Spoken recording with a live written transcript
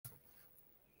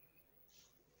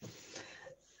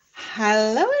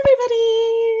Hello,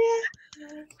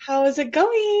 everybody. How is it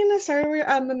going? Sorry,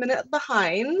 I'm a minute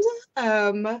behind.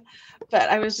 Um, but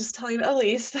I was just telling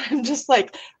Elise that I'm just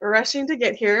like rushing to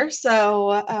get here.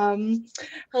 So,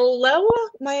 hello,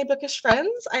 my bookish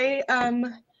friends. I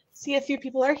see a few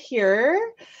people are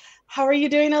here. How are you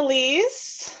doing,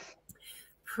 Elise?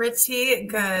 Pretty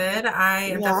good. I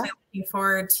am Yeah. definitely looking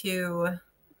forward to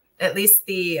at least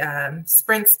the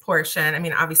sprints portion. I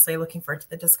mean, obviously looking forward to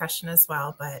the discussion as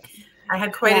well, but I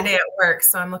had quite a Yeah. day at work,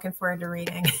 so I'm looking forward to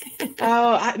reading.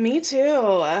 Oh, me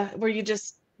too. Were you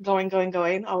just going?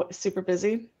 Oh, super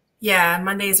busy? Yeah,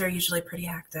 Mondays are usually pretty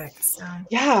hectic. So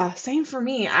Yeah, same for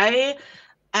me.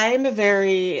 I'm a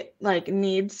very like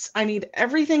I need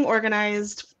everything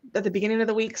organized at the beginning of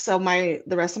the week so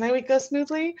the rest of my week goes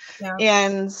smoothly. yeah.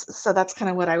 And so that's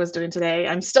kind of what I was doing today.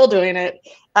 I'm still doing it.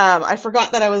 I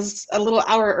forgot that I was a little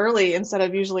hour early instead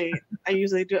of I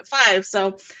usually do it 5.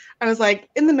 So I was like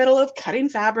in the middle of cutting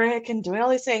fabric and doing all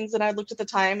these things, and I looked at the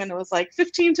time and it was like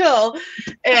 15 till,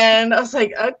 and I was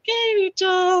like, okay,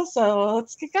 Rachel, so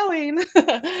let's get going.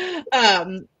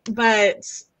 But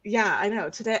yeah, I know.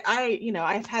 Today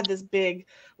I've had this big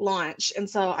launch, and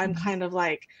so I'm kind of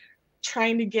like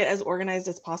trying to get as organized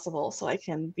as possible so I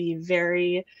can be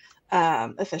very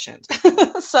efficient.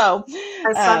 So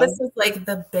I saw this um was like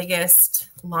the biggest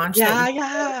launch that yeah, you've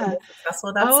ever yeah. been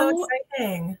successful. That's so Oh,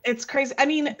 exciting. it's crazy. I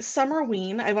mean,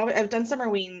 Summerween, I've done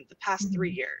Summerween the past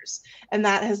 3 years, and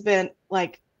that has been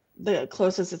like the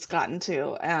closest it's gotten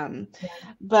to.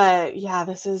 But yeah,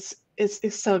 this is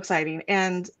it's so exciting.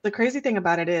 And the crazy thing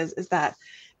about it is that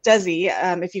Desi,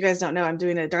 if you guys don't know, I'm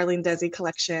doing a Darling Desi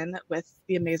collection with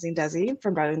the amazing Desi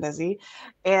from Darling Desi,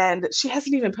 and she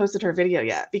hasn't even posted her video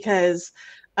yet because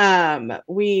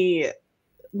we're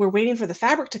waiting for the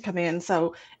fabric to come in.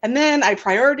 So, and then I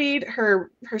priorityed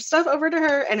her stuff over to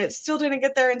her, and it still didn't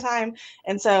get there in time.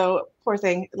 And so, poor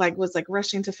thing, like was like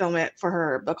rushing to film it for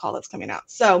her book haul that's coming out.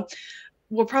 So,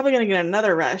 we're probably gonna get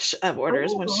another rush of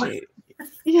orders when Oh,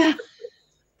 yeah,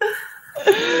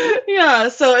 yeah.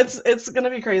 So it's gonna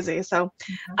be crazy. So,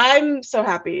 I'm so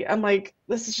happy. I'm like,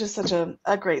 this is just such a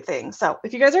great thing. So,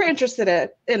 if you guys are interested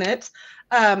in it,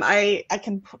 I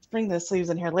can bring the sleeves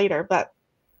in here later, but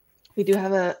we do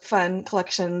have a fun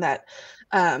collection that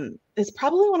is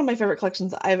probably one of my favorite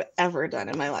collections I've ever done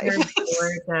in my life. you're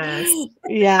gorgeous. I'm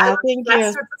Yeah, thank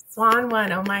obsessed you. with the swan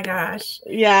one. Oh my gosh.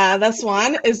 Yeah, that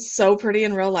swan is so pretty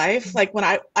in real life. Like when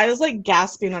I was like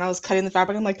gasping when I was cutting the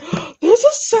fabric. I'm like, oh, this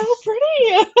is so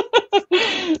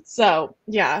pretty. So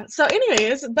yeah. So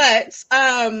anyways, but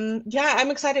yeah,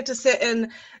 I'm excited to sit and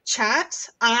chat.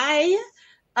 I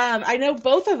know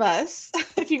both of us,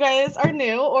 if you guys are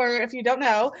new or if you don't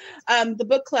know, the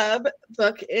book club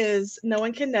book is No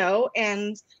One Can Know,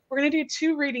 and we're going to do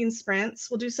 2 reading sprints.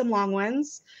 We'll do some long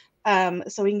ones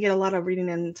so we can get a lot of reading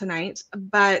in tonight.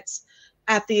 But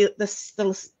at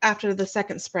after the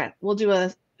second sprint, we'll do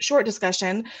a short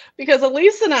discussion because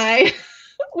Elise and I,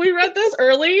 we read this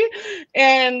early,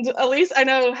 and Elise, I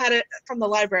know, had it from the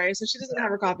library, so she doesn't have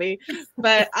her copy,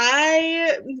 but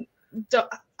don't,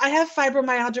 I have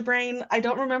fibromyalgia brain. I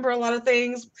don't remember a lot of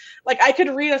things. Like I could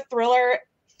read a thriller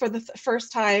for the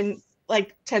first time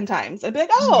like 10 times. I'd be like,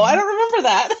 oh, I don't remember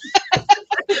that.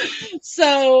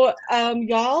 So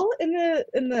y'all in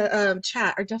the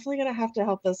chat are definitely gonna have to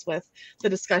help us with the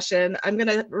discussion. I'm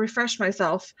gonna refresh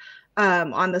myself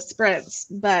on the sprints,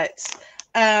 but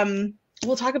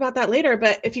we'll talk about that later.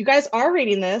 But if you guys are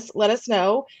reading this, let us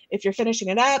know if you're finishing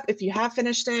it up, if you have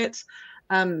finished it.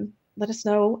 Let us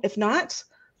know. If not,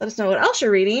 let us know what else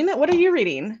you're reading. What are you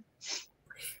reading?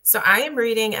 So I am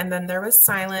reading And Then There Was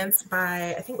Silence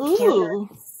by, I think, Ooh.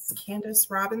 Candace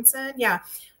Robinson. Yeah.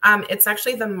 It's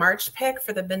actually the March pick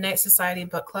for the Midnight Society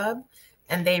Book Club.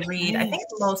 And they read, I think,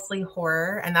 mostly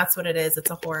horror. And that's what it is. It's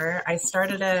a horror. I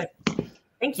started it, I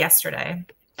think, yesterday.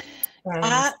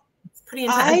 And it's pretty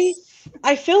intense.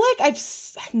 I feel like I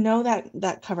know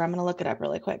that cover. I'm going to look it up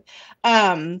really quick.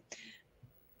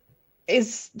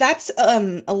 That's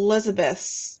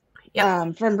Elizabeth's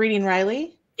from Reading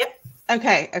Riley? Yep.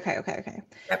 Okay.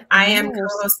 Yep. I am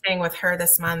co-hosting with her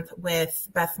this month with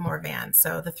Beth Morvan.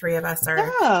 So the 3 of us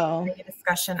are having a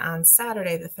discussion on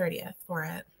Saturday the 30th for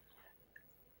it.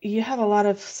 You have a lot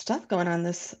of stuff going on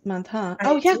this month, huh?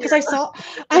 Oh yeah, because I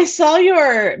saw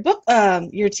your book,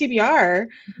 your TBR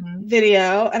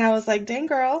video, and I was like, dang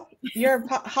girl, you're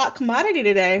a hot commodity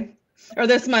today, or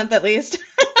this month at least.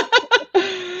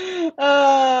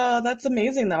 Oh, that's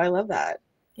amazing though. I love that.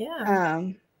 Yeah.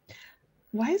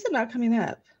 Why is it not coming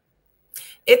up?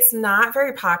 It's not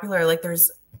very popular. Like I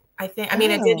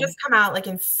mean, it did just come out like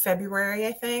in February,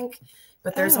 I think.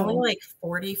 but there's only Oh, like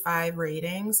 45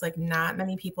 ratings. Like not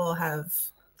many people have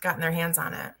gotten their hands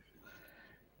on it.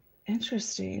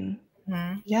 interesting.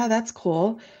 Mhm. Yeah, that's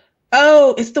cool.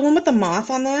 Oh, it's the one with the moth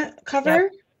on the Yep.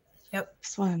 cover? Yep.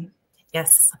 This one.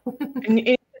 Yes. And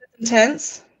it's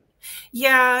intense?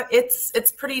 Yeah, it's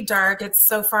pretty dark. It's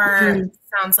so far Mm.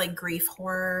 sounds like grief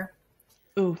horror.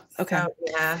 Ooh, okay. So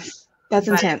yeah, That's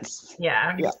but intense.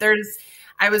 yeah, Yeah.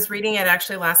 I was reading it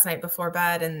actually last night before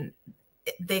bed, and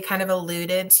they kind of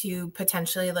alluded to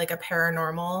potentially like a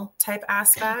paranormal type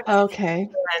aspect. Okay.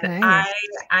 And Nice.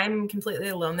 I'm completely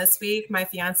alone this week. My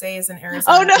fiance is in Oh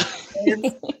Arizona. no.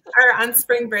 Kids are on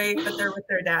spring break, but they're with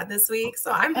their dad this week.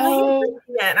 So I'm like Oh. reading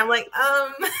it, and I'm like,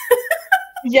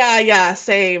 Yeah, yeah,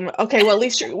 same. Okay, well at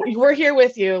least we're here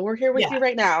with you. We're here with yeah, you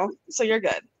right now, so you're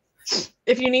good.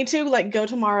 If you need to, like, go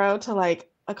tomorrow to like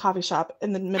a coffee shop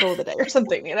in the middle of the day or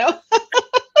something, you know?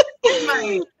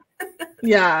 my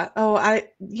Yeah. Oh,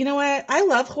 you know what? I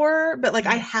love horror, but like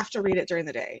I yeah, have to read it during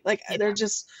the day. Like they're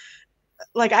just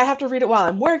like I have to read it while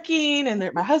I'm working and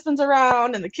my husband's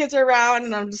around and the kids are around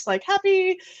and I'm just like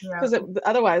happy yeah. because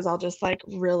otherwise I'll just like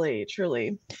really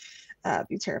truly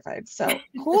be terrified. So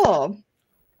cool.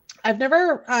 I've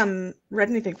never read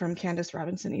anything from Candace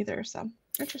Robinson either, so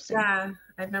interesting. Yeah,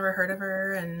 I've never heard of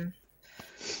her, and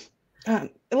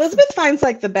Elizabeth finds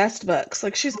like the best books.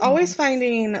 Like she's always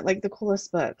finding like the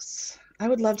coolest books. I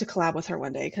would love to collab with her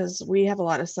one day because we have a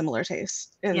lot of similar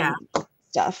tastes yeah, in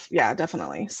stuff. Yeah,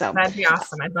 definitely. So that'd be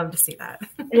awesome. I'd love to see that.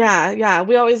 yeah.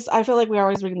 I feel like we're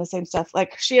always reading the same stuff.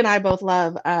 Like she and I both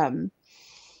love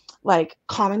like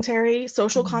commentary,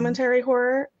 social Mhm. commentary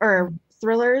horror or Mhm.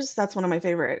 thrillers. That's one of my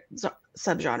favorite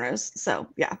subgenres. So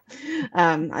yeah.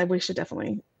 We should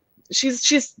definitely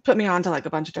she's put me on to like a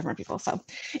bunch of different people. So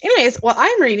anyways, while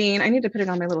I'm reading, I need to put it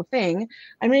on my little thing.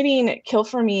 I'm reading Kill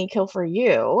for Me, Kill for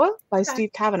You by Okay. Steve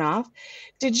Kavanaugh.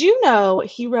 Did you know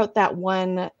he wrote that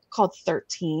one called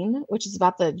 13, which is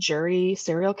about the jury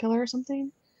serial killer or something?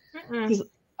 Mm-mm. He's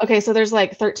okay, so there's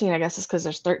like 13, I guess it's because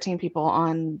there's 13 people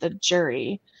on the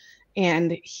jury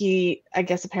and I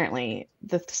guess apparently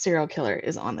the serial killer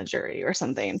is on the jury or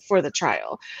something for the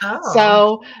trial. Oh,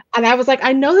 So, and I was like,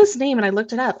 I know this name, and I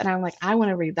looked it up, and I'm like, I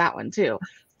want to read that one too.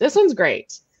 This one's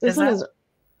great. This is one that? is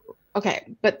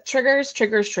okay, but triggers.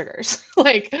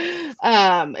 Like,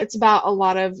 it's about a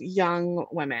lot of young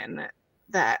women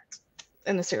that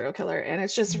and the serial killer, and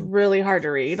it's just really hard to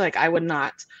read. Like, I would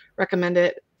not recommend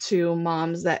it to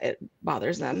moms that it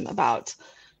bothers them about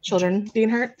children being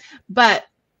hurt, but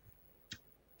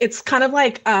it's kind of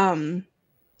like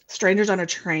Strangers on a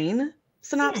Train Hmm.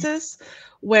 synopsis, Okay.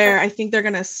 where I think they're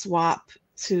gonna swap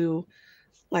to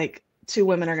like two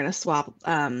women are gonna swap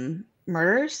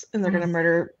murders and they're gonna Mhm.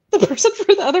 murder the person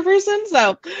for the other person.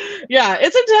 So yeah,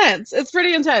 it's intense. It's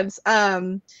pretty intense.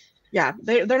 Yeah,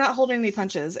 they're not holding any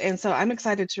punches, and so I'm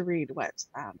excited to read what.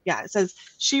 Yeah, it says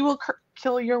she will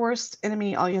kill your worst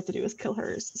enemy. All you have to do is kill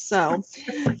hers. So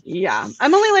yeah,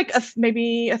 I'm only like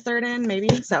maybe a third in,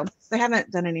 maybe. So they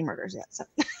haven't done any murders yet. So,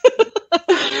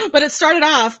 but it started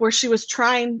off where she was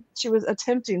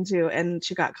attempting to, and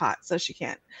she got caught, so she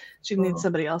can't. She needs Cool.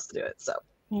 somebody else to do it. So,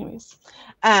 anyways,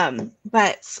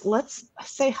 but let's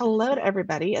say hello to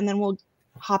everybody, and then we'll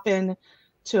hop in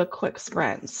to a quick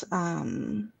sprint.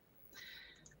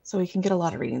 So we can get a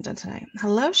lot of reading done tonight.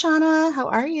 Hello, Shauna. How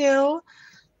are you?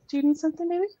 Do you need something,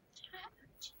 baby?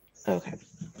 Okay.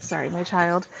 Sorry, my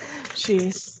child.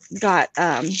 She's got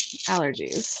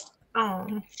allergies.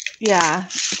 Oh, Yeah,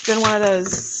 it's been one of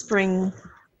those spring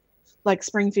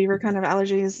fever kind of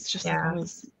allergies. It's just like yeah.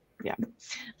 always, yeah.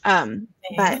 Okay.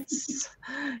 But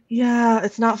yeah,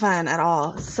 it's not fun at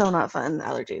all. So not fun,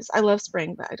 allergies. I love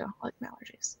spring, but I don't like my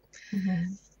allergies.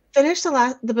 Mhm. Finished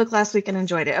the book last week and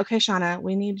enjoyed it. Okay, Shauna,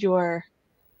 we need your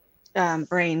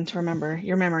brain to remember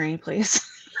your memory, please.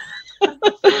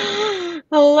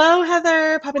 Hello,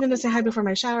 Heather. Popping in to say hi before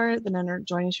my shower. Then I'm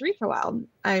joining Cherie for a while.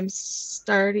 I'm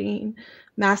starting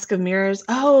Mask of Mirrors.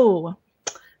 Oh,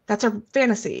 that's a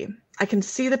fantasy. I can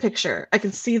see the picture. I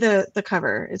can see the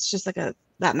cover. It's just like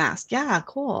that mask. Yeah,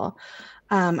 cool.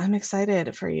 I'm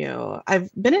excited for you. I've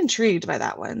been intrigued by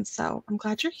that one, so I'm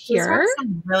glad you're She's had here.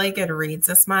 some really good reads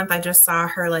this month. I just saw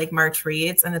her like March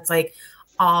reads, and it's like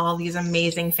all these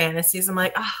amazing fantasies. I'm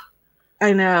like, oh,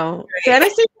 I know.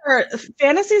 great.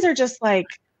 Fantasies are just like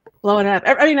blowing up.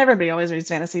 I mean, everybody always reads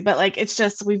fantasy, but like it's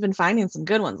just we've been finding some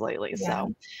good ones lately. Yeah.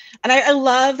 So, and I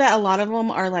love that a lot of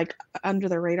them are like under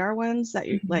the radar ones that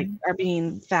you like Mhm. are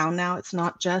being found now. It's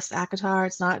not just ACOTAR.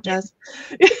 It's not Yeah. just.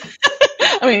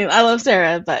 I mean, I love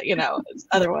Sarah, but it's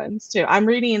other ones too. I'm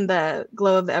reading the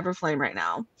Glow of the Everflame right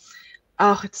now.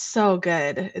 Oh, it's so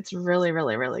good. It's really,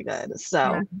 really, really good. Yeah.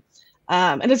 So,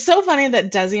 And it's so funny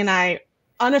that Desi and I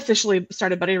unofficially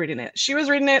started buddy reading it. She was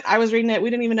reading it, I was reading it, we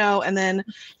didn't even know. And then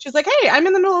she was like, hey, I'm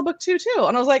in the middle of book 2 too.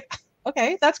 And I was like,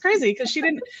 okay, that's crazy. Cause she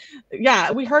didn't,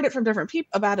 we heard it from different people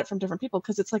about it from different people.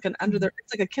 Cause it's like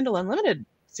it's like a Kindle Unlimited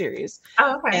series.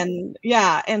 Oh, okay. And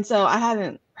and so I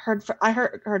hadn't heard, I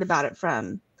heard about it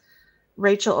from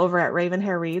Rachel over at Raven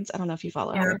Hair Reads. I don't know if you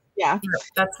follow her. Yeah.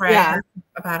 That's right. I heard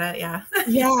about it. Yeah.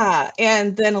 Yeah.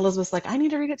 And then Elizabeth's like, I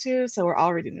need to read it too. So we're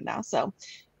all reading it now. So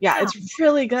yeah, it's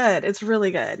really good. It's really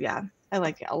good. Yeah. I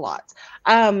like it a lot.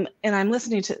 And I'm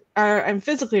I'm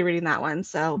physically reading that one.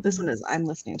 So this one I'm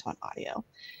listening to on audio.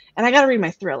 And I got to read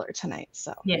my thriller tonight.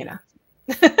 So, you know.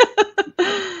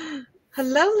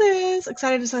 Hello, Liz.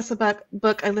 Excited to discuss the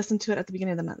book. I listened to it at the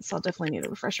beginning of the month, so I'll definitely need a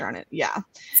refresher on it. Yeah.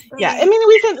 Yeah. I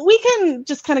mean, we can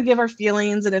just kind of give our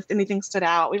feelings, and if anything stood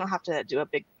out, we don't have to do a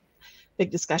big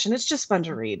discussion. It's just fun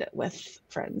to read with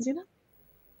friends, you know.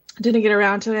 Didn't get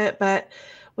around to it, but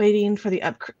waiting for the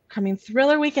upcoming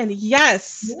thriller weekend.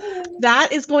 Yes,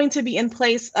 that is going to be in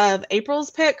place of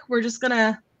April's pick. We're just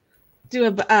gonna do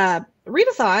a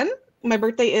readathon. My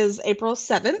birthday is April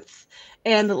 7th.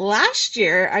 And last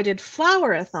year I did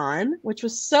Flowerathon, which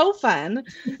was so fun.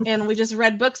 And we just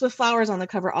read books with flowers on the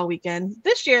cover all weekend.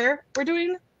 This year we're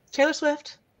doing Taylor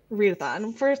Swift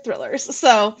readathon for thrillers.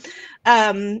 So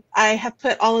I have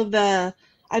put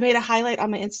I made a highlight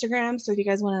on my Instagram. So if you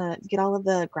guys want to get all of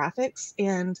the graphics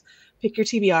and pick your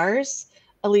TBRs,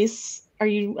 Elise, are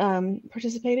you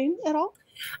participating at all?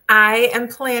 I am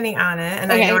planning on it,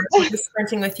 and I know I'm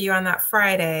sprinting with you on that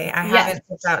Friday. I haven't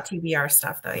picked out TBR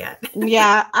stuff though yet.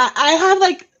 Yeah, I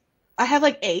have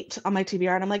like 8 on my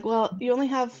TBR, and I'm like, well, you only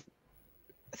have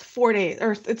 4 days,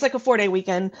 or it's like a 4-day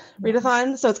weekend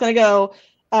readathon, so it's gonna go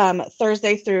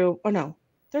Thursday through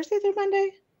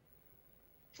Monday,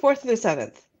 4th through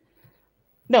 7th.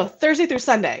 No, Thursday through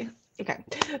Sunday. Okay,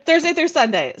 Thursday through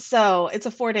Sunday. So it's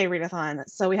a 4-day readathon.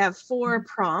 So we have 4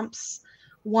 prompts.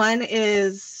 One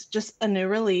is just a new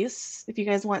release, if you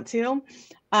guys want to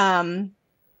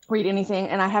read anything.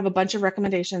 And I have a bunch of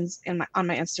recommendations on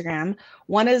my Instagram.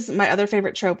 One is my other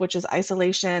favorite trope, which is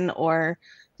isolation, or,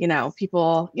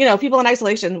 people in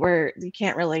isolation where you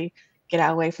can't really get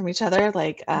away from each other,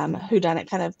 like whodunit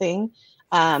kind of thing.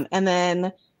 And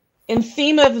then in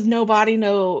theme of no body,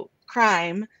 no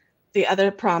crime, the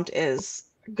other prompt is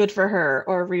Good for Her,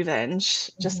 or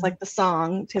Revenge, just like the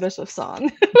song, Taylor Swift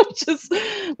song, which is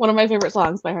one of my favorite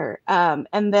songs by her.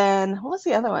 And then what was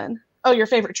the other one? Oh, your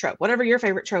favorite trope, whatever your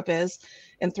favorite trope is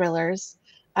in thrillers.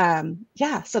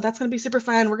 So that's going to be super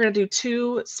fun. We're going to do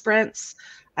 2 sprints.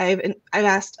 I've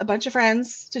asked a bunch of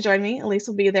friends to join me. Elise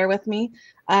will be there with me.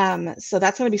 So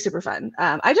that's going to be super fun.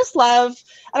 I just love,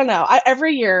 I don't know,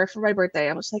 every year for my birthday,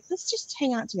 I'm just like, let's just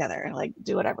hang out together and like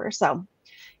do whatever. So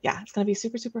yeah, it's going to be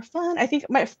super, super fun. I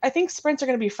think sprints are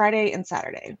going to be Friday and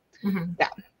Saturday. Yeah,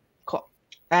 cool.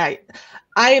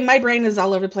 My brain is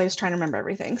all over the place trying to remember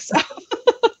everything. So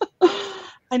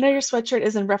I know your sweatshirt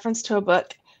is in reference to a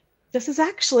book. This is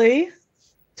actually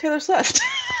Taylor Swift.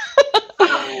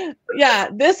 Yeah,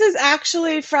 this is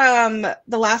actually from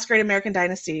The Last Great American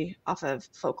Dynasty off of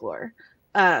Folklore.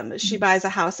 She buys a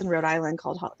house in Rhode Island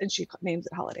and she names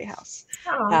it Holiday House.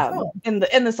 Cool. in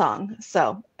the song.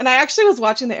 So, and I actually was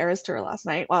watching the Eras tour last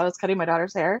night while I was cutting my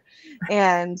daughter's hair,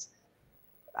 and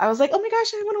I was like, oh my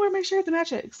gosh, I want to wear my shirt to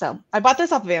match it. So I bought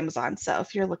this off of Amazon. So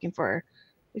if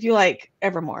you like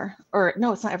Evermore, or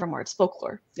no, it's not Evermore, it's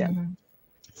Folklore. Yeah.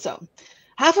 So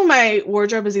half of my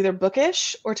wardrobe is either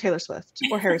bookish or Taylor Swift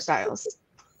or Harry Styles.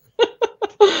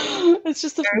 It's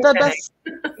just the best.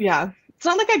 Yeah. It's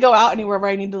not like I go out anywhere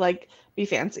where I need to like be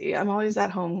fancy. I'm always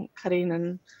at home cutting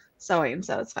and sewing,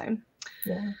 so it's fine.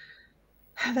 Yeah.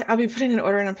 I'll be putting an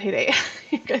order on a payday.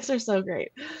 You guys are so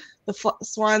great. The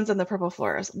swans and the purple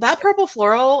florals. That purple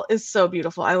floral is so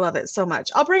beautiful. I love it so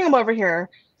much. I'll bring them over here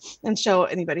and show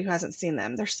anybody who hasn't seen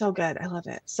them. They're so good. I love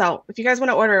it. So if you guys want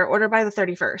to order by the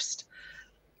 31st.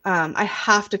 I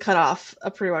have to cut off a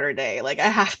pre-order day. Like I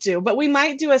have to, but we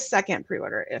might do a second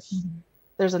pre-order if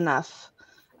there's enough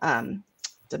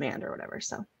demand or whatever.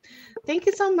 So thank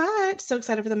you so much. So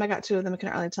excited for them. I got 2 of them. I can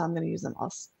already tell I'm going to use them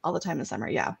all the time in summer.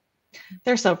 Yeah.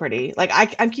 They're so pretty. Like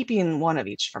I'm keeping 1 of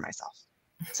each for myself.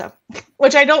 So,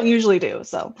 which I don't usually do.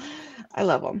 So I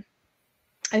love them.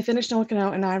 I finished Don't Look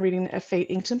Out and now I'm reading A Fate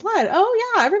Inked in Blood.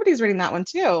 Oh yeah. Everybody's reading that one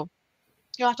too.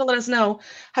 You'll have to let us know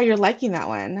how you're liking that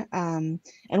one. And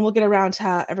we'll get around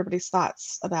to everybody's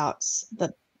thoughts about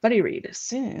the buddy read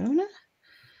soon.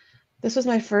 This was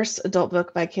my first adult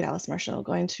book by Kate Alice Marshall,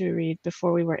 going to read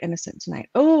Before We Were Innocent tonight.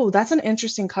 Oh, that's an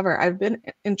interesting cover. I've been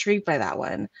intrigued by that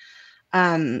one.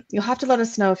 You'll have to let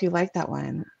us know if you like that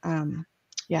one.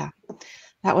 Yeah,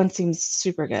 That one seems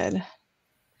super good.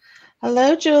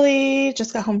 Hello, Julie.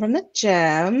 Just got home from the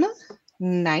gym.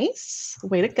 Nice.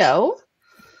 Way to go.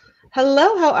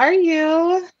 Hello, how are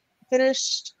you?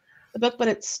 Finished the book, but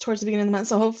it's towards the beginning of the month,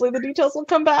 so hopefully the details will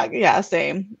come back. Yeah,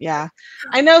 same. Yeah.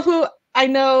 I know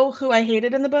who I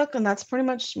hated in the book, and that's pretty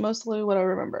much mostly what I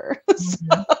remember.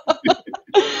 Mhm.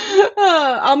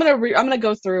 I'm gonna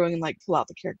go through and like pull out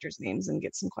the characters' names and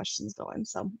get some questions going.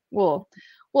 So we'll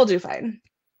do fine.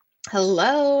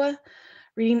 Hello,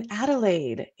 reading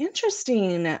Adelaide.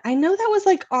 Interesting. I know that was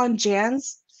like on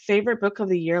Jan's favorite book of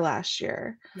the year last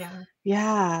year. Yeah.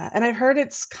 Yeah, and I've heard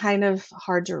it's kind of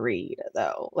hard to read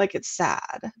though. Like it's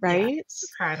sad, Yeah. right? I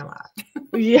cried a lot.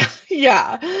 Yeah,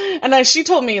 yeah. And then she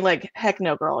told me like, "Heck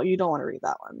no, girl, you don't want to read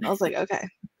that one." I was like, "Okay,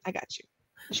 I got you."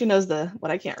 She knows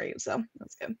what I can't read, so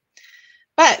that's good.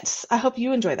 But I hope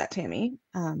you enjoy that, Tammy.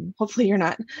 Hopefully you're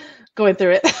not going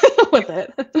through it with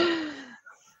it.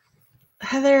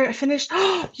 Heather finished.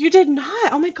 Oh, you did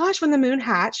not. Oh my gosh, when the moon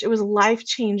hatched, it was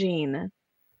life-changing.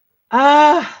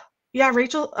 Uh yeah,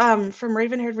 Rachel from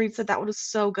Ravenhaired Read said that was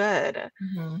so good.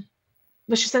 Mhm.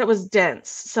 But she said it was dense.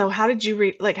 So how did you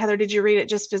read, like Heather, did you read it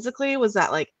just physically? Was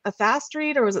that like a fast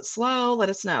read or was it slow? Let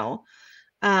us know.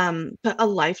 But a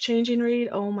life-changing read,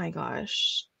 oh my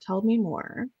gosh. Tell me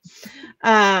more.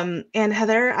 And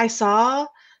Heather, I saw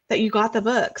that you got the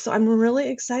book. So I'm really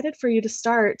excited for you to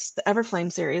start the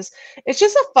Everflame series. It's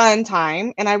just a fun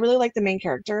time, and I really like the main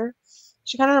character.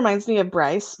 She kind of reminds me of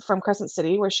Bryce from Crescent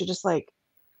City, where she just like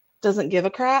doesn't give a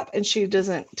crap and she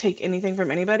doesn't take anything from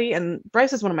anybody. And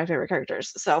Bryce is one of my favorite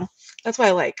characters. So that's why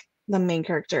I like the main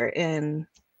character in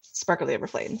Spark of the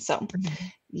Everflame. So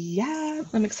Mhm. yeah,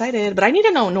 I'm excited. But I need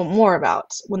to know more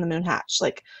about When the Moon Hatched,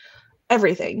 like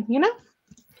everything, you know?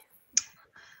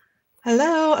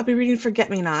 Hello, I'll be reading Forget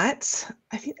Me Not.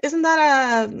 I think isn't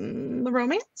that a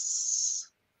romance?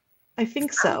 I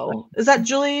think Sounds like so. Is that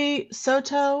Julie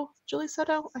Soto? Julie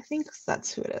Soto? I think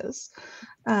that's who it is.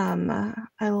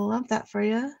 I love that for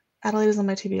you. Adelaide is on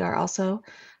my TBR also.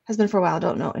 Has been for a while.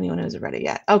 Don't know anyone who's read it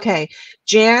yet. Okay.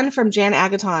 Jan from Jan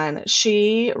Agaton.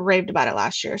 She raved about it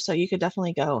last year, so you could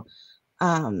definitely go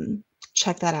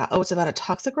check that out. Oh, it's about a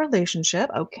toxic relationship.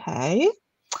 Okay.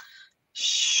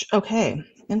 Okay.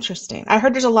 Interesting. I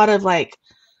heard there's a lot of like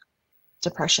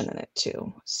depression in it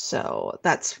too. So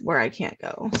that's where I can't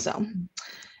go. So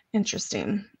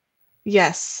interesting.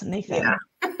 Yes, yeah. Nathan.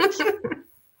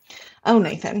 Oh,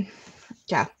 Nathan.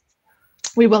 Yeah,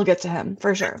 we will get to him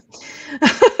for sure.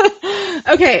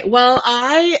 Okay, well,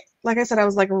 like I said, I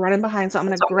was like running behind, so I'm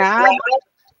gonna grab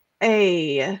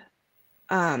a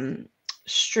um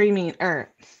streaming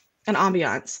or an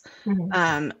ambiance.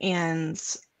 Mhm. And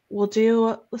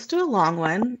let's do a long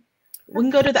one. We can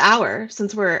go to the hour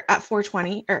since we're at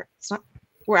 4:20, or it's not,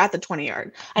 we're at the 20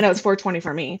 yard. I know it's 4:20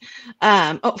 for me.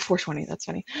 Oh, 4:20, that's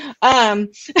funny. Um,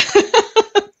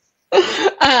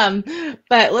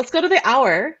 but let's go to the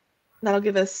hour. That'll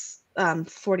give us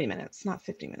 40 minutes, not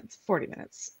 50 minutes, 40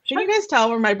 minutes. Can Sure. you guys tell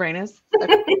where my brain is?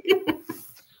 Okay.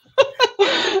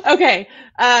 Okay.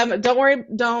 Don't worry,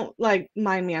 don't like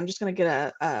mind me. I'm just gonna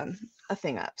get a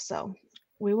thing up. So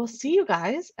we will see you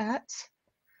guys at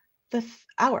the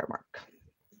hour mark.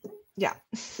 Yeah.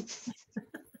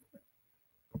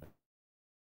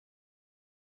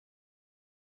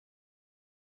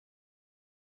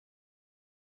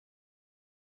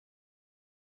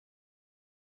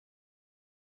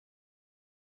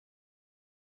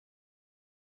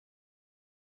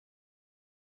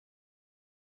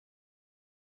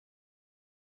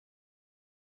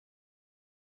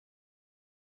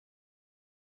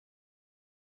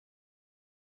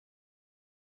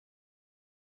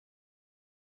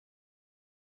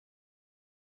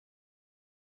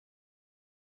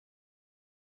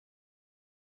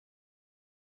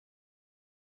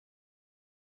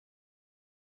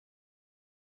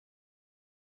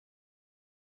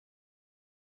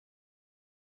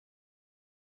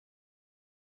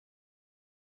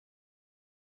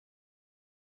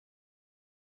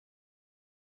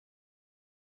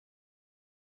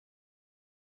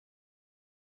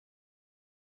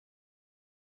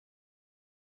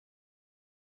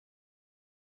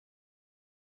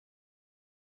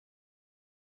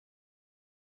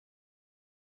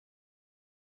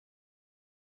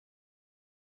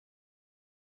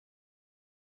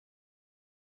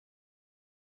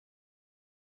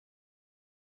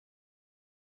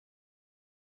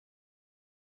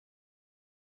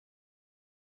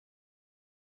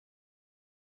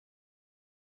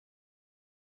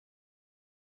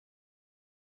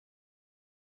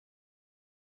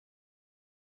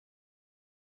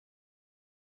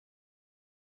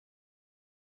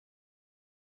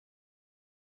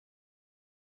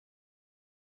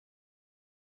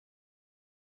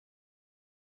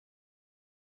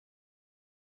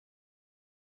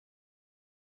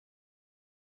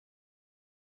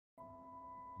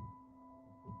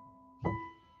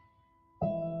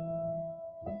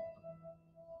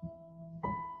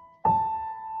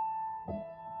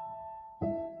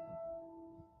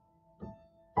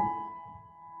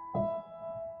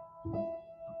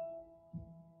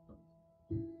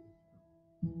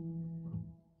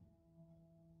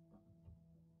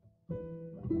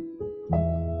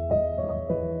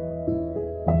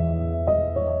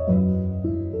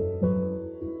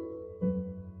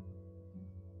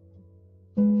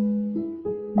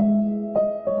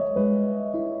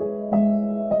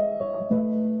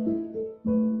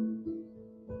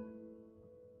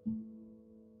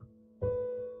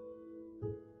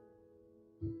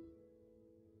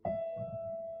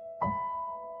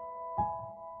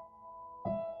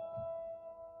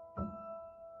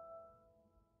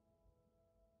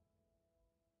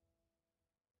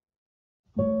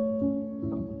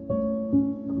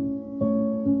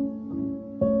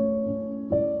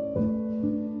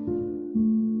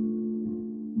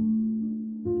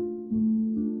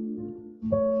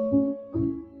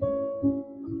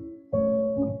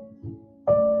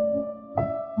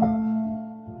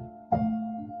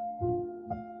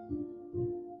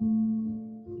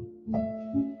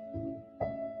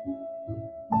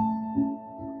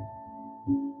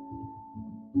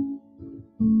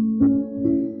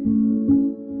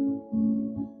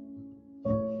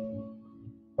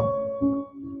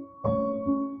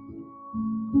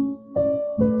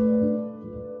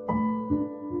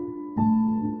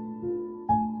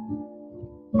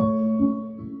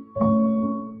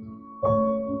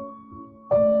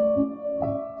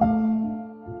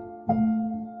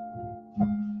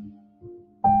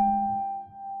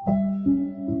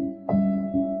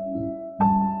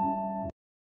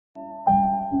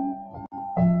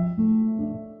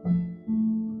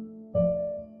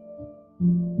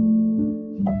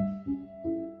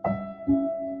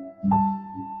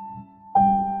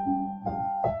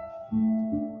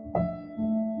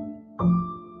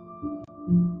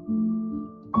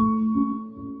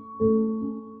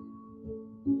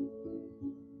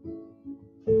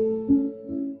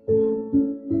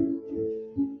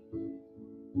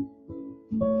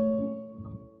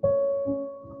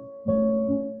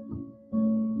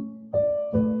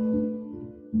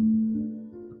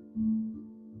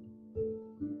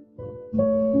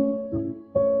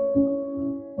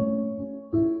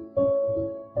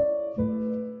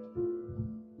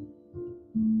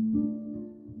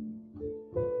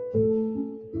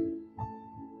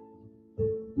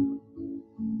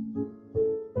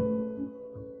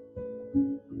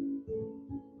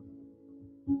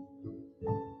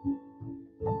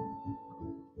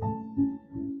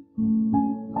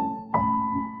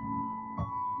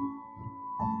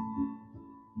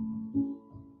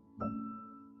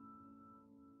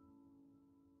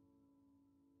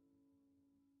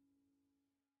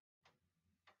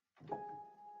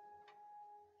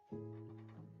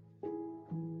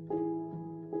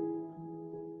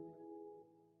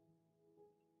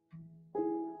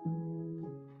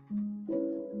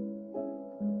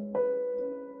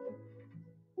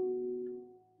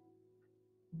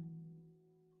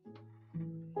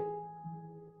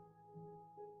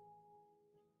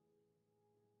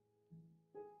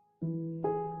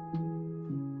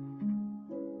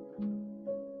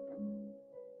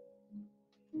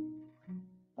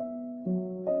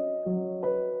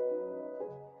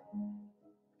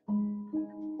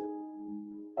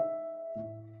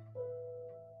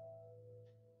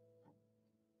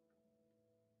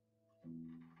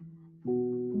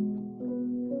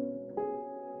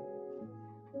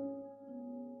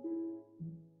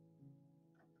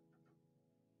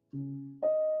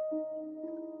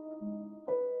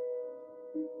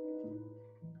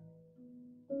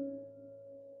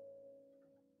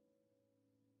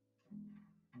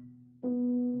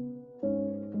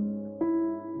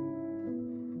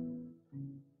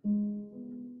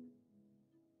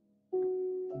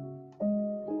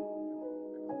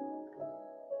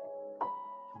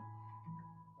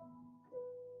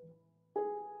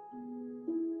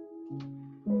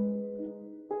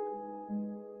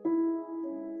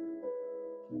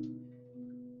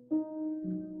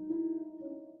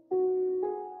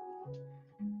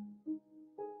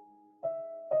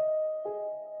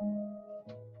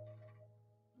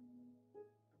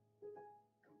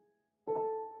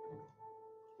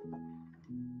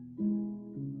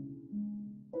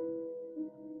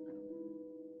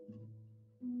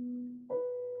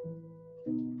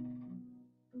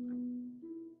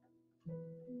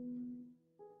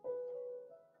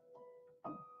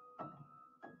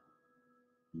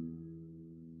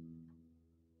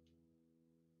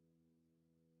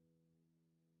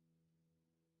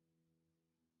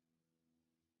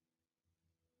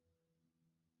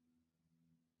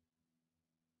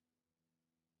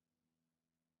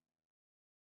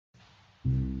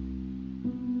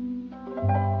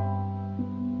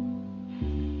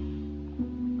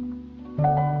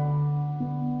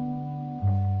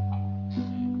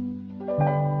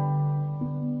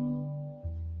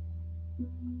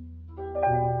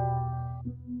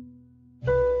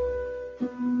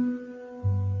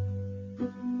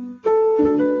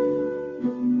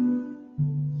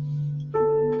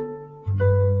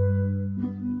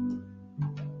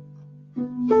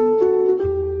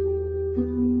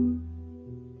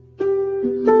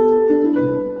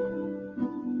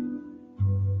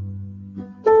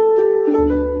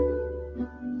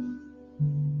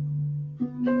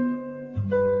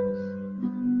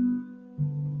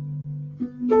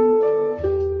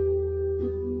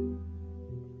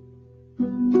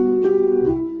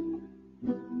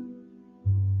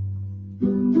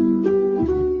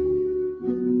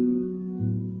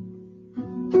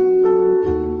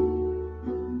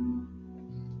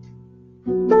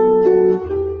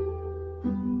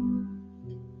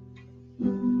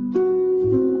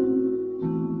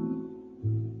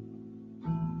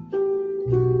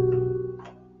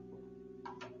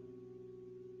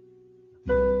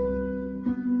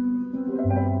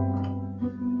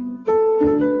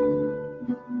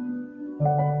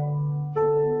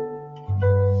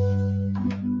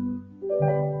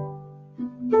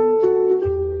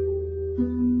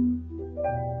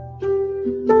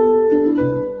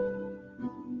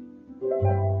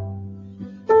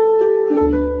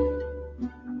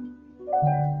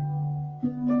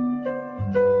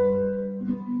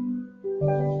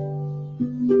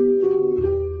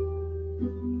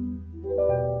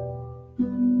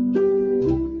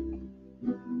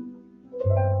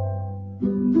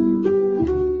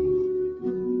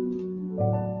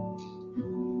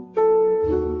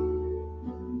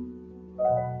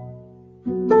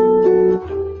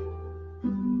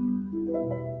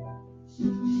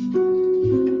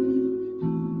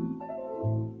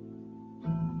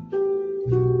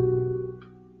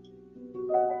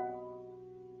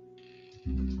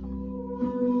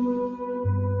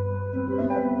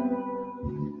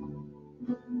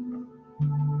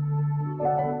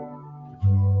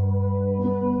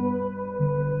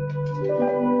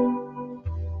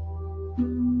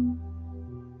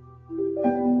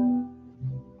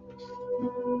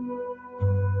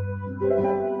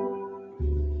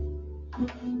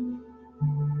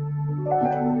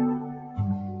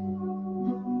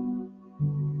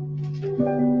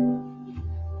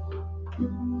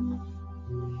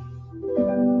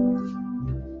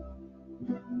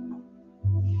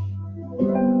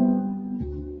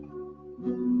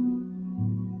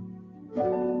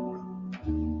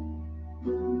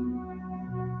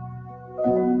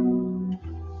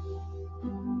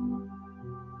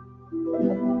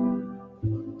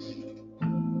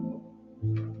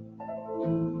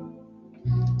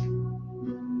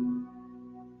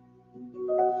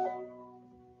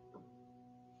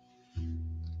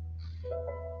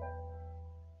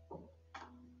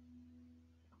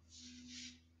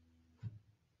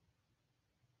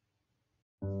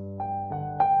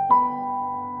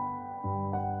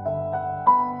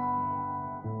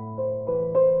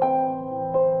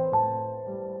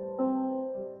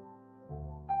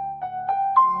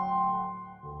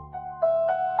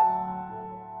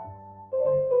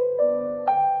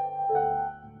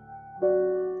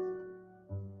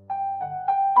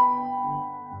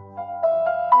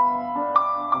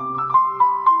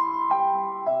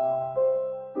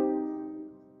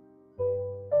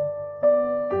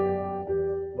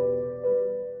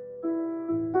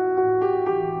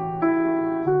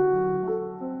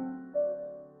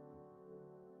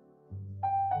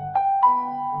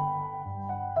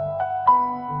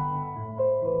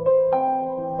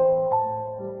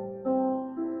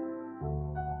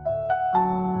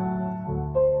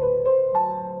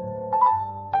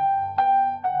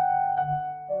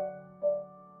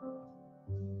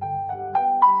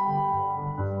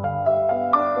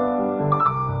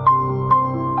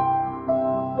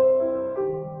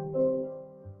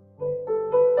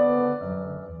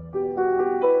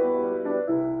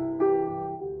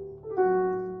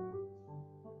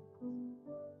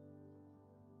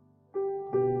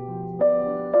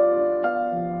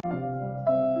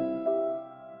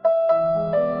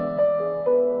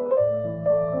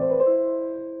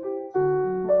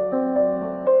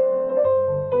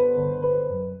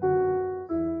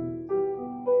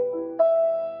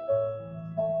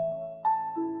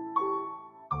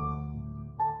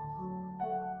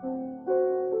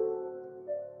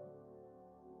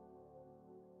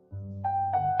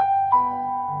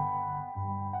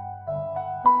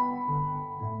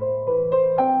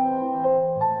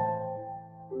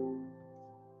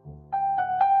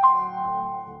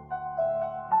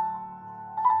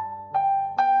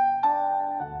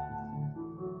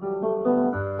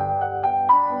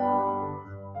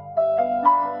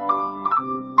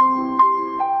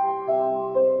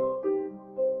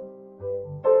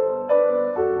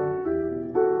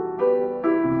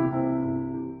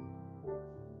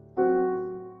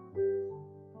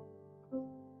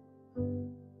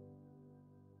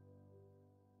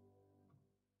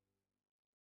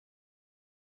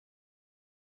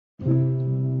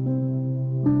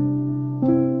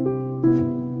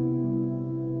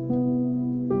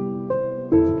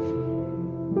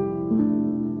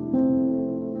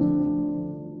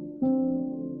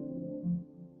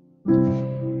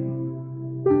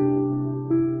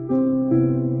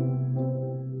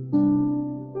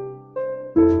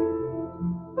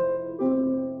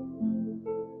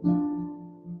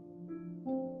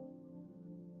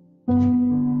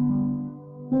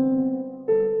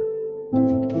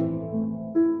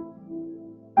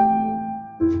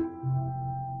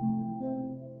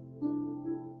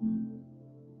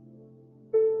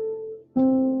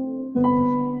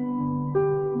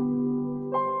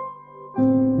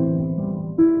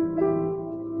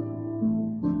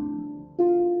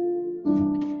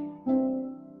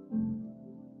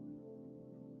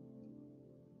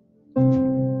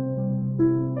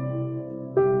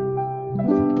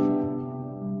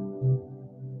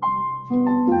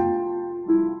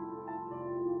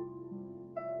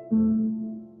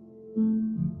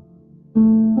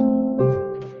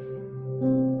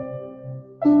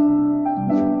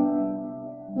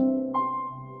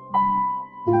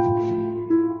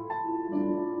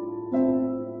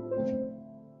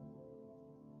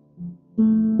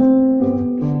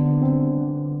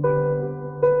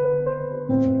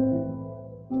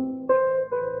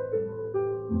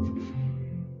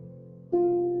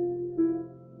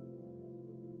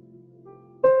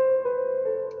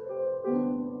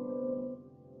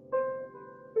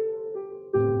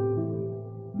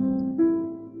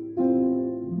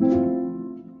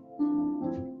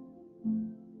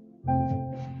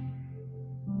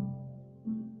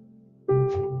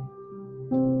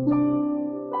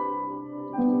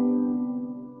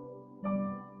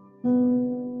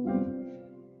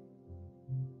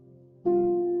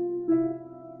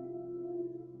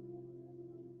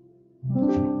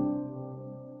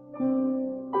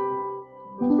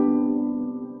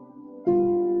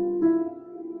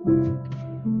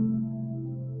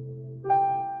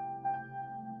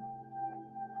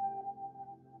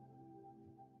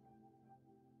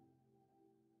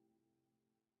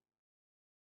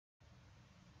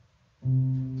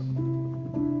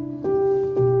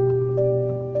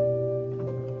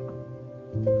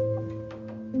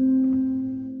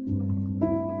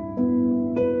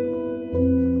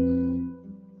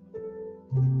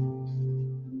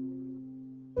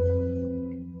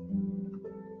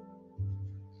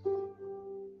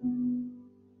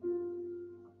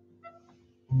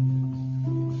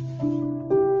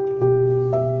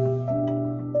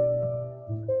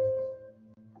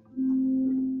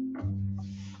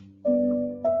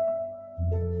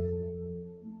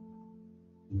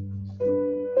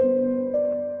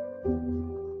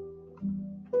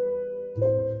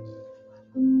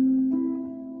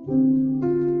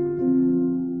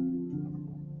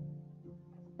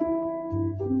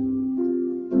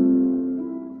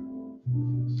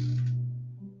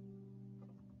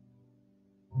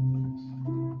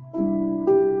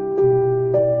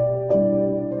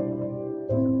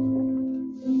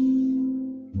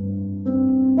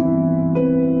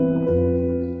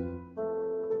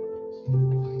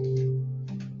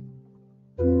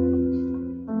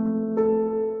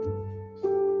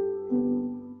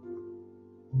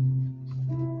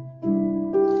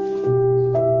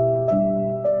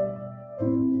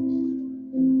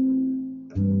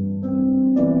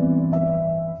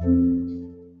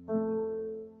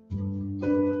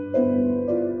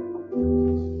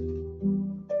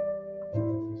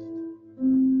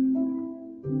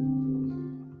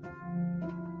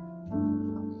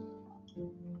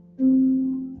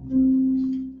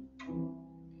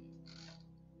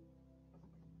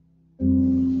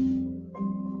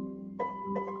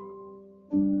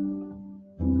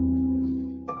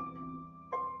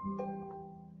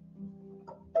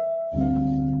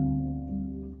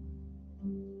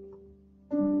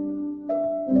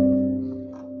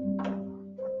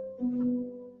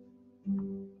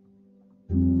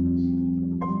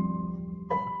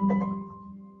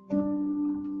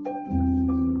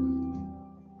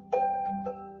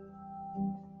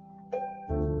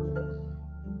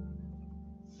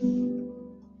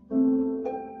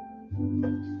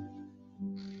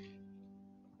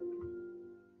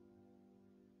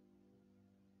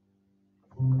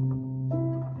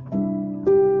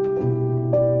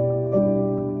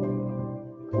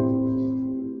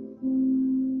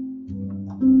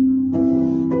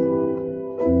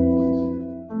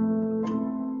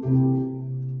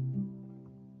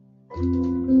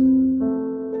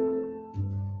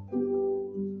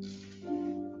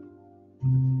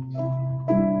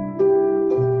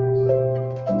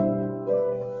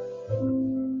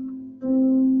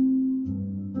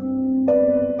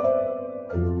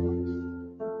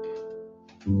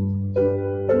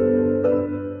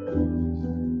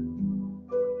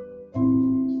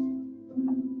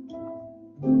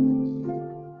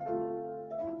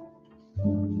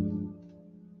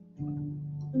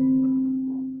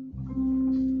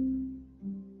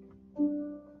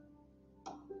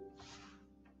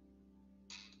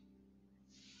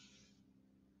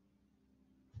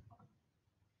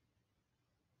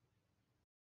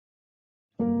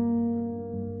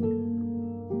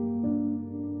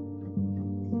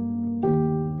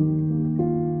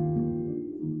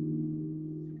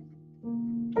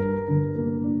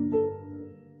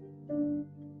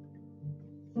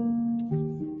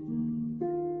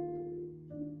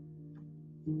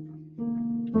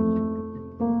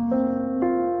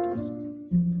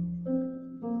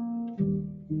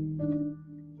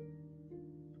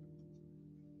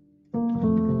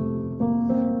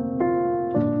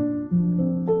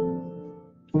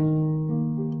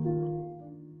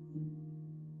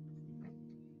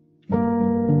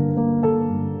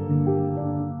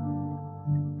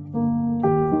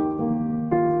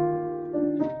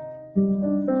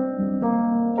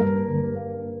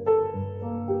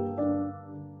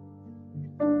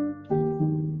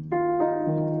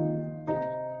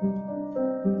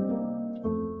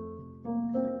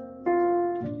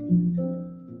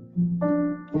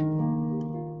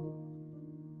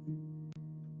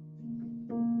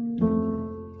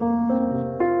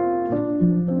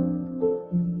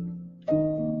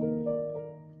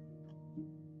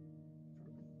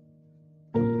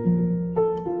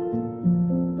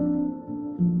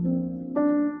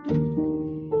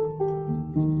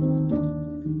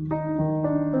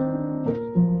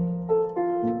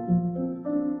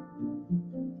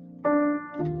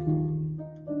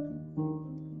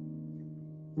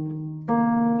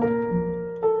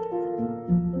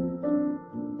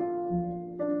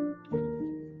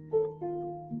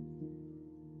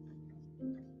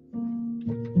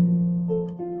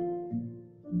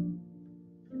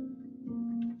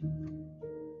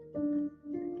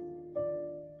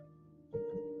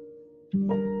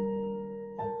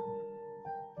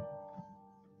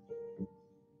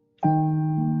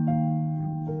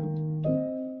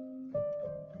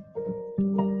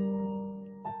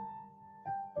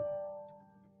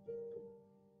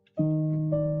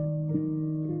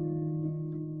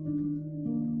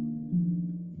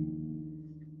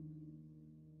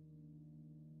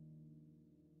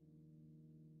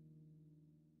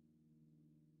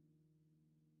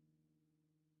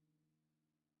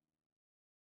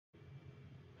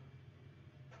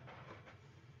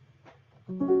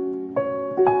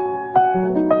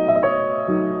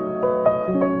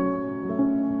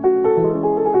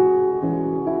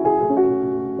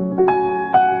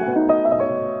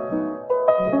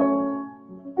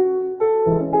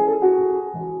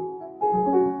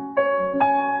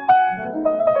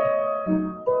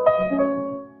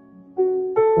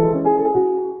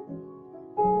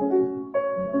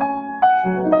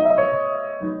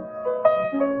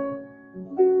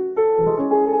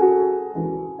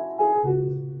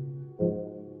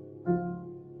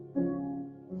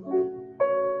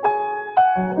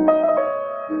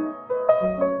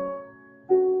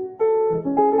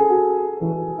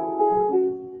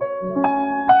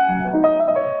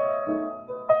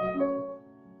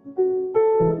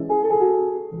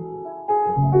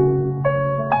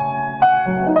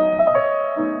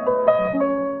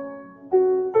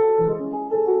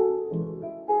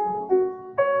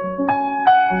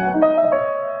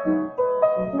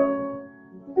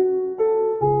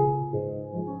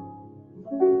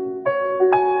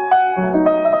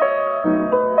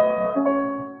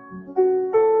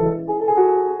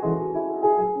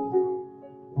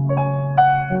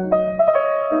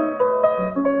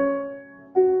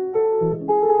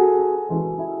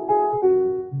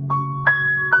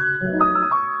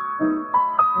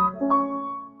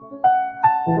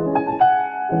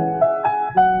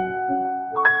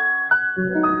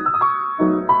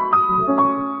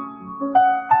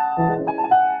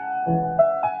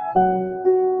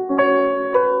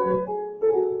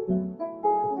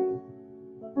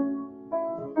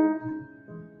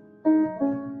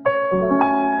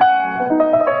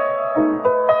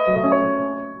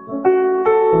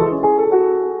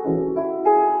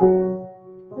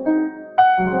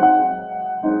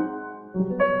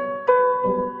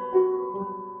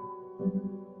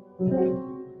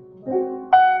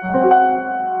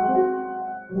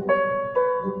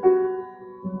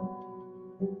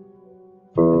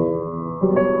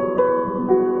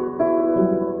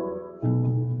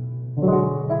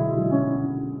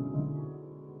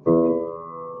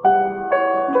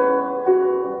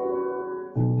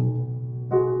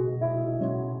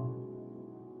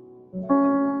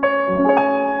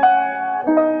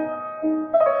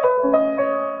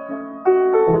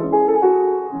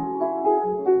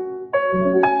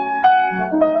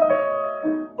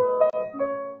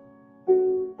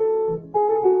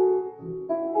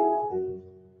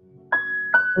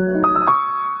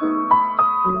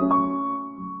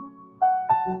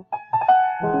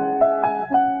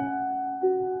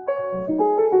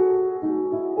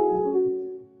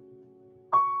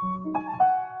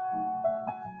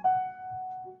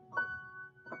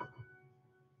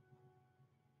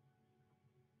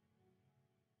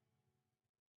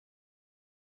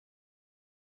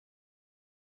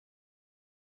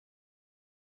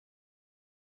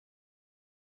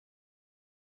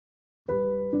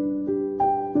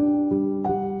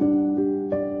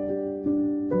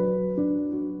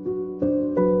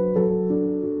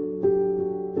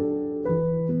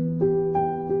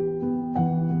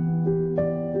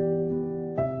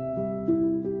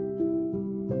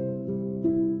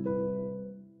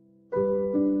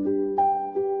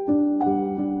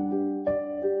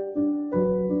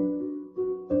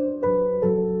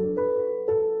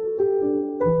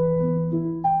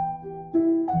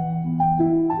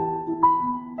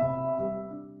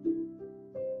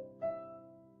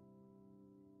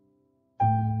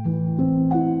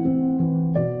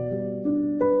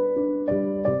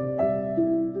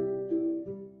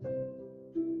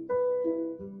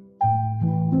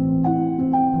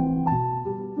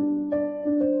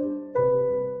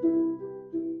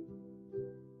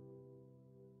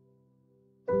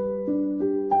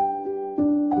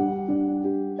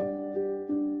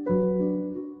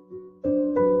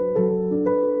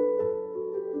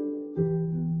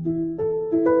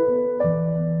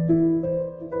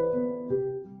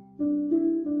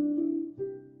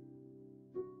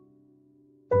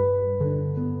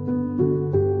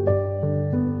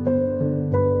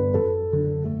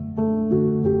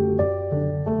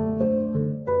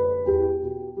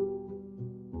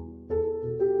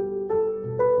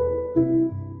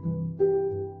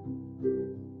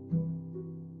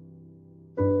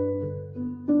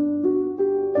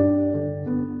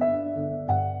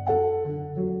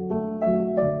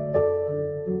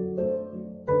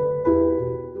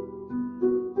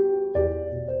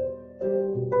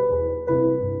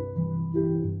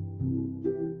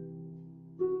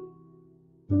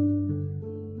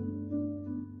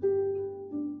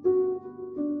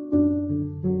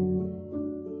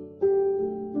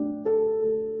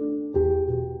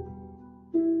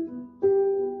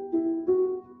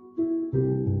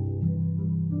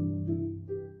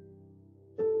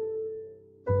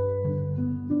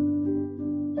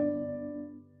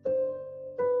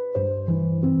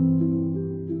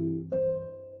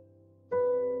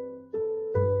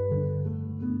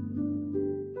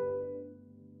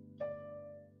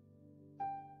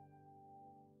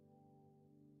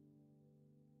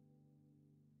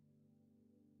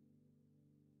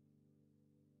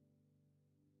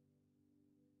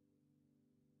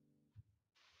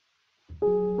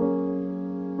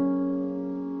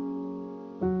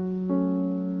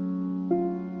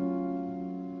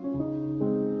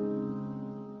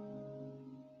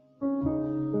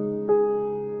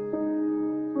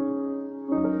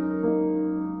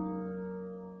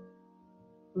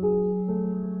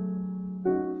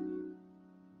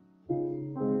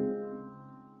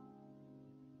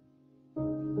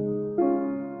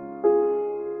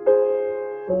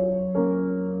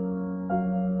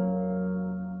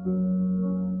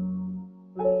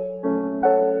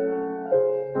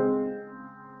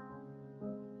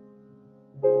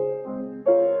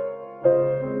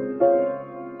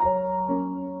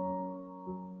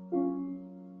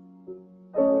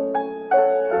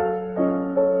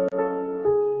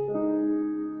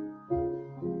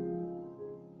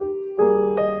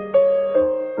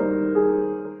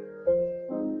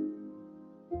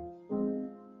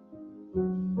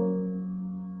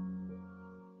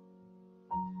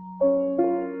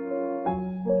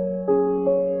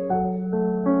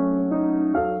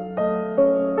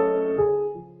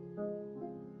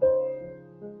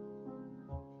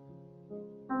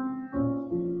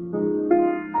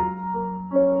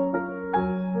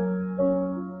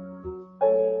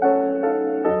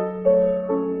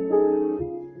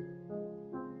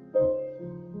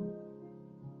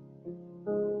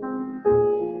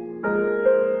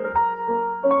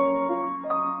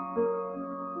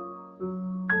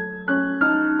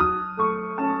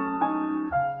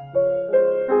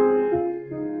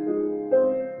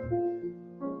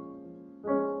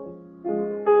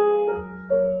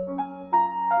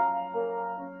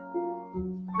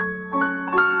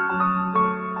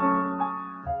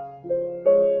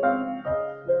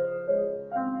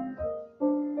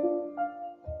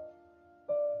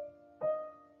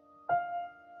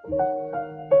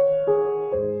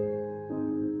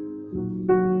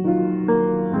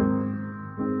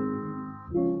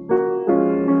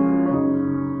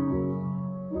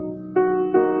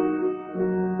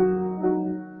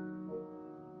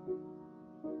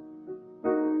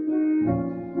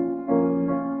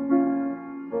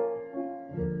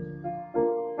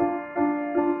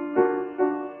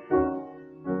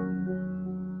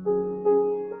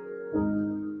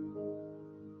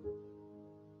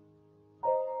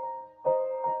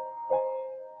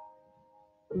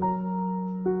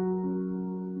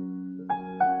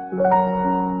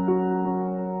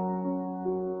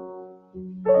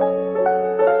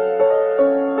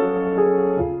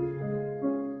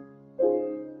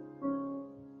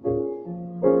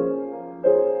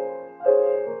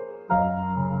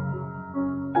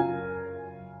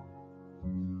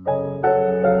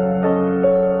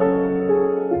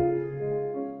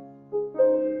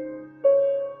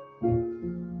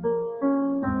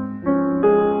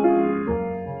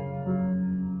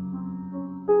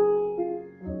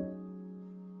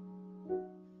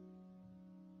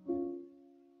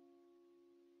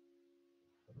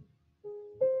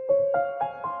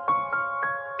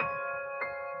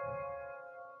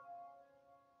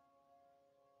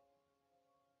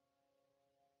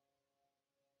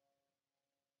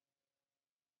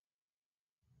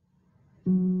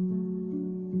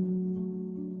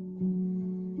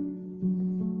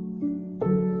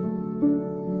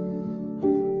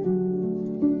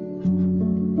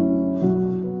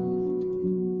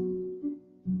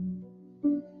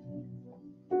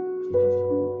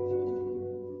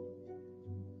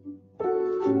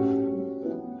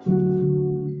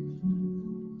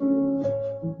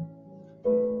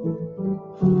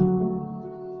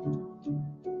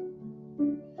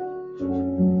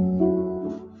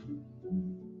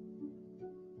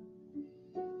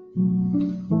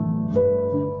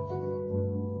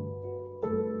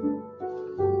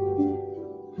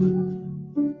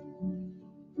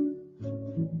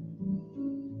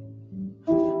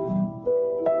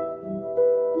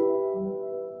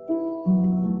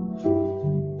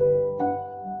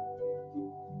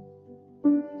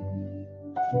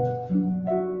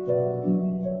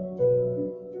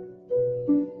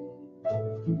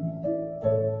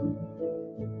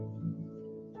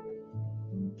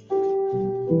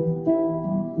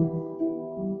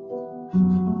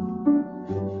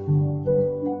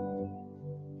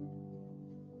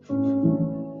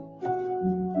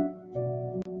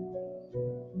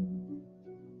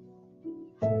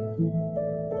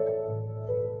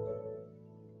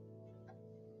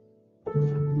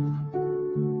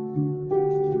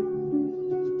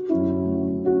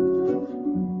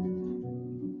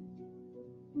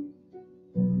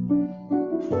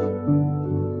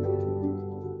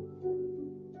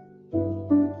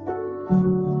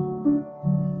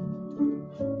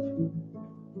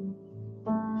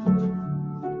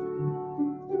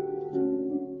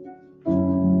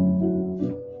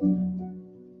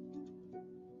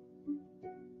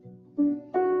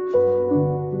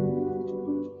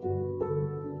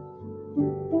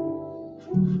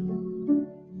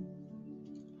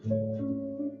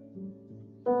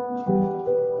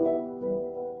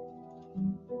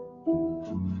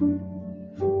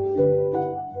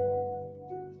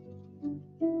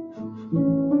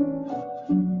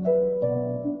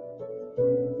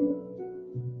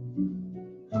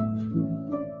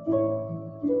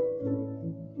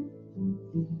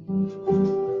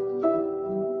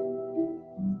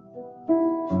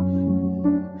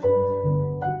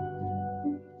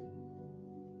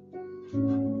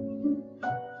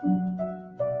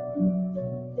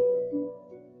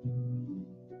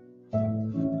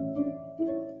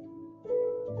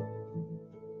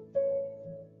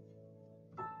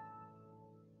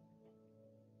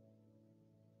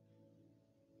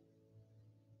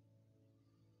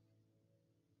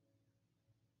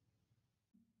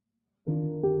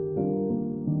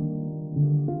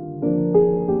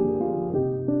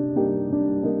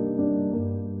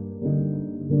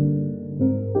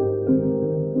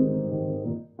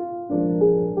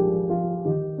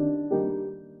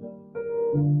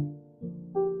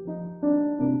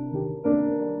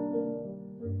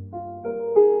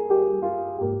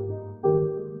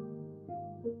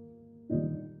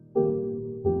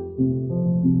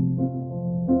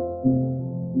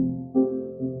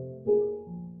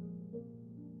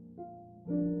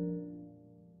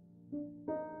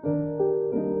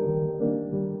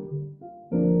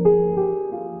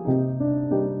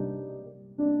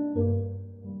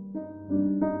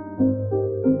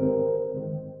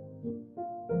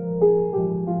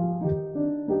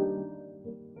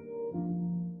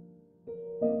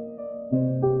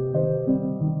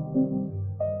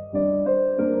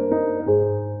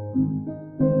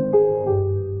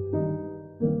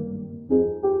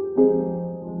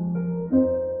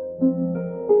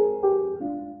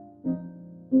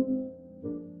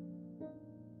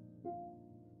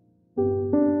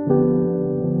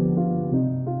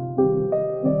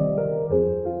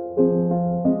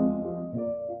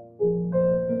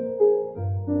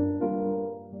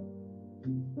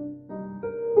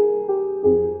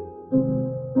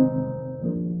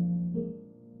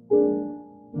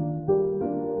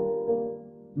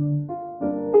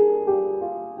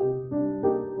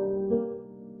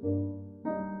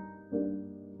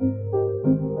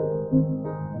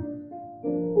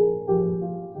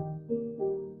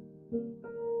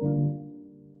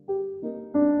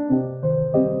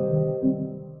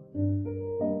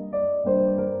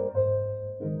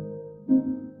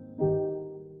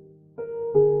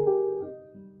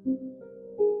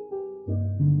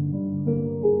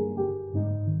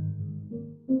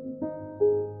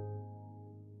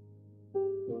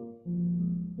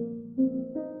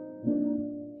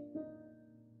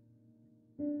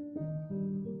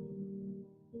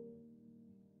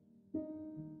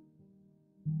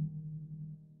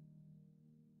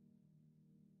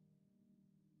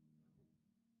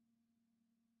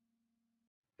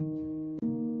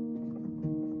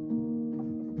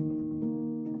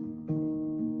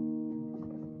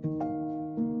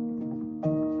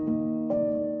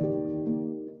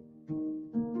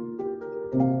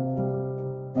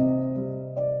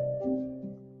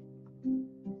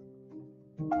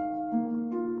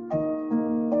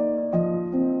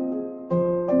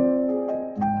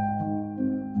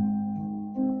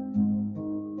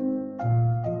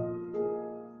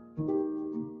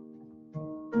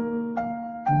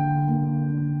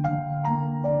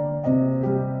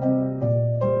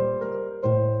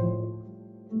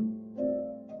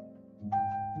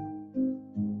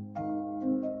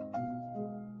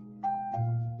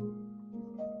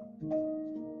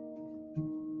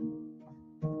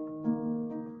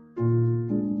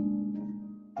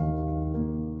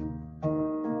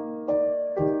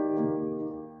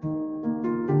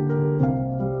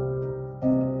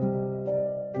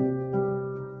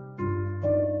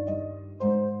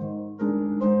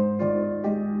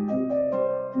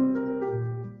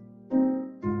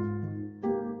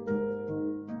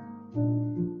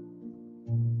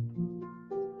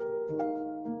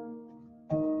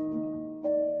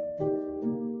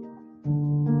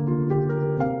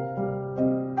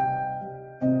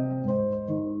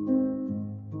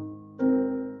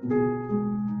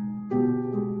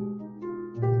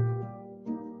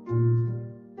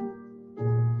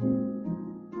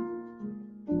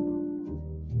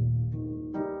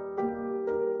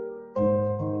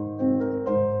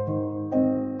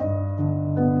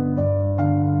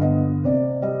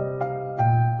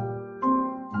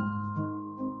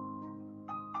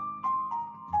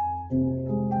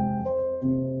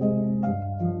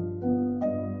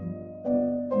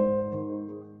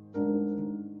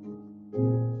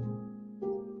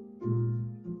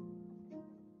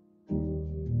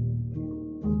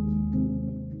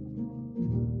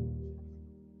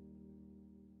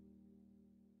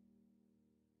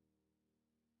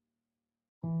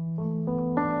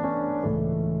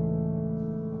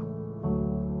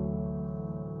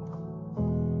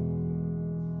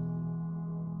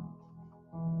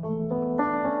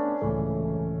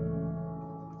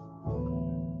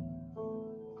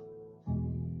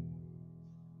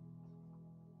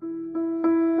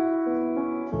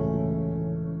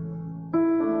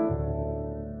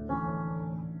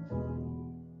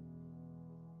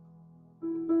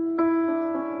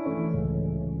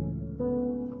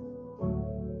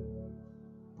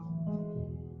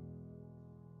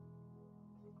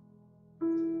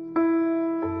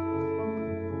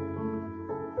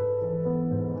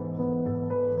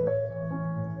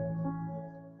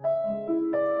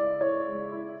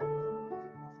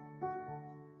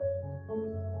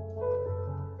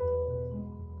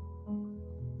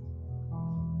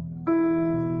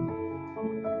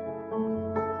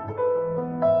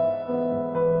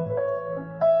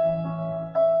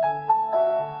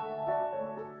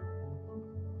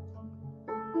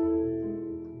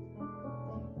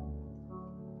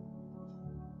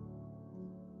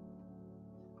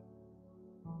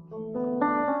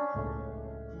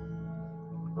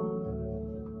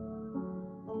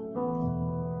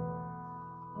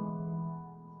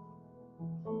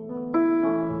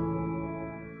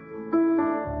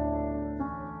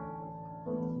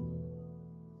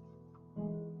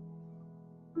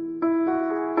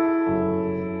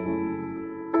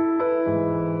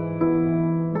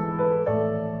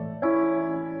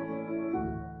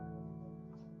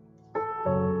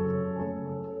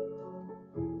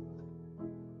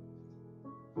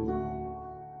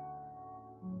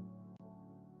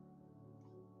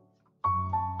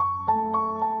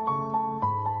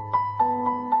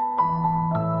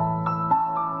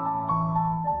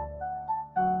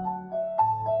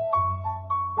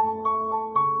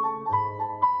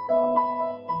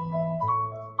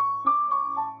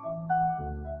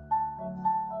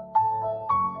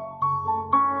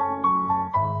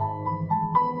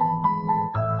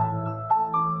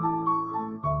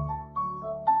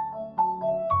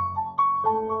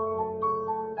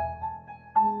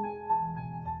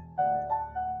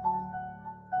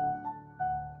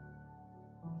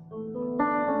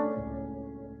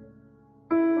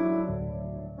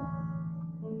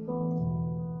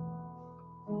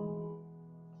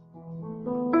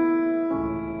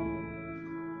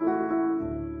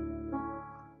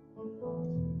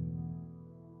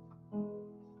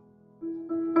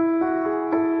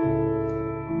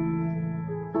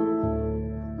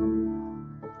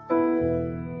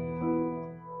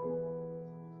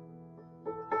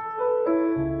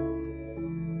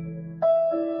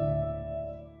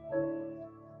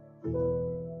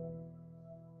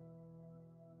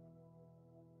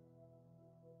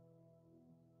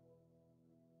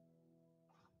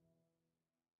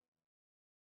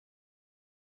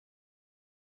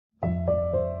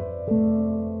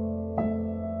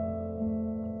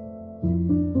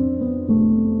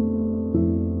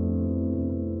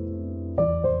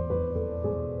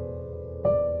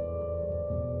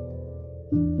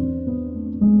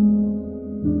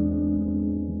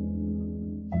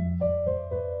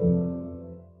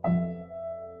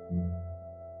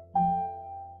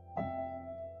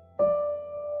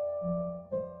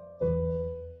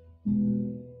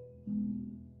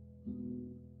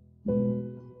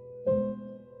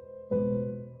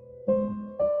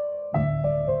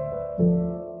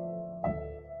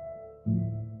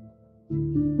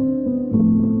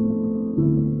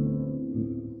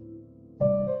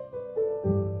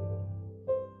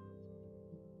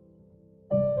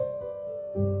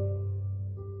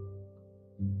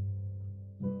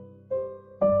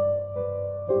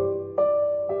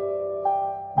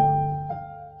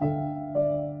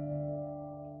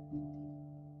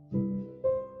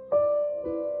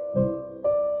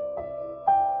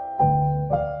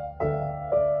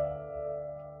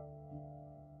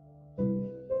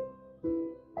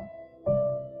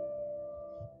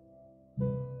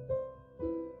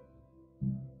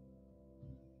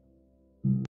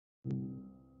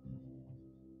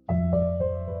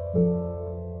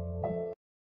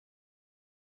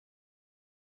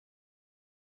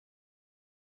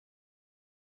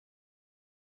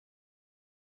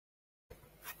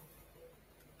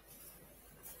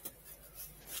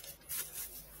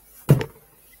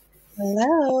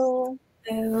 Hello.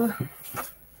 So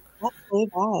That flew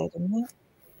by, didn't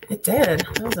it? it did.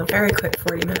 That was a very quick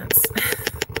 40 minutes.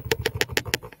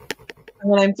 And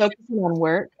when I'm focusing on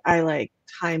work,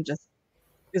 time just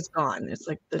is gone. It's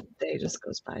like the day just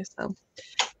goes by. So,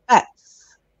 but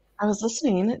I was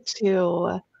listening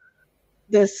to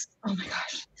this. Oh my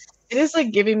gosh, it is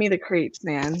like giving me the creeps,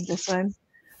 man. This one,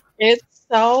 it's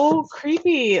so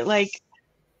creepy. Like,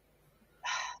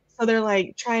 so they're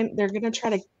like they're gonna try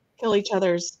to kill each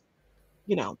other's,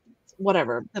 you know,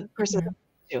 whatever the person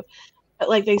to, but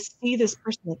like they see this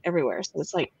person like everywhere. So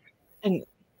it's like, and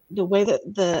the way that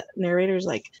the narrator's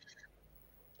like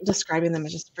describing them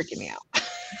is just freaking me out.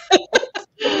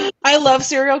 I love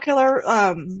serial killer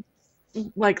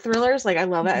like thrillers. Like I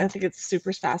love it. I think it's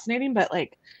super fascinating, but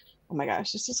like, oh my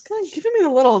gosh, it's just kind of giving me the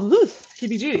little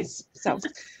heebie-jeebies. So,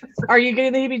 are you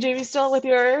getting the heebie-jeebies still with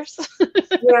yours?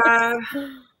 Yeah.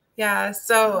 Yeah.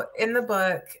 So in the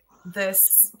book,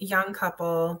 this young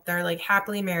couple, they're like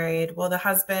happily married. Well, the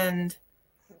husband,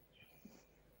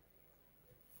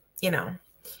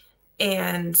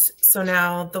 and so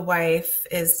now the wife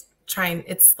is trying,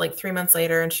 it's like 3 months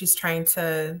later, and she's trying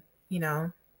to,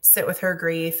 sit with her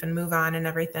grief and move on and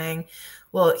everything.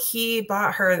 Well, he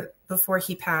bought her, before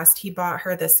he passed, he bought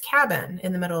her this cabin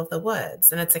in the middle of the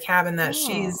woods. And it's a cabin that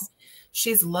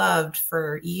she's loved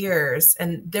for years.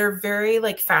 And they're very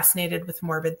like fascinated with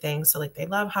morbid things. So like they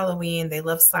love Halloween, they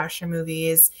love slasher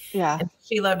movies. Yeah. And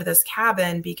she loved this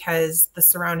cabin because the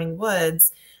surrounding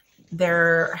woods,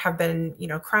 there have been, you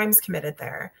know, crimes committed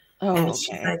there. Oh, And okay.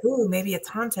 she's like, ooh, maybe it's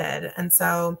haunted. And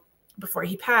so before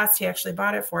he passed, he actually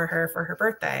bought it for her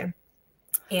birthday.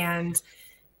 And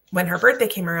when her birthday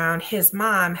came around, his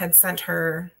mom had sent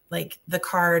her like the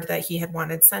card that he had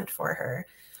wanted sent for her.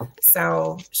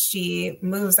 So she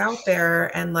moves out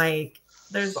there and like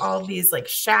there's all these like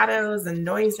shadows and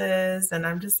noises, and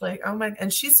I'm just like, oh my,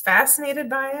 and she's fascinated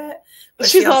by it. But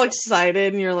she's all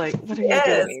excited and you're like, what are you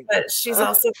doing? But she's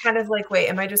also kind of like, wait,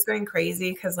 am I just going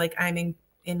crazy because like I'm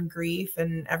in grief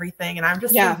and everything? And I'm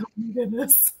just like, oh my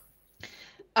goodness.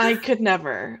 I could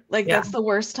never. Like, that's the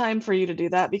worst time for you to do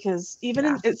that, because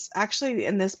even it's actually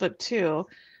in this book too,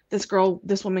 this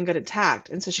woman got attacked,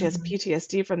 and so she has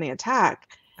PTSD from the attack,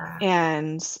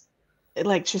 and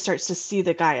like she starts to see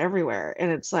the guy everywhere, and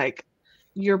it's like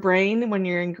your brain when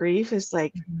you're in grief is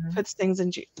like puts things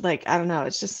in, like, I don't know,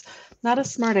 it's just not a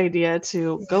smart idea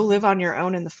to go live on your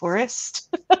own in the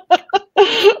forest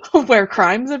where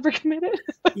crimes have been committed.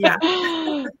 Yeah,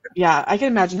 I can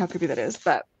imagine how creepy that is,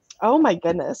 but oh my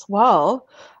goodness. Well,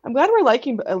 I'm glad we're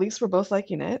liking, but at least we're both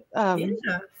liking it.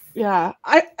 Yeah.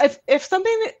 If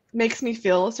something makes me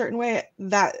feel a certain way,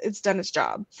 that it's done its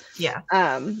job. Yeah.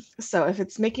 So if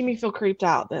it's making me feel creeped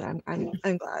out, then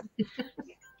I'm glad.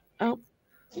 Oh,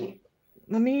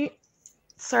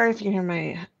 sorry if you can hear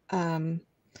my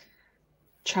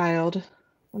child.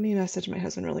 Let me message my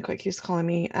husband really quick. He's calling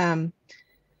me.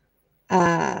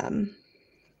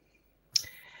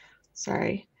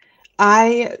 Sorry.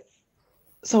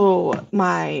 So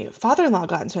my father-in-law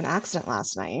got into an accident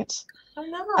last night. Oh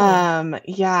no.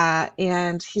 Yeah,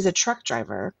 and he's a truck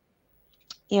driver.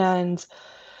 And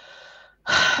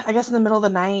I guess in the middle of the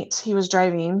night he was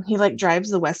driving. He like drives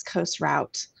the West Coast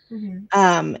route. And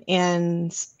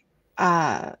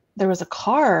there was a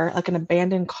car, like an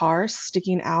abandoned car,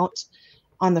 sticking out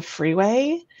on the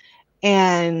freeway,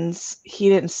 and he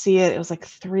didn't see it. It was like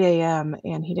 3 a.m.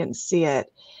 and he didn't see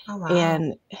it. Oh, wow.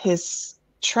 And his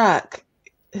truck,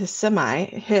 his semi,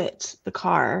 hit the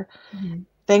car.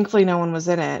 Thankfully no one was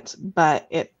in it, but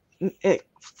it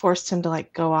forced him to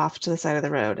like go off to the side of the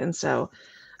road. And so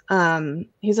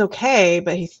he's okay,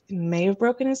 but he may have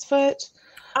broken his foot.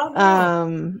 Oh,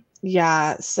 no.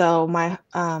 Yeah, so my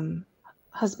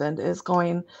husband is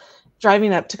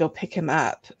driving up to go pick him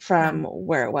up from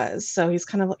where it was. So he's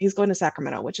going to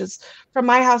Sacramento, which is from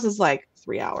my house is like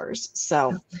 3 hours.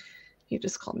 So he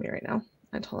just called me right now.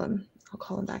 I told him I'll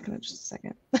call him back in just a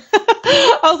second.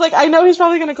 I was like, I know he's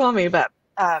probably going to call me, but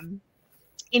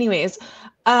anyways,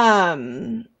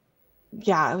 yeah,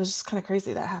 it was just kind of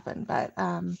crazy that happened, but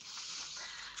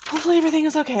hopefully everything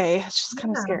is okay. It's just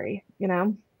kind of scary, you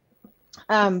know?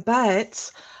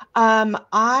 But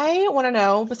I want to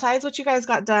know, besides what you guys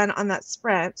got done on that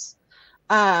sprint,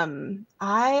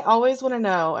 I always want to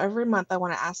know, every month I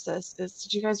want to ask this, is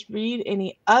did you guys read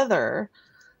any other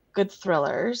good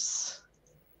thrillers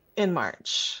in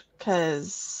March?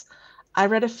 Because I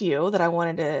read a few that I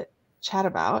wanted to chat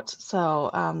about.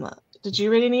 So did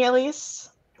you read any, Elise?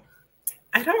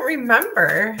 I don't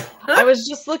remember. I was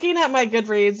just looking at my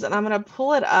Goodreads, and I'm going to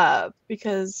pull it up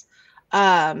because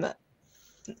I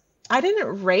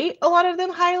didn't rate a lot of them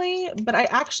highly, but I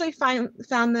actually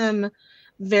found them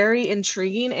very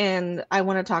intriguing, and I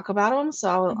want to talk about them.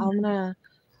 So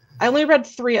I only read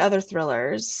 3 other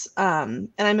thrillers, and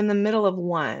I'm in the middle of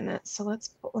one. So let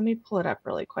me pull it up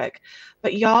really quick.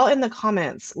 But y'all in the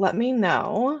comments, let me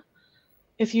know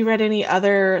if you read any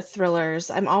other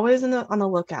thrillers. I'm always on the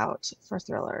lookout for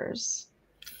thrillers.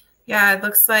 Yeah, it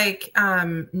looks like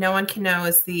No One Can Know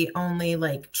is the only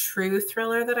like true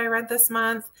thriller that I read this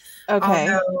month. Okay.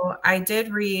 Although I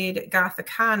did read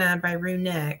Gothicana by Rue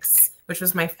Nix, which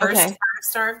was my first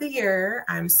 5-star of the year.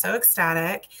 I'm so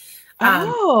ecstatic.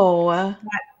 That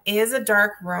is a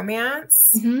dark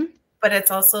romance, but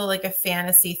it's also like a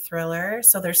fantasy thriller.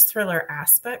 So there's thriller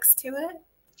aspects to it.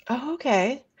 Oh,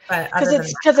 okay. But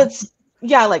because it's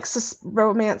like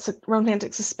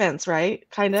romantic suspense, right?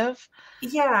 Kind of.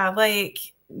 Yeah, like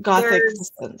gothic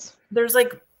suspense. There's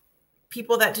like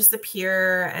people that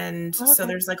disappear, and so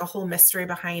there's like a whole mystery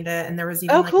behind it. And there was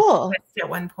even like cool. a twist at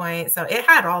one point, so it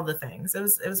had all the things. It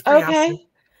was pretty awesome.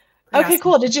 Okay,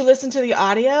 cool. Did you listen to the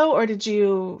audio or did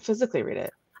you physically read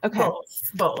it? Okay,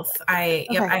 both.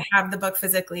 I have the book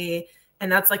physically,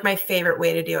 and that's like my favorite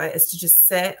way to do it, is to just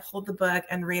sit, hold the book,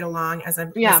 and read along as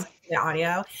I'm listening to the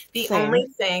audio. The only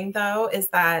thing though is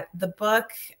that the book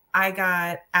I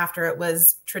got after it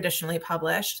was traditionally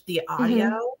published, the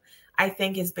audio I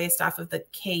think is based off of the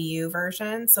KU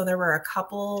version. So there were a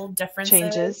couple differences.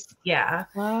 Changes. Yeah.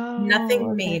 Wow.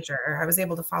 Nothing major. I was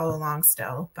able to follow along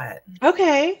still, but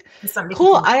okay.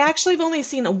 Cool. I actually have only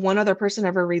seen one other person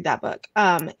ever read that book.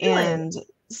 And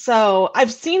so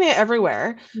I've seen it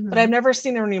everywhere, but I've never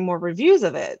seen any more reviews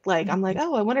of it. Like I'm like,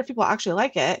 oh, I wonder if people actually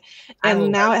like it.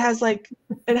 And now it has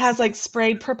like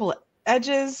sprayed purple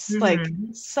edges, like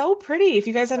so pretty. If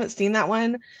you guys haven't seen that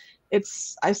one,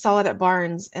 I saw it at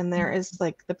Barnes, and there is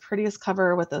like the prettiest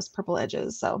cover with those purple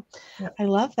edges. So I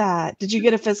love that. Did you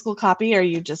get a physical copy, or are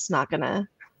you just not gonna?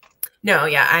 No,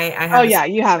 yeah, I have. Oh yeah,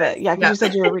 you have it. Yeah, because you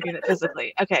said you were reading it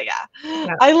physically. Okay, yeah.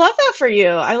 I love that for you.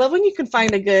 I love when you can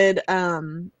find a good,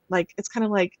 like it's kind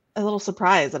of like a little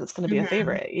surprise that it's going to be a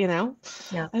favorite. You know?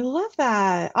 Yeah. I love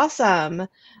that. Awesome.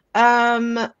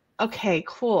 Okay,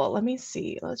 cool. Let me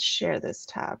see. Let's share this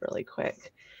tab really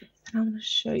quick. I'm going to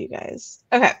show you guys.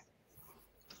 Okay.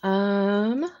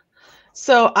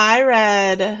 So I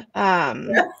read.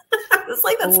 It's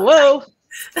like that's whoa.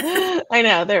 I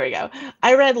know. There we go.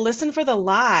 I read Listen for the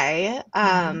Lie.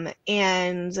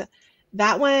 And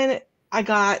that one I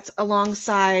got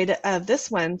alongside of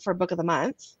this one for Book of the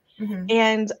Month.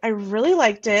 And I really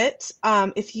liked it.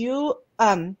 If you,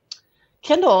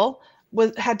 Kendall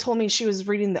had told me she was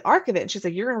reading the arc of it. And she's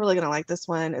like, you're really going to like this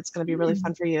one. It's going to be really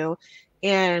fun for you.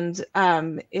 And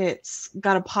it's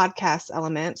got a podcast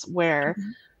element where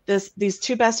these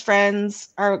two best friends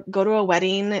go to a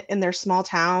wedding in their small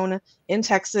town in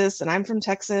Texas, and I'm from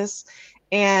Texas.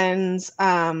 And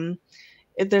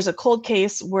there's a cold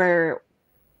case where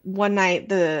one night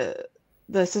the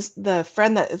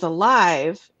friend that is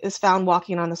alive is found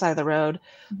walking on the side of the road,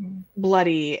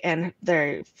 bloody, and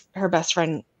her best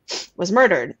friend was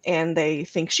murdered, and they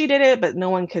think she did it, but no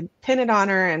one could pin it on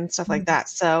her and stuff like that.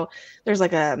 So there's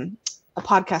like a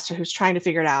podcaster who's trying to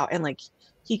figure it out, and like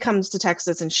he comes to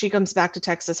Texas and she comes back to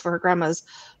Texas for her grandma's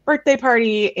birthday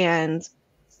party, and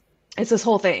it's this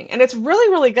whole thing, and it's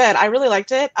really, really good. I really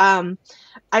liked it.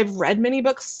 I've read many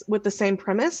books with the same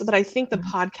premise, but I think the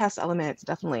podcast element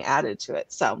definitely added to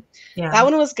it. So that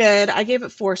one was good. I gave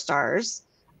it 4 stars.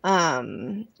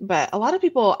 But a lot of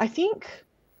people,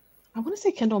 I want to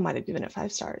say Kindle might have given it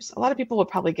 5 stars. A lot of people would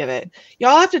probably give it.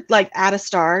 Y'all have to like add a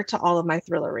star to all of my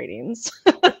thriller ratings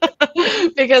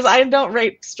because I don't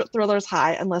rate thrillers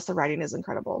high unless the writing is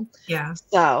incredible. Yeah.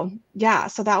 So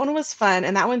that one was fun,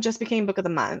 and that one just became Book of the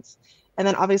Month. And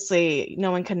then obviously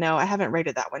No One Can Know. I haven't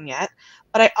rated that one yet,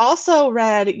 but I also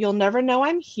read You'll Never Know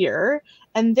I'm Here,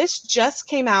 and this just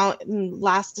came out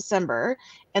last December,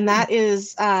 and that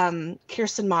is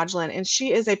Kirsten Modglin, and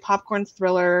she is a popcorn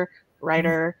thriller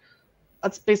writer.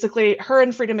 It's basically her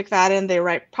and Frida McFadden. They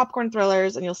write popcorn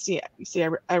thrillers, and you see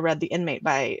I read The Inmate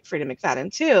by Frida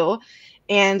McFadden too,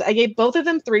 and I gave both of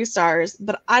them 3 stars,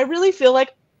 but I really feel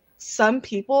like some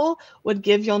people would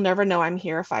give You'll Never Know I'm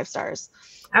Here 5 stars.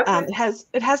 Okay.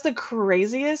 It has the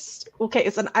craziest. Okay,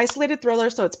 it's an isolated thriller,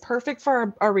 so it's perfect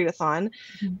for our readathon.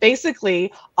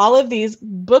 Basically, all of these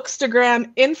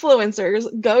Bookstagram influencers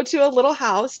go to a little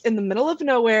house in the middle of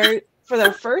nowhere for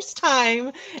their first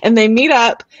time, and they meet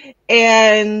up,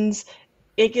 and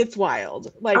it gets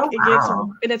wild. Like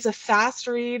and it's a fast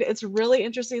read. It's really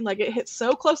interesting. Like it hits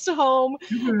so close to home.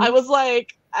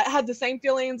 I had the same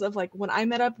feelings of like when I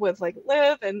met up with like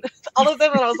Liv and all of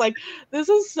them, and I was like, this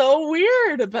is so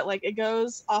weird, but like it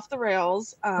goes off the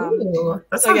rails. Ooh,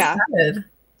 that sounds good.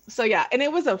 So yeah, and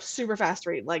it was a super fast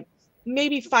read, like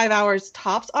maybe 5 hours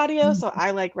tops audio. So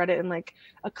I like read it in like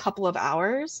a couple of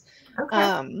hours.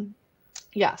 Okay.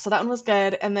 Yeah, so that one was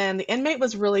good. And then The Inmate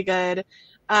was really good.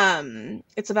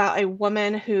 It's about a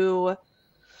woman who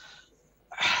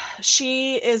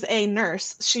she is a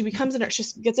nurse. She becomes a nurse. She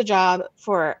gets a job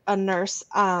for a nurse. Is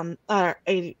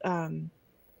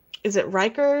it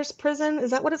Rikers prison?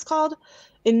 Is that what it's called?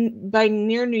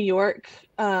 Near New York.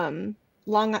 Like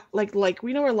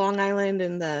we know where Long Island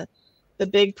and the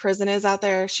big prison is out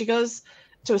there. She goes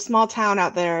to a small town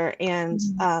out there and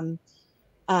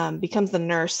becomes the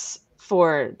nurse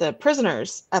for the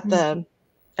prisoners at the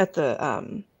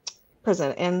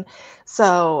prison. And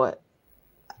so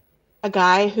a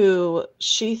guy who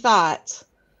she thought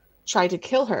tried to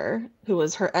kill her, who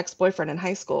was her ex-boyfriend in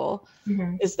high school,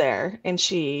 is there, and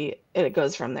it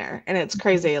goes from there, and it's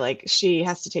crazy. Like she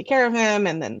has to take care of him,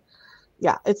 and then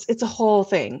it's a whole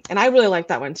thing, and I really like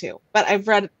that one too. But I've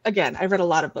read a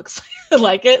lot of books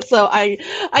like it, so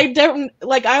I don't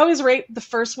like. I always rate the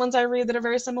first ones I read that are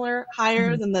very similar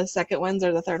higher than the second ones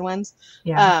or the third ones.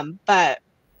 But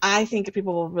I think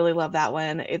people will really love that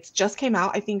one. It's just came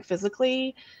out, I think,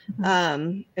 physically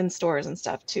in stores and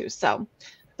stuff too. So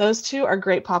those two are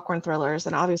great popcorn thrillers.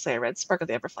 And obviously I read Spark of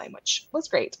the Everflame, which was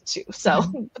great too. So,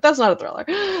 but that's not a thriller.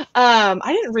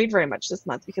 I didn't read very much this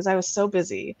month because I was so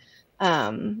busy.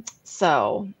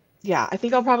 So yeah, I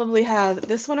think I'll probably have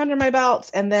this one under my belt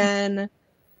and then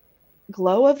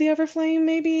Glow of the Everflame,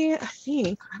 maybe. I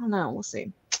think. I don't know. We'll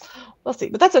see. We'll see.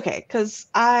 But that's okay because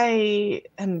I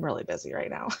am really busy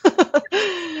right now.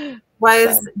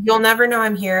 You'll Never Know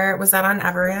I'm Here. Was that on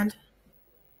Everand?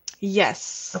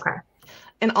 Yes. Okay.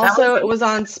 And also it was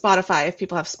on Spotify if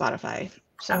people have Spotify.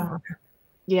 So okay.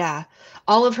 Yeah.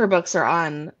 All of her books are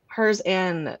on hers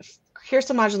and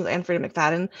Kirsten Modulus and Frida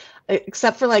McFadden,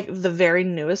 except for like the very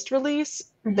newest release.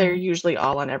 They're usually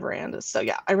all on Everand. So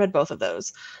yeah, I read both of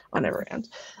those on Everand.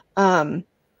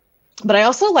 But I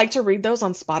also like to read those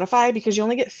on Spotify because you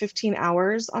only get 15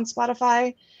 hours on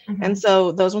Spotify. And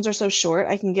so those ones are so short.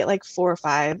 I can get like 4 or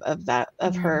 5 of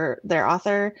their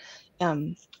author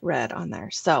read on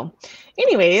there. So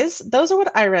anyways, those are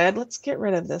what I read. Let's get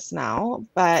rid of this now.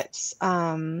 But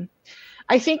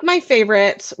I think my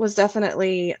favorite was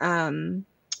definitely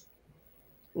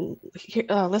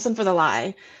Listen for the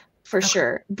Lie, for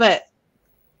sure. But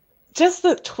just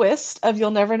the twist of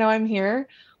You'll Never Know I'm Here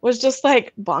was just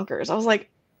like bonkers. I was like,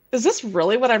 is this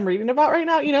really what I'm reading about right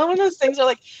now? You know, one of those things are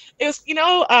like, it was, you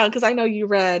know, because I know you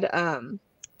read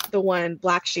the one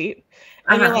Black Sheep,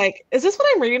 and you're like, is this what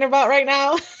I'm reading about right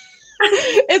now?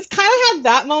 It's kind of had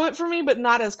that moment for me, but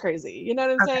not as crazy. You know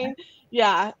what I'm saying?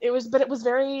 Yeah, it was, but it was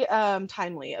very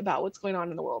timely about what's going on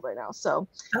in the world right now. So,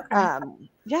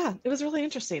 yeah, it was really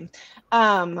interesting.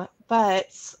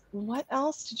 But what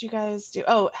else did you guys do?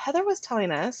 Oh, Heather was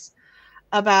telling us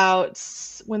about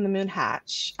When the Moon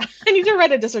Hatched. I need to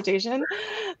write a dissertation.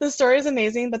 The story is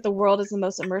amazing, but the world is the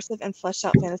most immersive and fleshed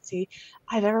out fantasy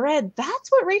I've ever read. That's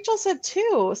what Rachel said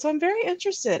too. So I'm very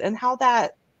interested in how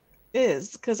that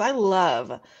is, because I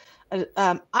love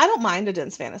I don't mind a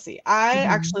dense fantasy. I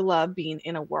actually love being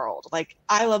in a world. Like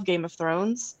I love Game of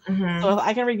Thrones. So if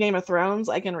I can read Game of Thrones,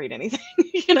 I can read anything,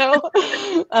 you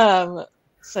know?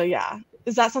 So yeah.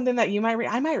 Is that something that you might read?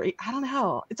 I might read. I don't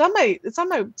know. It's on my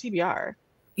TBR.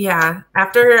 Yeah.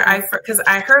 Because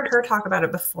I heard her talk about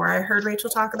it before I heard Rachel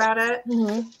talk about it.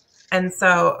 And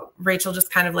so Rachel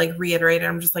just kind of like reiterated.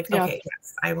 I'm just like, okay,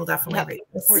 yes, I will definitely read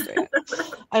this. We're doing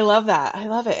it. I love that. I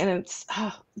love it. And it's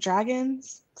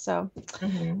dragons. So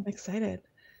I'm excited.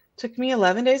 Took me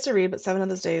 11 days to read, but 7 of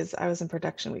those days I was in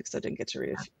production week, so I didn't get to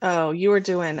read it. Oh, you were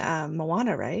doing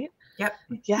Moana, right? Yep.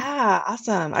 Yeah,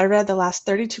 awesome. I read the last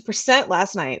 32%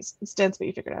 last night. It's dense, but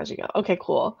you figure it out as you go. Okay,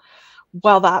 cool.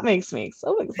 Well, that makes me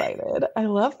so excited. I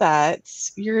love that.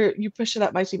 You push it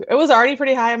up my TBR. It was already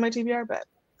pretty high on my TBR, but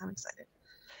I'm excited.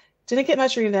 Didn't get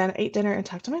much reading then. Ate dinner and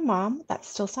talked to my mom. That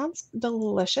still sounds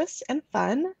delicious and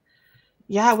fun.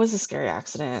 Yeah, it was a scary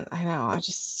accident. I know.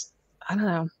 I don't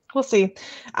know. We'll see.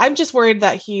 I'm just worried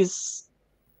that he's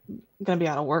going to be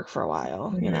out of work for a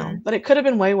while, you know, but it could have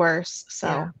been way worse.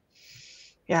 So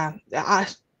yeah,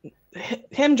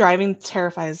 him driving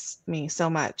terrifies me so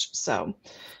much. So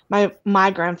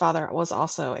my grandfather was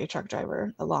also a truck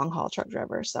driver, a long haul truck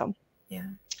driver. So yeah.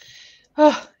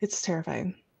 Oh, it's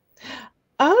terrifying.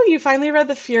 Oh, you finally read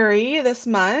The Fury this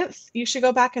month. You should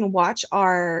go back and watch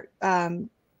our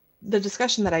the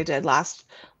discussion that I did last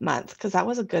month, because that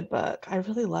was a good book. I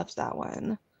really loved that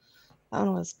one. That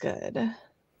one was good.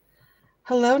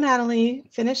 Hello, Natalie.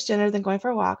 Finished dinner, then going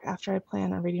for a walk after I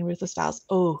plan on reading Ruthless Vows.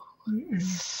 Oh,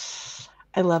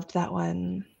 I loved that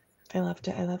one. I loved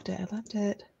it. I loved it. I loved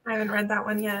it. I haven't read that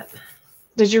one yet.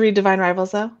 Did you read Divine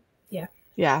Rivals, though? Yeah.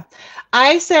 Yeah.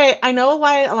 I know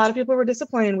why a lot of people were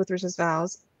disappointed with Ruthless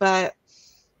Vows, but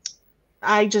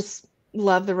I just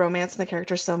love the romance and the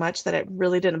characters so much that it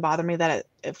really didn't bother me that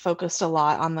it focused a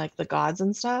lot on like the gods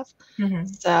and stuff.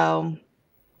 So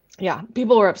yeah,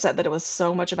 people were upset that it was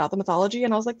so much about the mythology,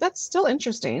 and I was like, that's still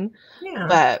interesting. Yeah.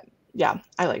 But yeah,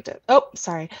 I liked it. Oh,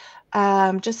 sorry.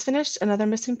 Just finished Another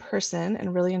Missing Person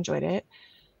and really enjoyed it.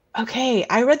 Okay,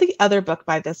 I read the other book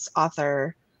by this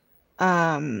author.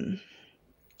 The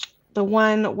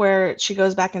one where she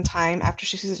goes back in time after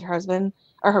she sees her husband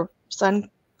or her son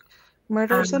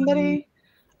murder somebody.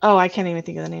 Oh, I can't even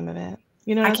think of the name of it.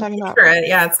 You know what I'm talking about?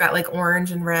 Yeah, it's got like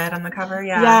orange and red on the cover.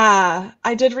 Yeah. Yeah,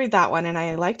 I did read that one and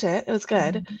I liked it. It was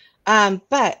good.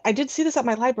 But I did see this at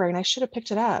my library and I should have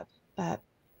picked it up. But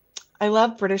I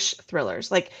love British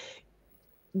thrillers. Like,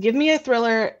 give me a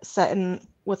thriller set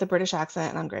with a British accent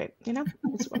and I'm great. You know,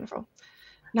 it's wonderful.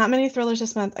 Not many thrillers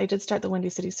this month. I did start the Windy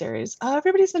City series.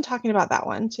 Everybody's been talking about that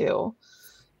one too.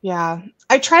 Yeah.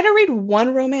 I try to read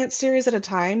one romance series at a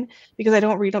time because I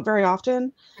don't read them very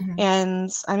often.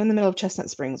 And I'm in the middle of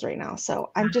Chestnut Springs right now. So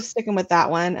I'm just sticking with that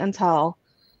one until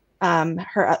And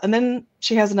then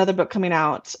she has another book coming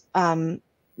out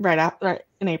right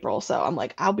in April. So I'm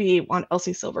like, I'll be on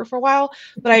Elsie Silver for a while,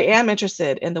 but I am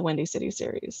interested in the Windy City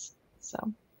series.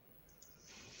 So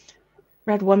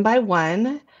read One by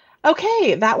One.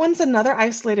 Okay, that one's another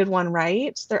isolated one,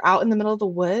 right? They're out in the middle of the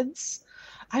woods.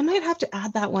 I might have to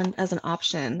add that one as an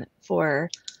option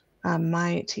for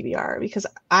my TBR because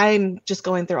I'm just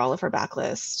going through all of her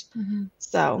backlist.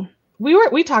 So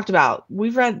we talked about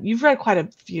you've read quite a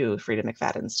few Frida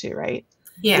McFadden's too, right?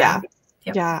 Yeah.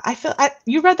 Yep. Yeah.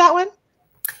 You read that one?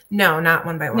 No, not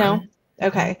One by One. No.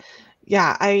 Okay.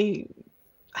 Yeah. I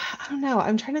don't know.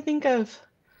 I'm trying to think of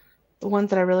the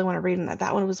ones that I really want to read, and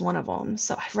that one was one of them.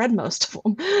 So I've read most of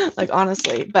them, like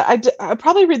honestly. But I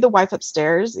probably read The Wife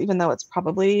Upstairs, even though it's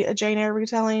probably a Jane Eyre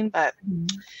retelling. But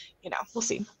we'll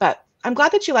see. But I'm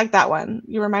glad that you like that one.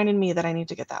 You reminded me that I need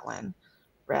to get that one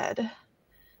read.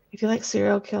 If you like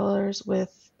serial killers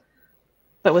with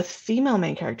female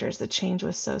main characters, the change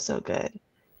was so good.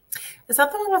 Is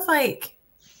that the one with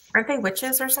aren't they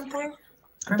witches or something?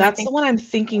 Or that's the one I'm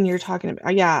thinking you're talking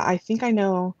about. Yeah, I think I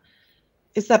know.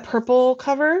 Is that purple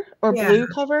cover or blue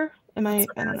cover? I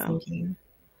don't know. Thinking.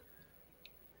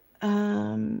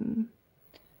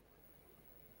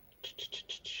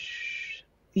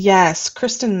 Yes,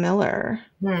 Kristen Miller.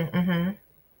 Mm-hmm.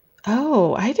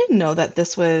 Oh, I didn't know that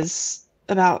this was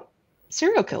about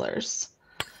serial killers.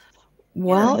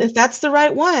 Well, if that's the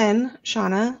right one,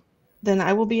 Shauna, then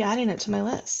I will be adding it to my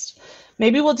list.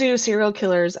 Maybe we'll do serial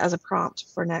killers as a prompt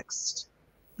for next,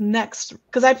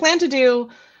 because I plan to do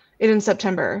it in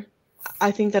September.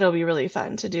 I think that'll be really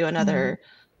fun to do another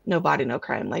No Body, No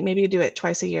Crime. Like maybe do it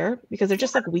twice a year because they're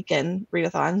just like weekend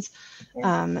readathons.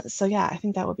 So yeah, I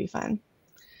think that would be fun.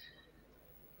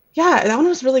 Yeah, that one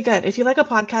was really good. If you like a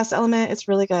podcast element, it's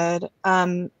really good.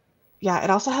 Yeah, it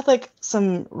also had like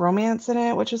some romance in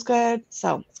it, which was good.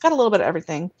 So it's got a little bit of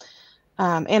everything.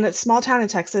 And it's small town in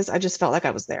Texas. I just felt like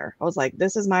I was there. I was like,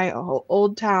 this is my whole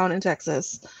old town in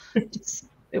Texas.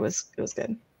 It was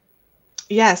good.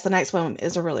 Yes, The Night Swim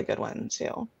is a really good one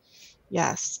too.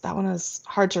 Yes, that one is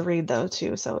hard to read though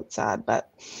too, so it's sad.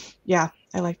 But yeah,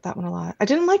 I liked that one a lot. I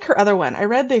didn't like her other one. I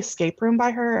read The Escape Room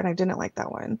by her, and I didn't like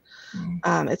that one.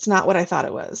 It's not what I thought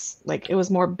it was. Like it was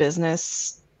more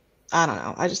business. I don't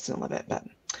know. I just didn't love it. But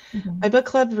my book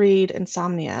club read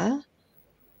Insomnia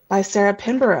by Sarah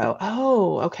Pinborough.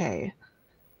 Oh, okay.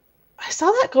 I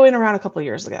saw that going around a couple of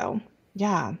years ago.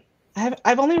 Yeah,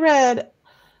 I've only read.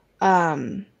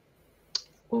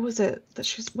 What was it that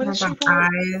what did she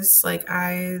write?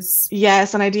 Eyes.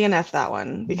 Yes, and I DNF'd that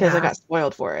one because I got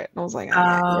spoiled for it. I was like,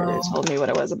 oh, you already told me what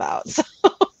it was about. So.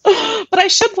 But I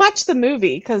should watch the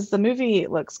movie because the movie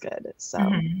looks good. So,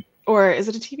 or is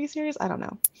it a TV series? I don't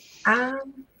know. I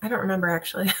don't remember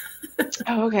actually.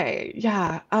 Oh, okay,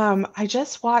 yeah. I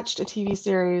just watched a TV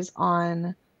series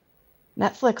on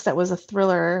Netflix that was a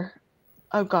thriller.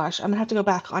 Oh gosh, I'm gonna have to go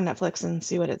back on Netflix and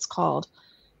see what it's called.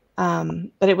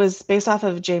 But it was based off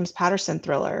of James Patterson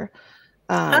thriller.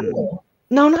 No,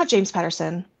 not James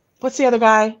Patterson. What's the other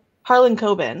guy? Harlan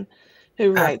Coben,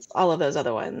 who writes all of those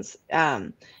other ones.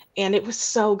 And it was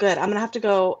so good. I'm gonna have to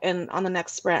go and on the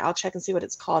next sprint, I'll check and see what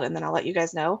it's called, and then I'll let you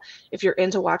guys know if you're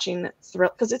into watching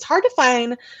because it's hard to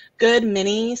find good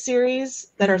mini series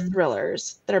that are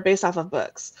thrillers that are based off of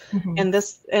books.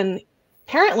 And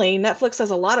apparently Netflix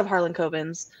has a lot of Harlan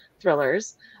Coben's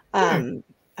thrillers.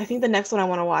 I think the next one I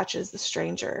want to watch is The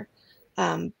Stranger.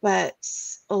 But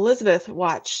Elizabeth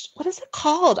watched, what is it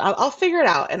called? I'll figure it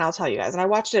out and I'll tell you guys. And I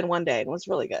watched it in one day and it was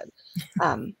really good.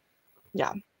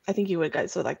 Yeah, I think you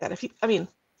guys would like that.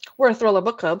 We're a thriller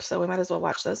book club, so we might as well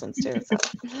watch those ones too. So.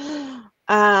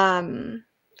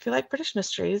 If you like British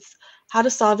mysteries, How to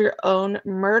Solve Your Own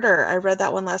Murder. I read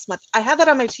that one last month. I have that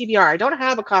on my TBR. I don't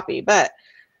have a copy, but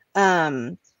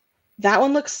that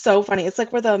one looks so funny. It's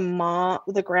like where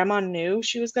the grandma knew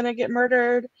she was going to get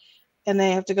murdered and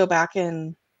they have to go back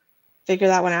and figure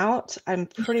that one out. I'm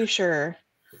pretty sure.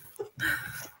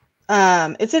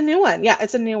 It's a new one. Yeah,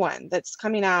 it's a new one that's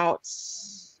coming out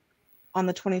on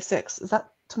the 26th. Is that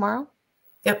tomorrow?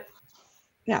 Yep.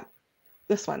 Yeah,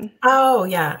 this one. Oh,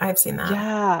 yeah, I've seen that.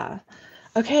 Yeah.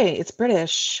 Okay, it's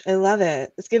British. I love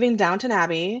it. It's giving Downton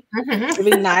Abbey. It's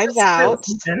giving Knives Out.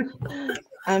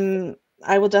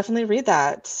 I will definitely read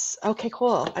that. Okay,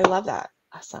 cool. I love that.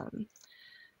 Awesome.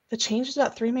 The change is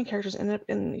about 3 main characters end up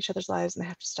in each other's lives and they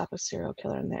have to stop a serial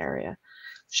killer in the area.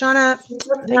 Shauna,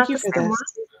 thank you for this.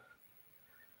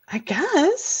 I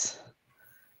guess.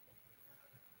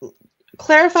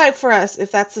 Clarify for us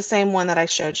if that's the same one that I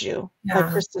showed you,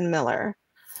 like Kristen Miller.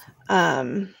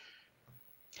 Because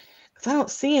 'Cause I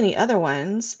don't see any other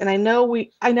ones, and I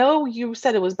know you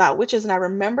said it was about witches, and I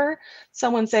remember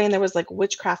someone saying there was, like,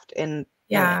 witchcraft in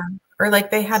Yeah. it. Or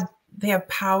like they have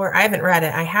power. I haven't read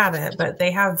it. I haven't, but they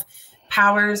have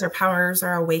powers or powers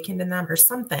are awakened in them or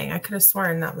something. I could have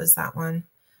sworn that was that one.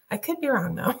 I could be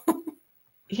wrong though.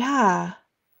 Yeah.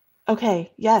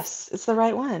 Okay, yes, it's the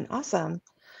right one. Awesome.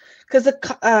 'Cause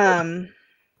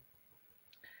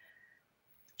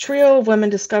trio of women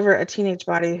discover a teenage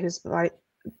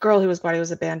girl whose body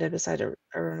was abandoned beside a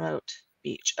remote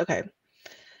beach. Okay.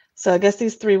 So I guess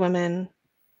these 3 women,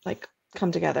 like,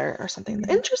 come together or something.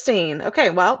 Mhm. Interesting. Okay,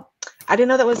 well, I didn't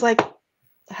know that was, like,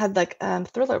 had, like,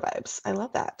 thriller vibes. I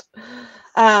love that.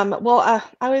 Well, I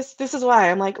always this is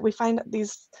why I'm like, we find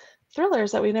these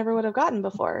thrillers that we never would have gotten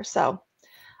before, so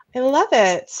I love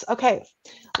it. Okay,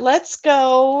 let's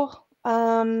go,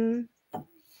 um,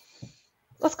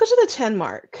 let's go to the 10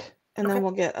 mark, and then Okay.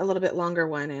 we'll get a little bit longer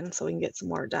one in so we can get some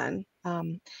more done.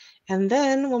 And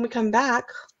then when we come back,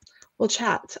 we'll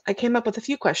chat. I came up with a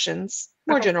few questions,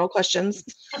 more Okay. general questions.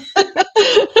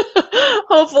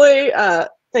 Hopefully,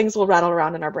 things will rattle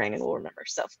around in our brain and we'll remember.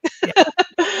 So, Yeah.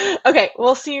 okay,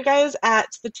 we'll see you guys at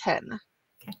the 10.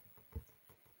 Okay.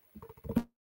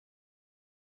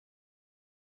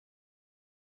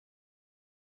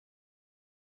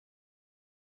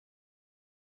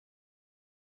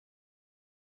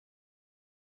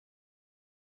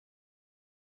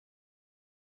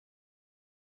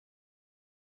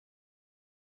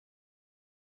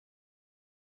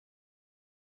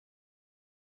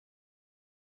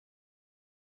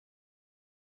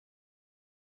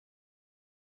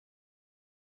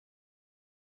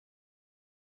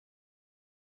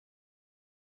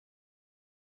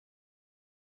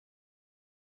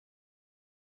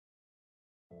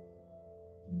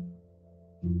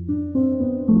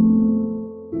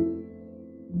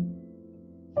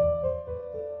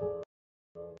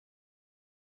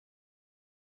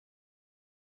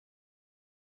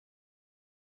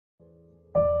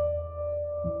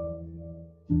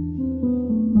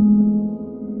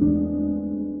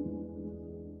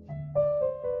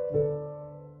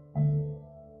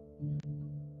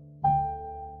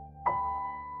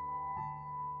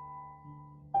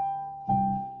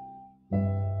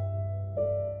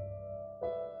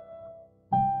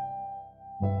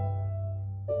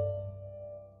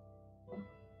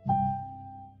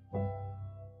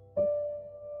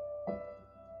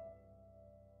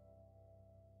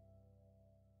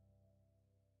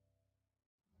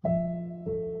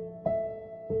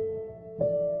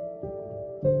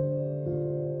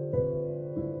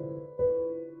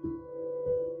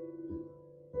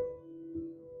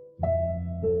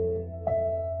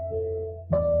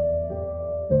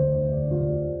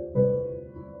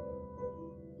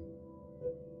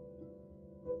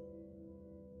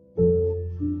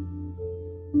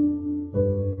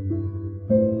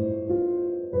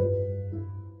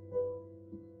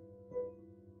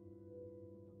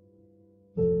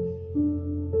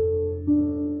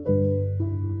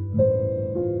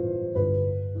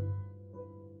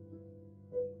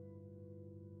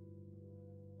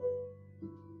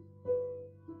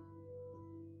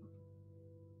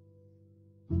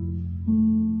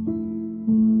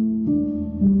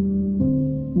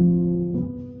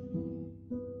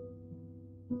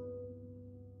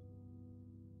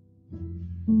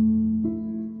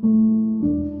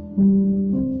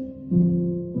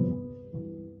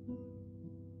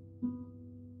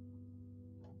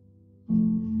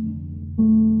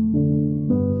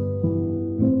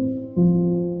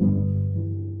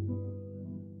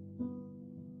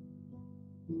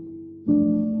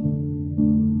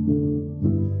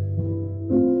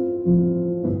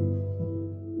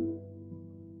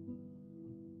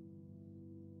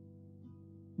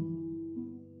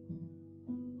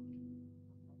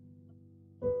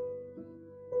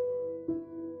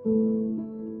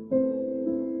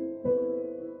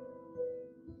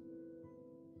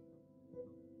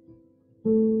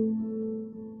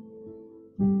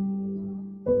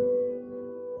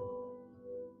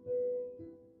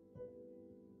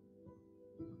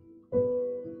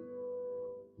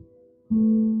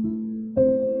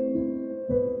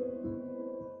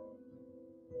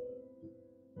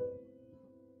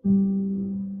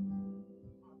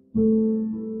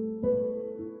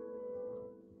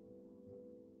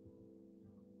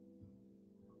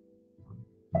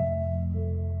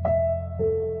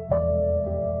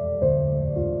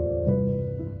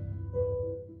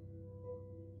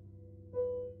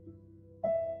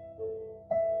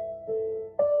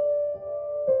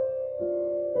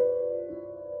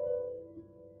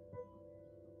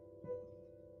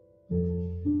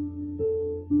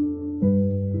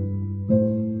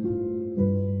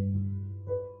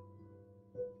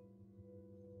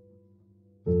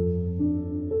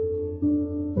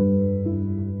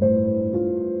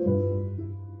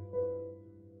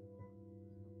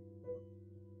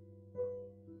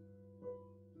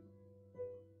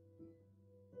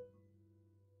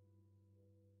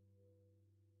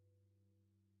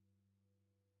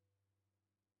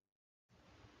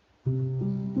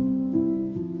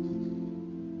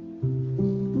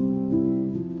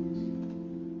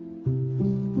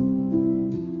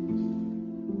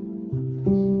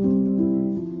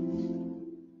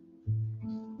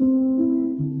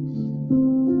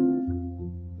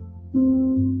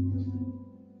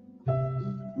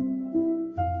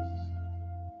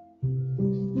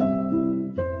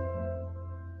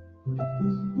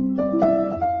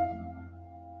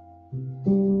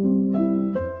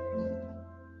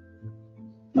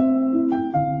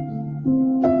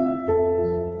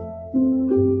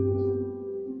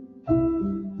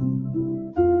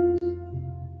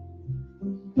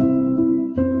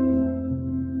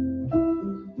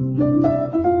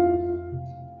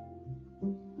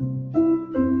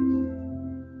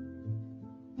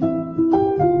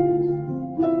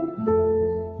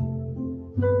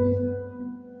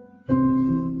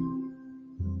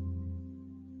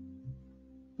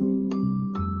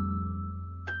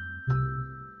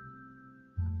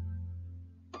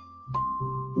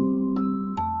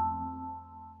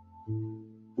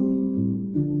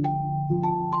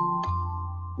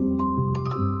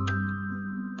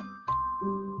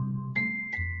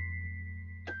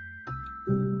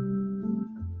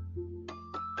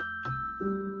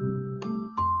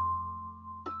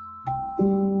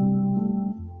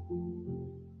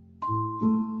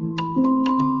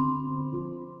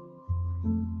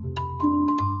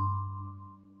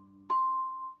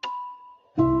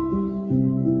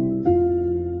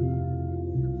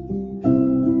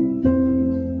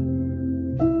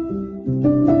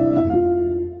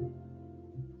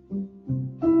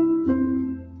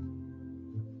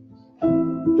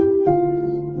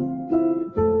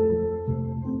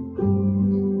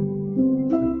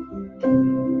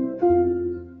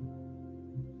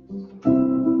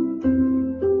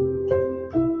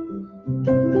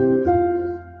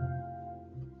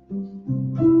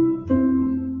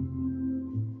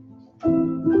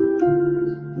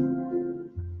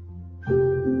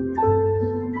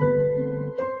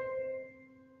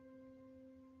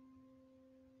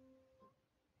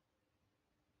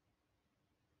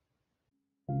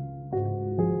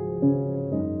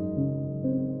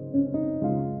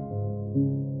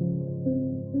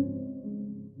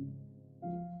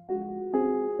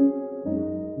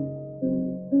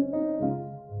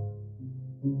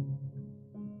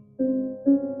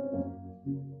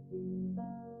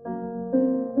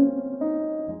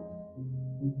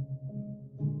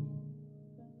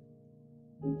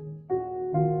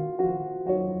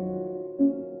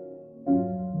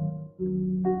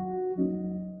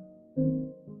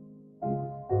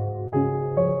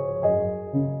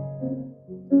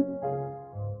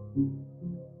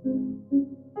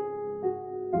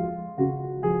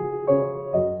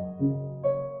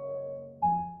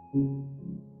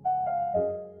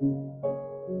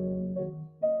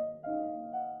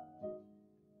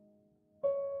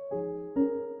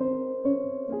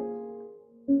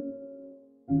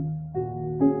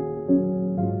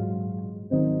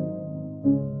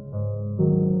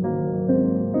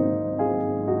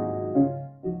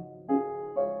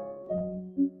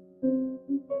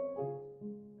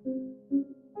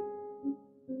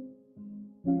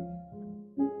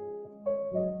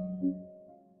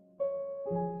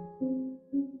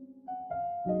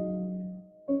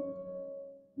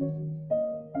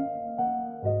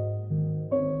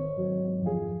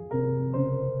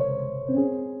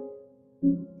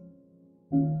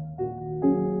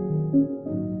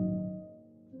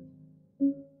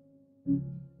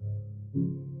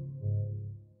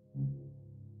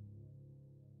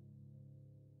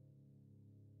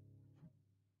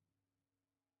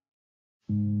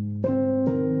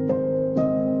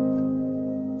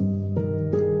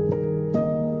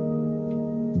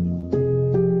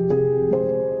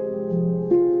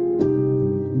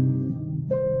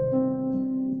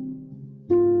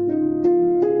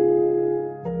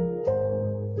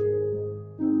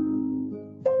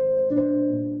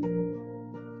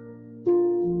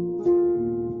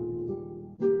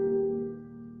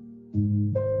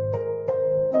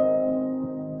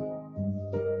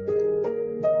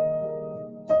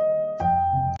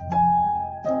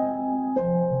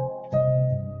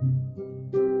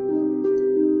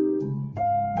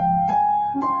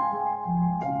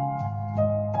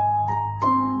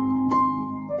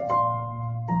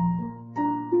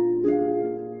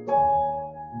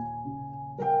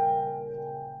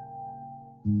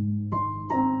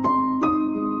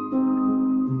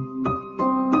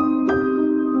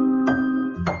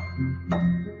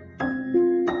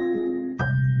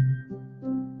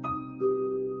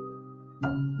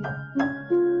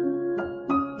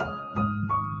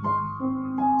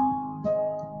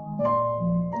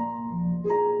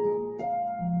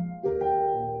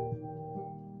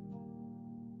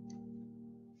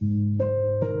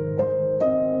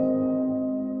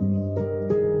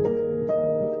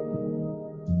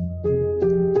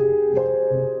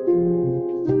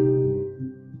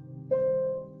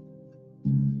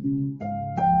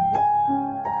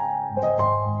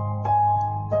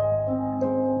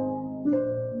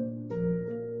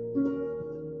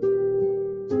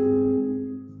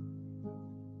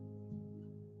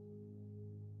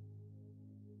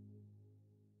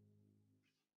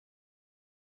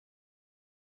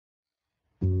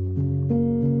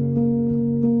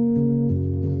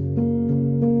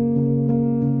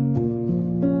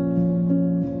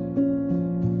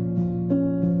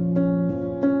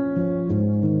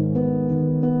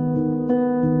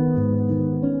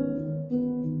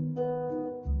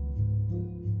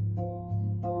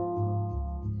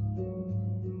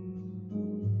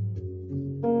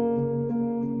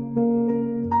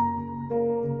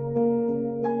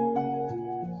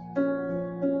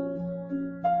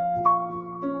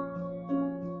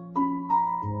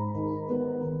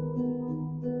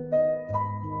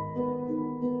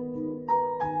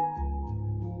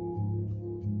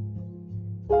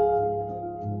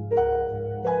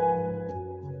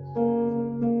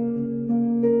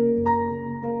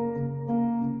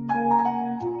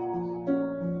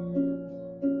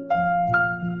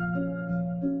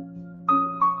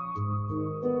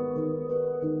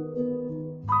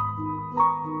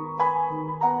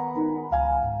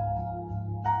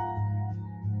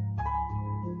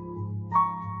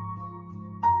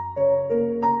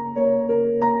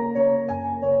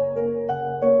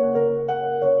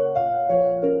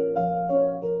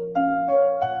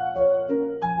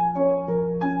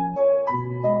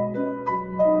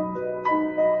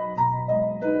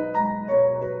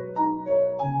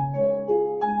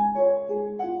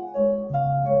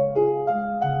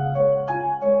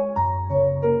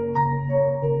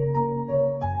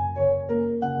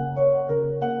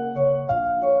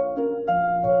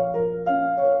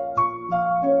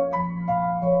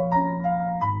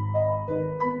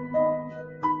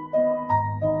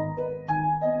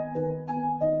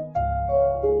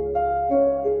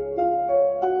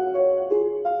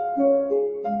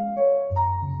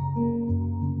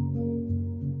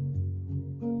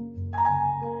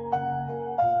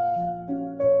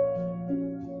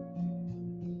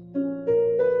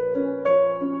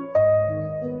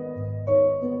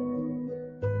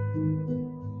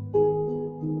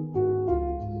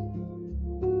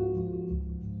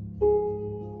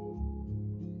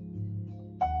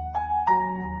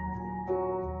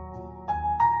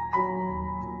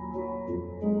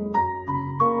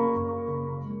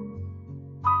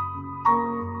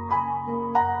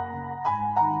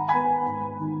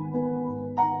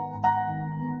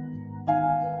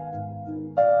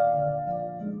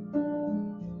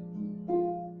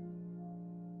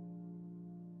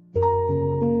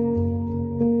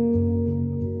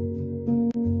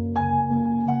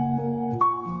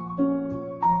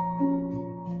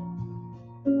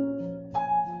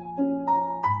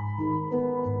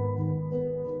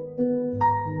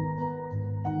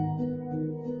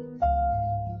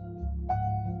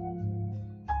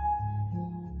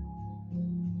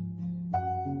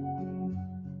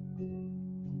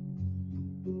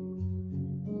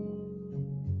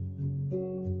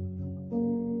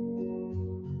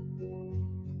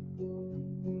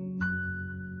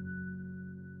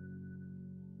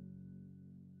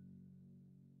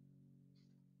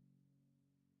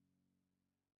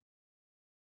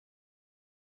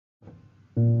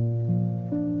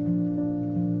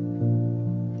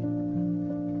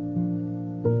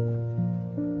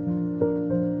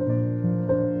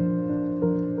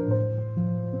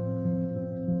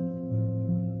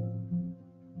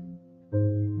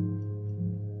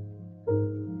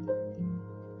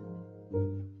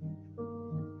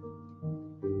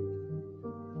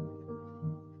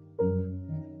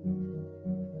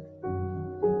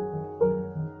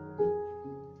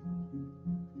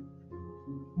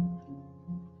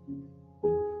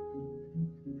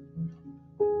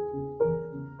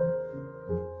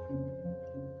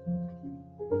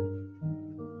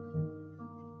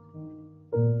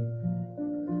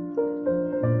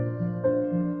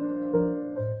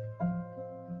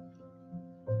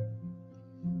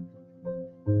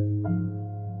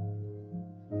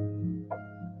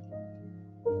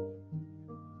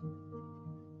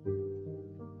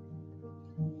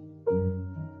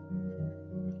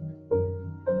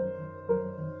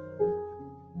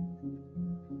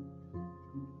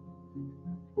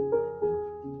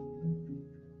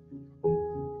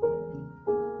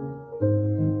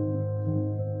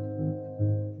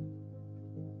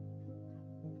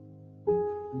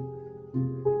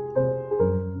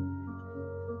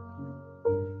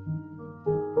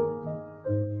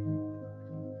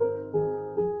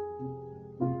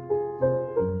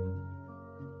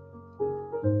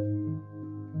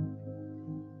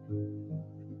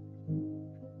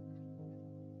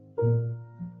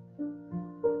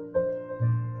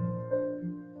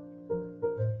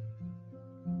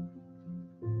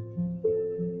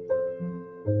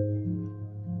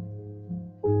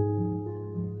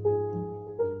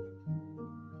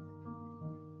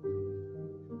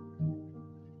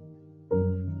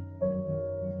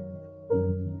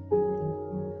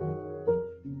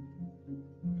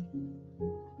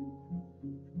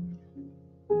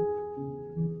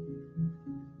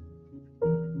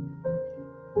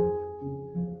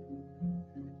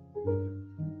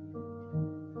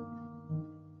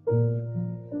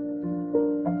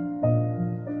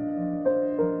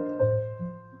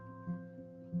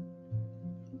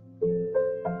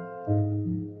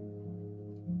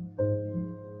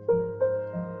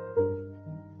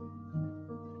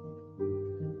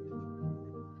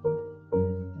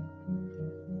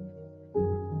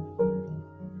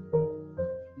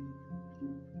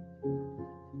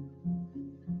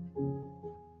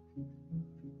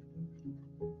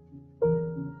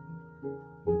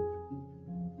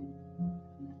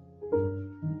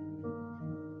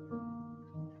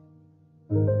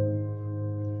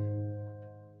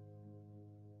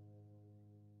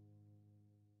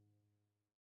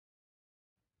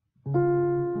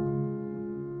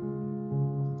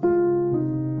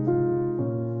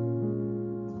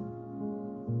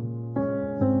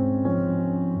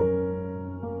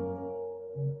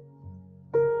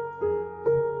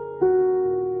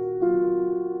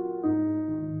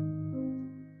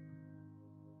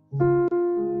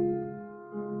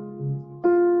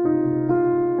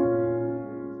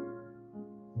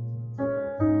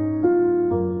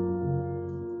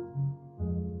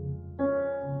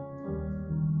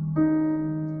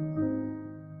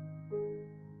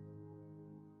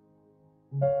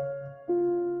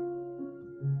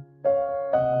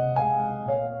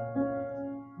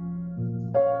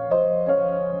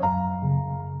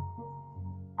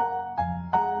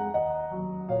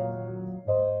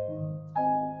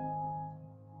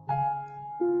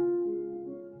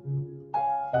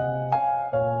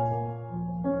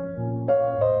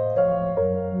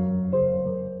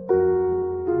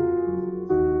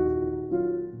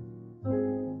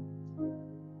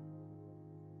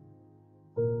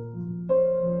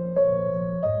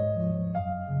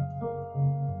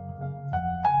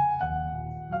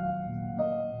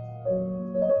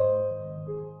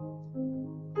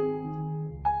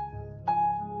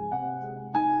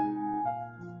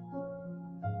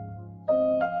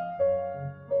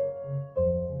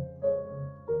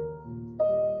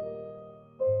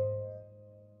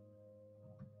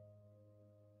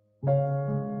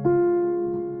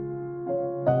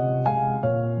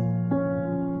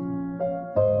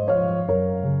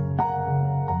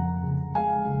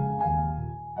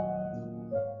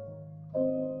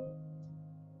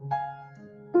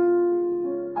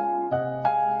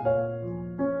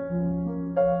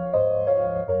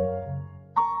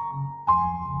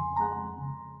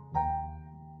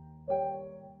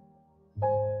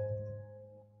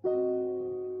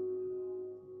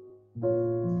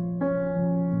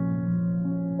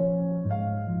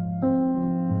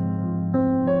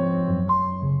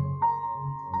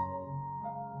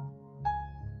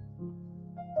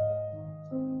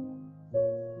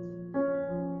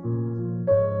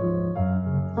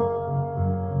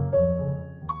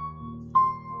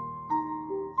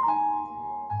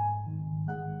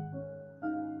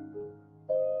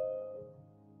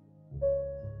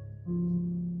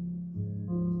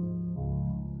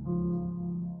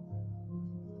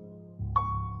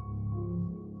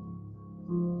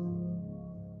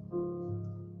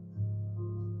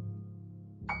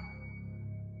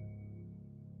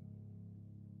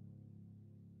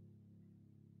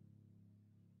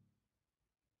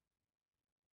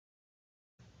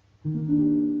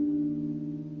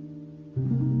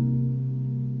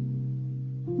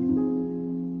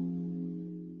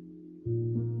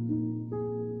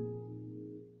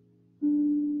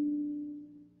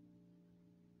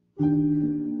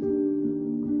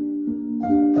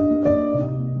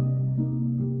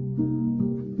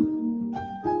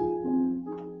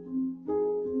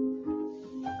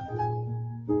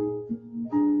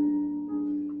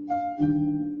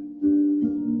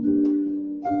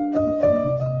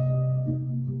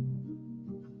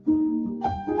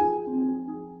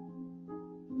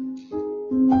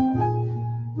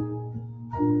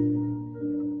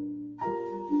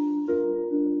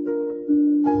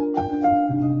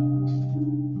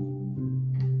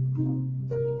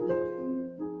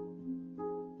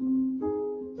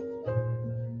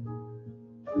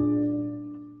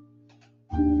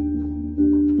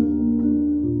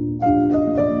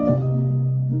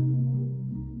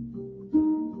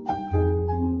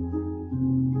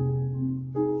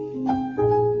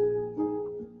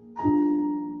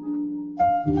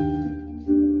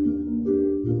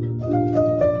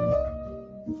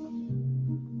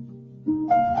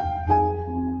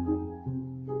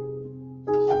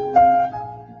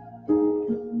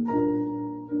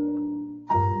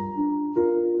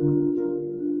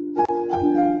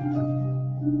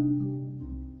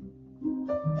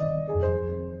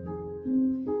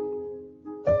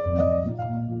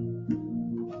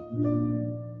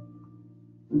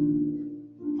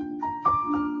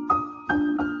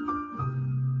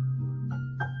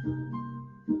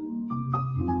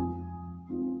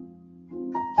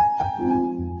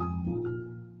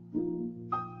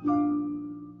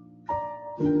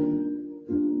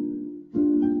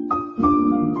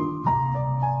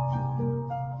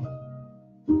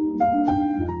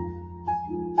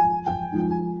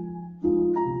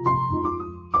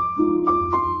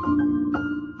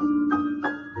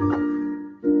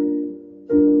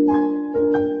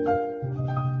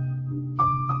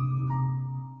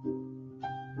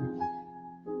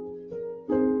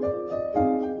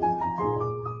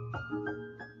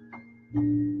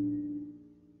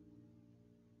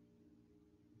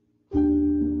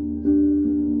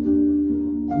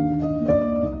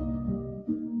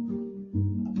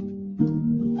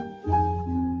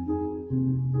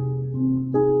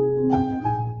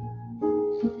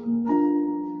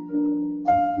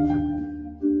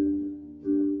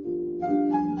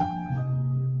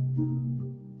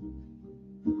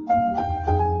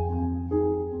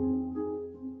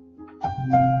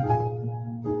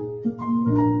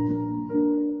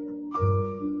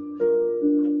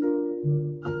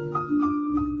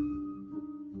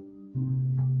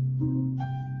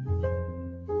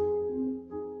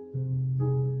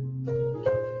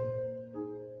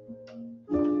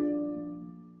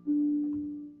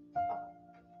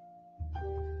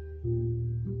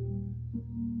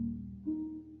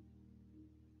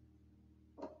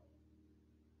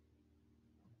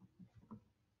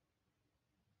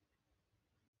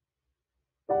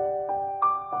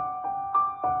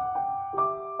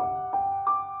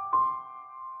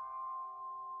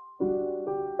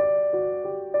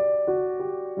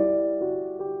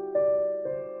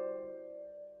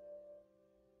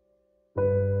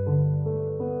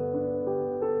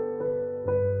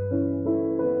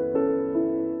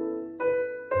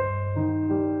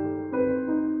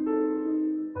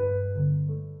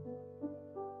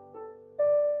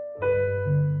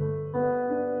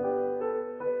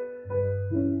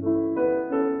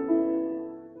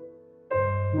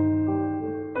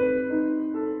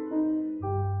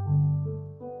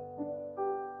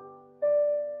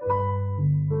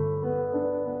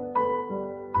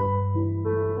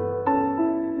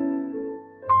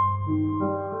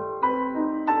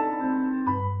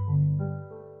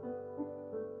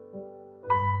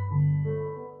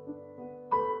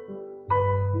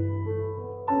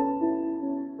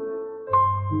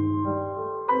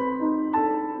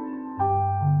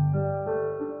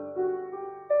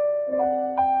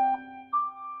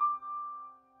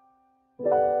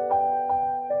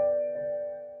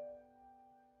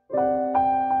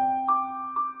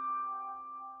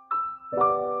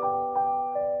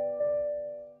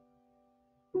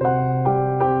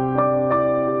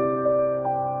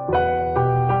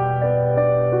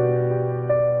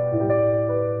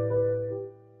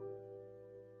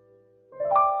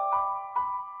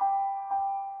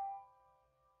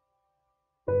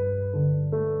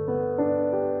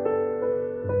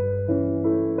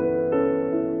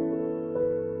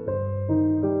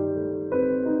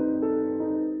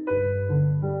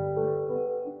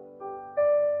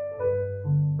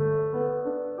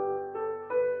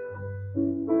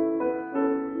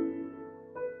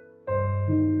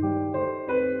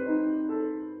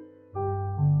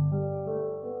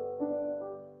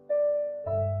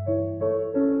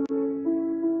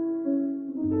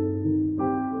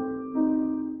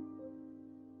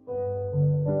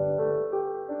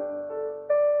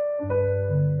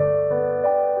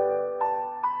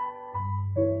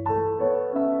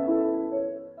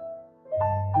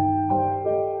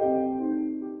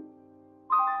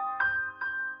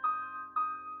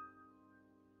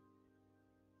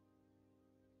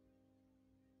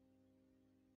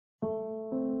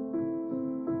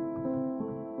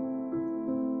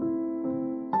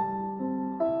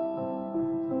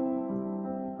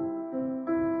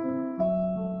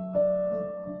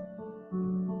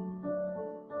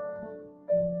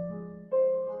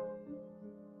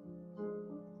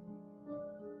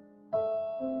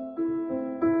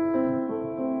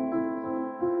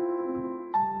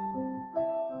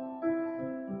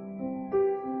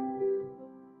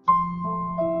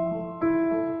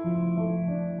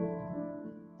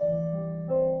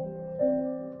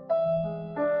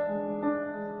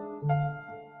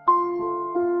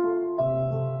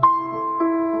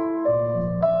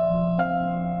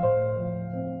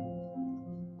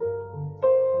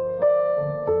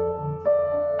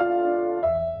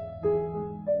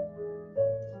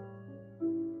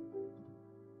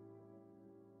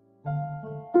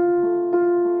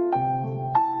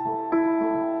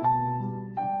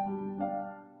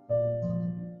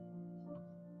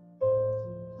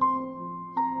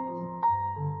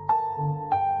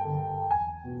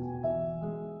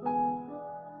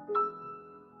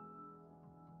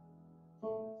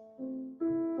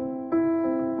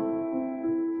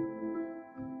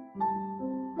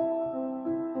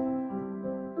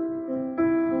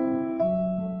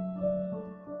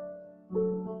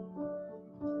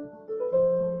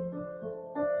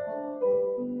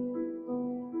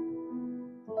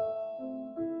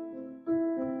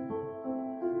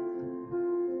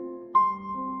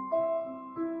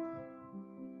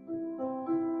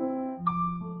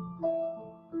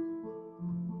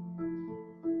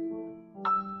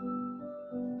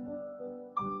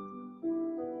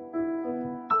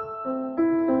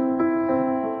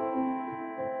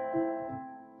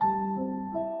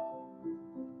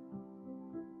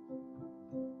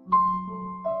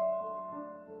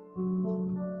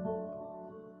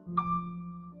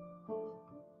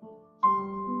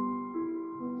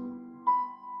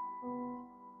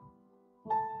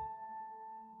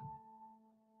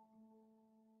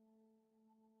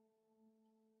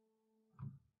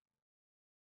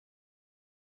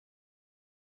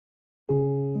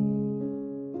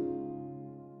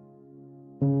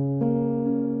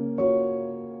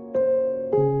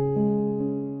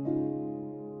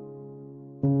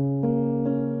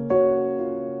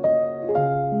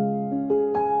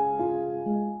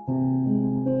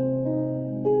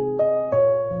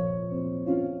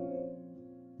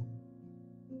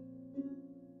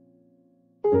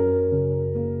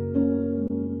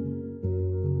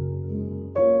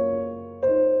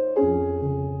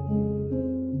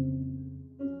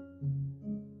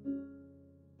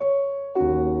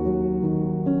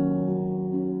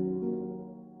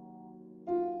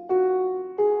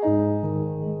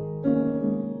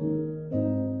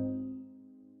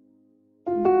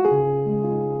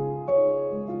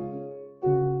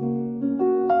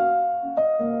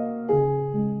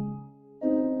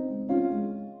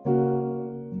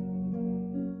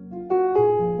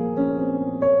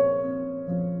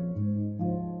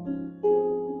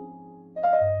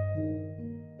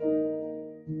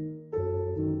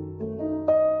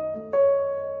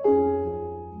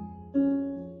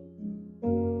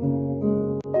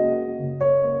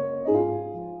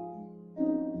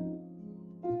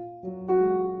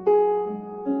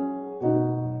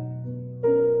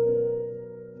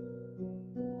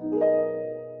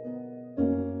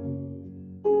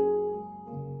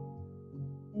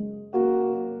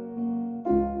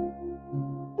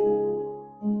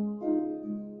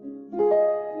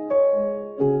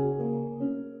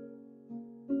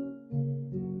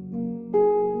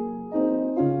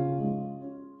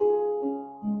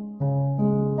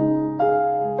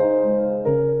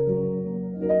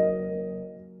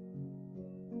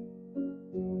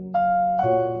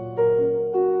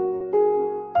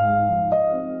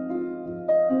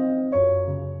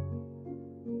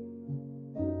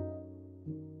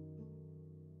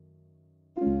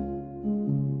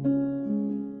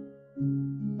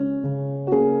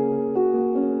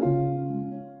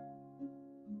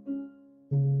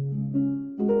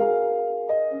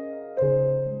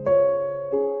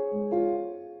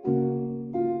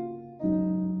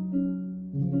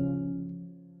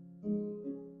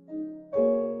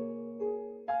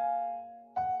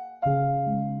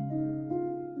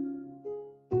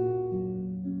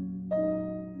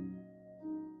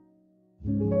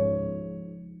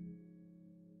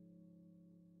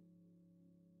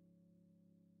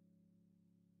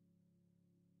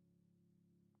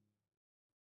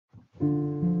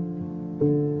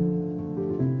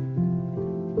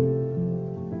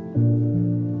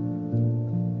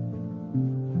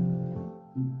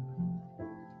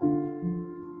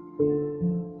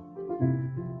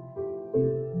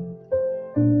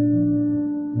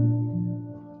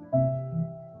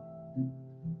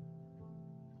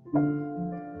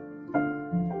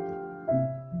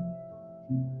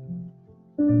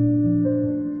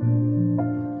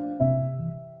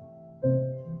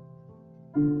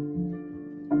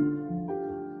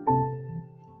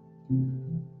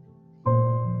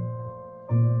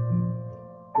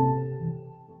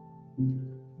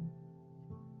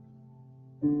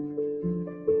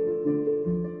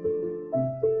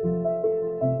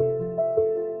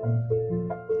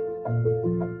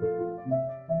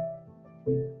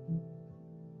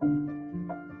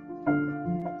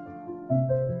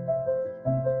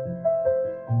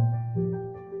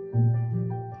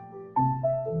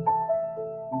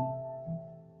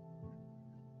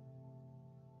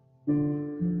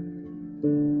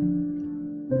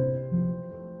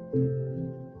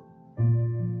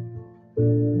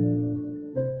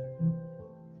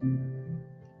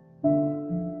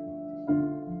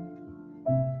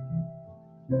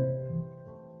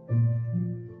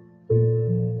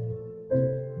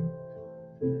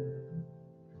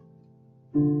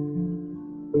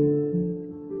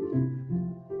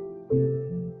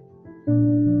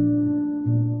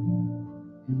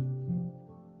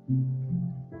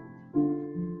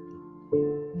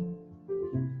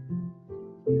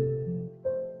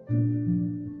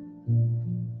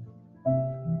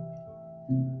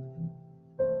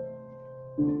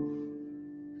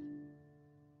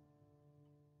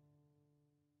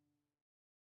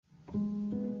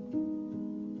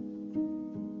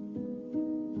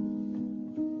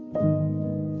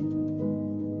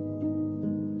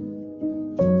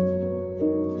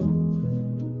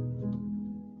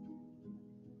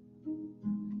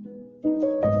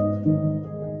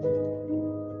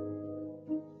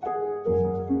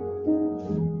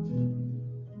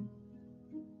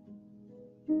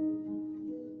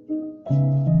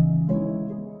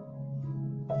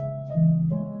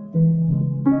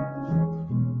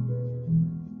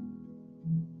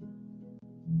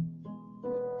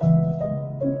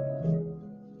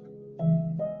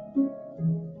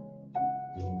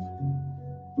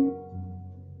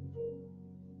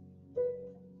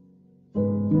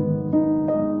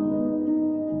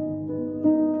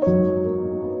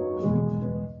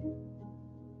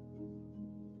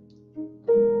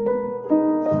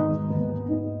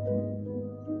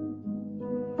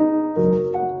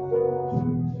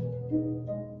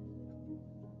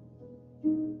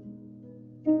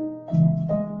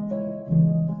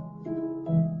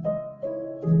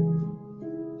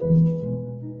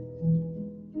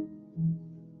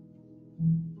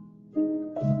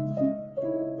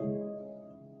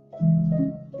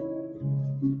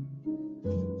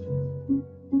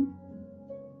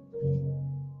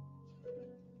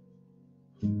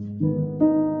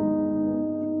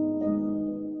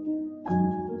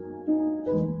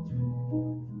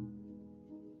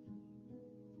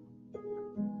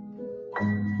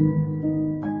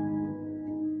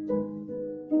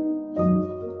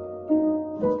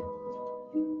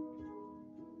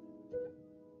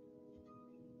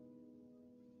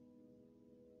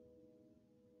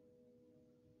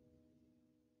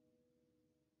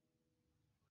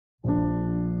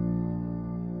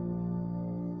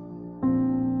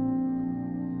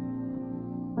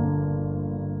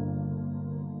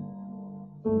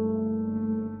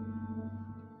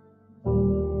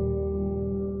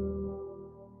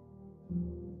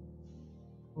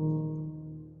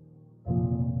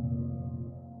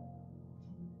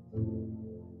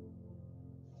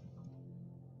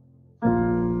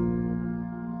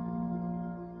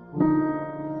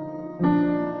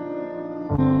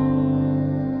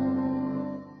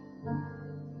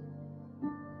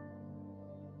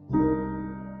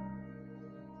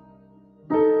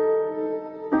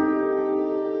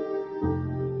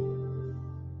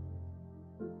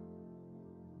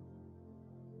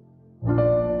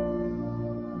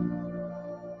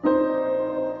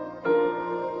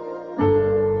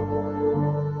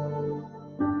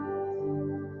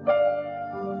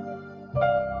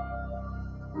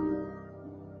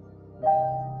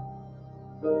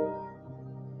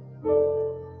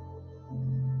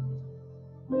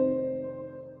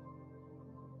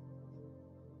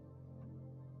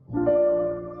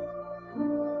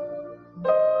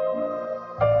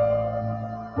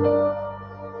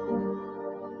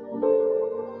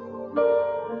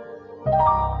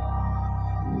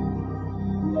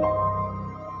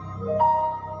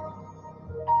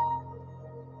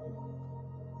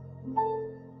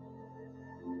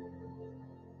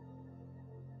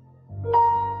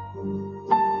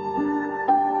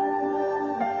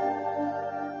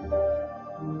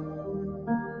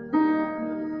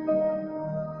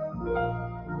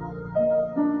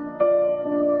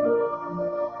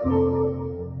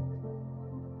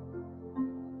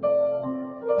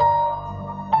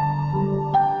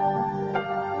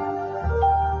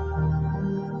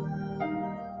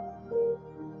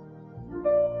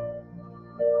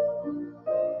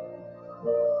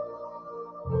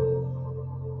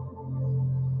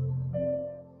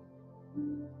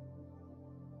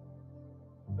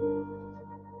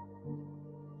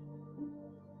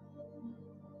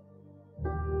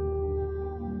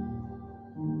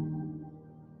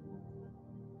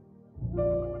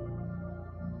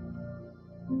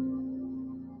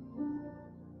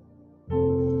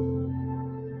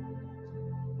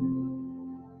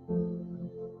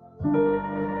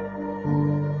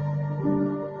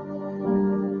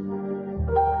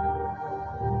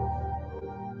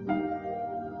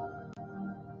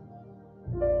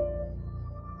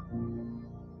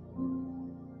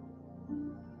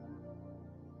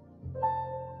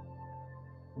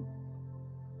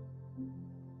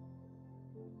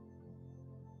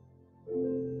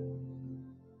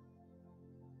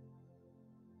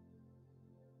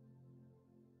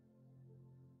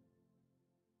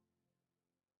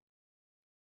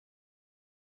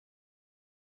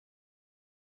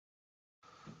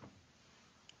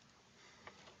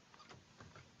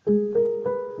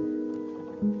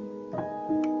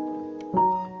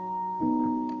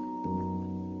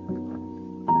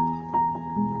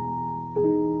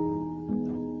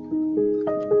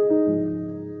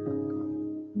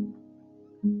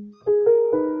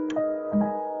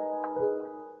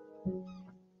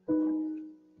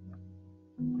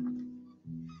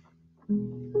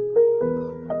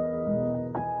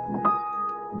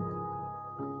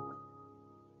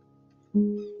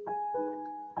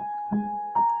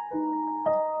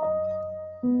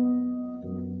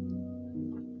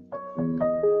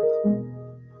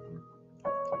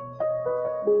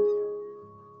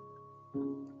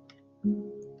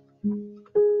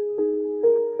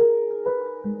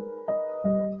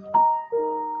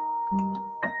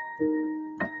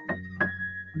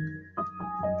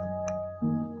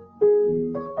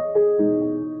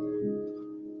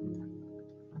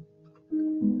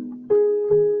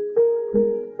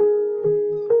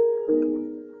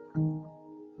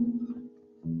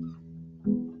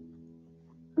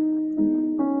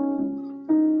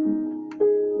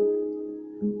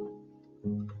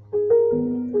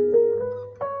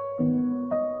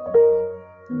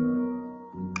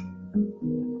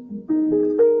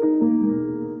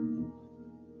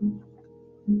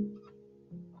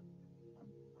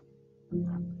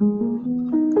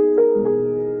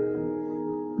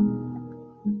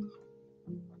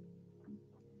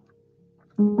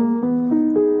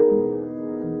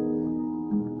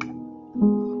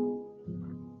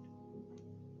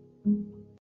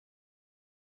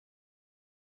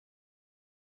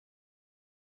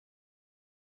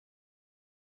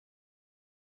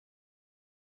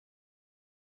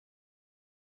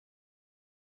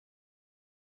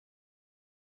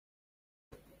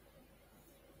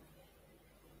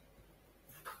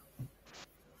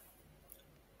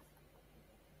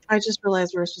 I just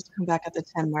realized we were supposed to come back at the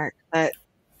 10 mark, but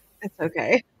it's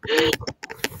okay.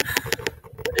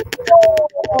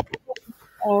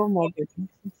 Oh my goodness.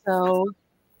 So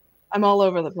I'm all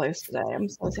over the place today. I'm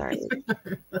so sorry.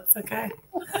 That's okay.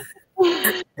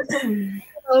 That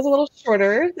was a little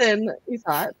shorter than we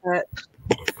thought, but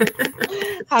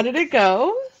how did it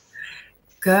go?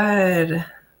 Good.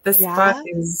 This Yeah? book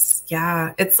is,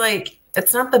 it's like,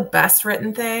 it's not the best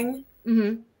written thing,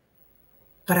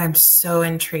 but I'm so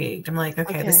intrigued. I'm like,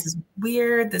 okay, this is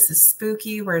weird. This is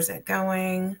spooky. Where's it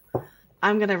going?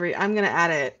 I'm gonna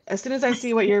add it. As soon as I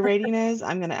see what your rating is,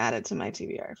 I'm gonna add it to my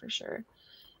TBR for sure.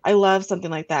 I love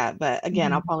something like that, but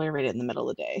again, I'll probably read it in the middle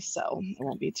of the day, so I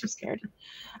won't be too scared.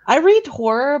 I read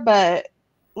horror, but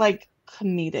like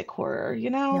comedic horror,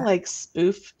 you know, like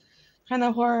spoof kind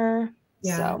of horror.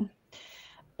 Yeah. So,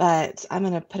 but I'm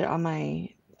gonna put it on my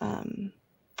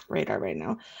radar right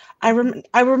now. I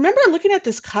remember looking at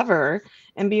this cover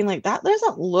and being like, that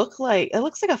doesn't look like, it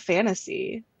looks like a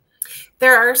fantasy.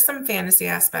 There are some fantasy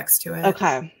aspects to it.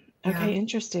 Okay. Okay,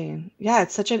 interesting. Yeah,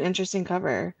 it's such an interesting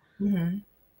cover.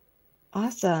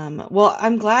 Awesome. Well,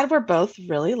 I'm glad we're both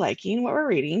really liking what we're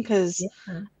reading because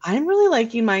I'm really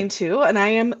liking mine too. And I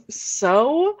am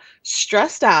so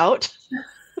stressed out.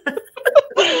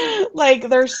 Like,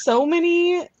 there's so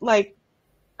many like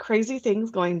crazy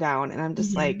things going down. And I'm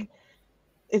just like,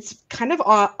 it's kind of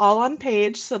all on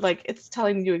page. So like, it's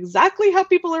telling you exactly how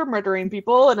people are murdering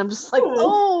people. And I'm just like,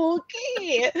 oh,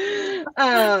 okay.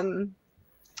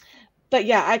 But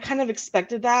yeah, I kind of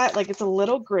expected that. Like, it's a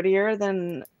little grittier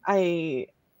than I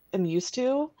am used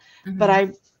to, but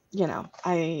I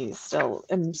still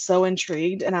am so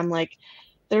intrigued. And I'm like,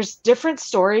 there's different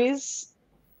stories.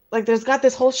 Like, there's got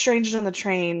this whole Strangers on the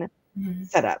Train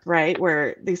set up, right?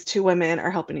 Where these two women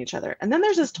are helping each other. And then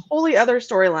there's this totally other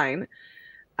storyline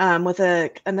with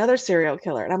another serial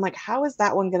killer. And I'm like, how is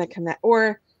that one going to connect?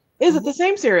 Or is it the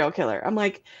same serial killer? I'm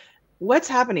like, what's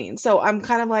happening? So I'm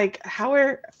kind of like, how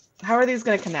are these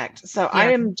going to connect? So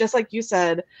I am, just like you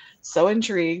said, so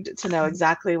intrigued to know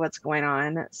exactly what's going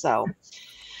on. So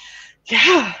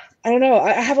yeah, I don't know.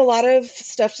 I have a lot of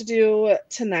stuff to do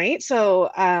tonight.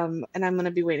 So, and I'm going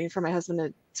to be waiting for my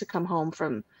husband to come home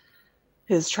from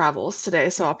his travels today.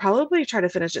 So I'll probably try to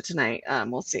finish it tonight.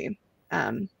 We'll see.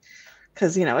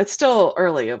 Cause it's still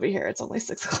early over here. It's only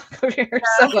 6 o'clock over here.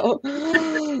 So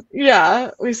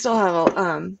yeah, we still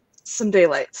have, some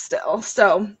daylight still.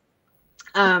 So,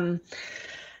 yeah,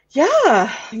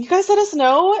 you guys let us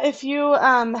know if you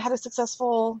had a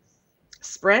successful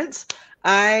sprint.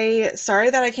 Sorry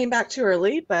that I came back too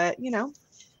early, but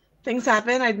things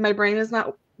happen. My brain is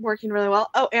not working really well.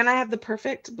 Oh, and I have the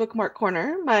perfect bookmark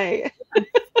corner, my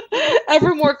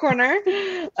Evermore corner.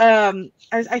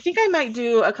 I think I might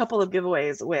do a couple of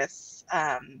giveaways with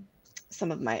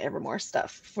some of my Evermore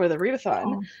stuff for the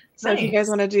readathon. So if you guys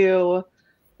want to do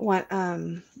want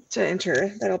to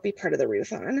enter. That'll be part of the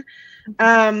readathon.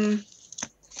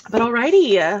 But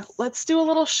alrighty, let's do a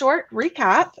little short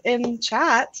recap in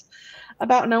chat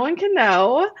about No One Can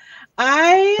Know.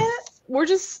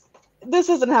 This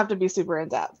doesn't have to be super in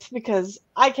depth because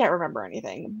I can't remember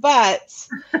anything. But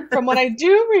from what I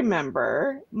do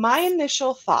remember, my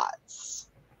initial thoughts,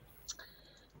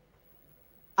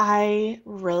 I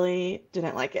really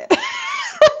didn't like it.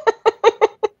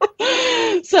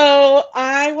 So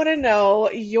I want to know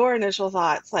your initial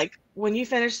thoughts. Like when you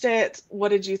finished it, what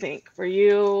did you think? Were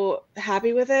you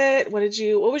happy with it? What was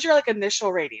your like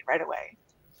initial rating right away?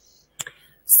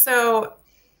 So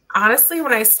honestly,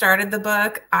 when I started the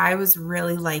book, I was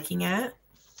really liking it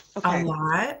a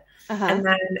lot. And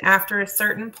then after a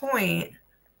certain point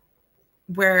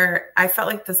where I felt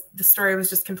like the story was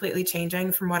just completely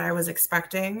changing from what I was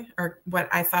expecting or what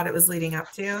I thought it was leading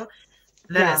up to,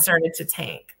 then it started to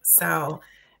tank. So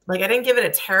like I didn't give it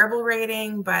a terrible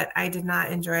rating, but I did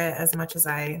not enjoy it as much as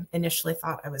I initially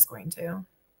thought I was going to.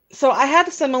 So I had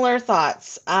similar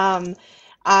thoughts.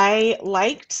 I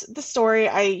liked the story.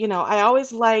 I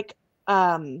always like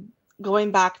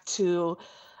going back to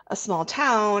a small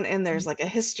town and there's like a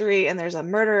history and there's a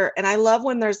murder. And I love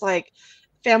when there's like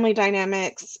family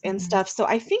dynamics and stuff. So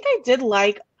I think I did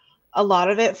like a lot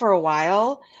of it for a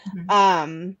while.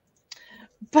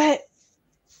 But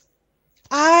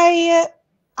I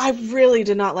really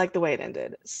did not like the way it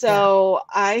ended. So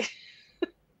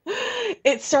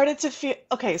it started to feel,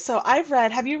 okay, so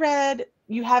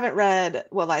you haven't read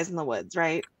What Lies in the Woods,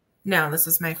 right? No, this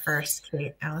is my first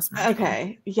Kate Alice Marshall.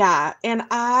 Okay, yeah. And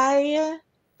I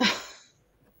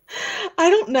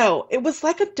don't know. It was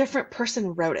like a different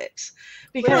person wrote it.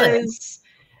 Because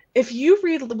if you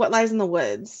read What Lies in the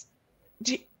Woods,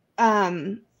 the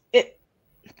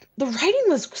writing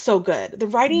was so good. The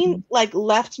writing like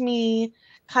left me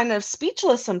kind of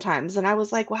speechless sometimes. And I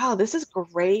was like, wow, this is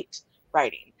great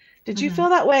writing. Did you feel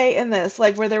that way in this?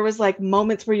 Like where there was like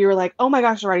moments where you were like, oh my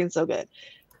gosh, the writing's so good.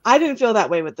 I didn't feel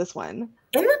that way with this one.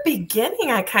 In the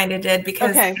beginning, I kind of did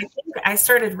because I think I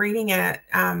started reading it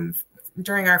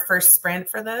during our first sprint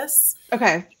for this.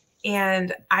 Okay.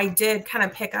 And I did kind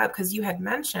of pick up because you had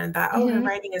mentioned that, the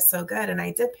writing is so good. And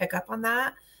I did pick up on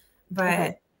that.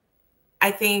 But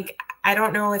I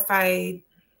don't know if I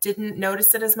didn't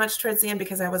notice it as much towards the end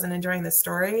because I wasn't enjoying the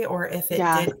story or if it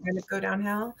did kind of go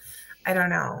downhill. I don't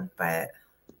know. But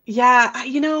yeah,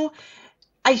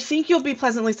 I think you'll be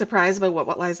pleasantly surprised by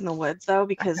what Lies in the Woods, though,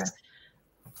 because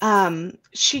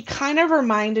she kind of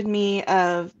reminded me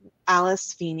of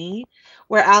Alice Feeney,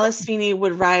 where Alice Feeney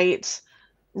would writes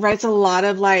a lot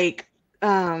of like,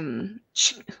 I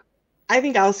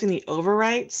think Alice Feeney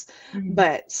overwrites,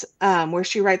 but where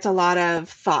she writes a lot of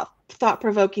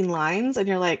thought-provoking lines, and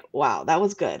you're like, wow, that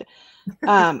was good.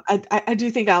 I do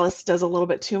think Alice does a little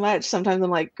bit too much. Sometimes I'm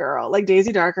like, girl, like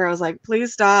Daisy Darker, I was like,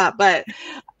 please stop. But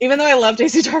even though I love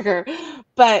Daisy Darker,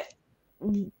 but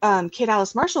Kate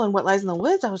Alice Marshall and What Lies in the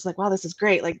Woods, I was like, wow, this is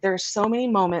great. Like there are so many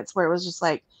moments where it was just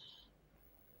like,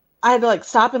 I had to like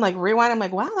stop and like rewind. I'm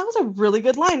like, wow, that was a really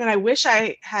good line. And I wish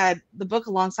I had the book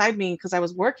alongside me because I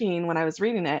was working when I was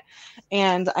reading it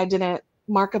and I didn't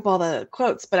mark up all the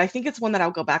quotes, but I think it's one that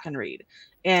I'll go back and read.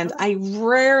 And I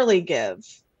rarely give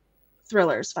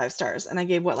thrillers 5 stars, and I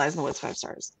gave What Lies in the Woods 5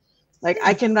 stars. Like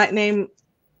I can name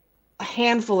a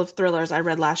handful of thrillers I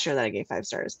read last year that I gave 5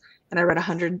 stars, and I read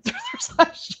 100 thrillers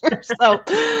last year. So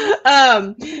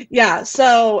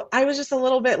so I was just a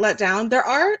little bit let down.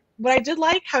 But I did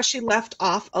like how she left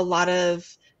off a lot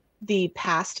of the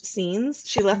past scenes.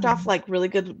 She left off like really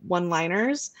good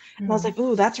one-liners, and I was like,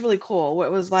 ooh, that's really cool.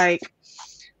 It was like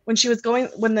when she was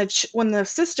when the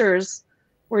sisters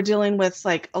were dealing with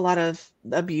like a lot of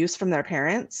abuse from their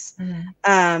parents,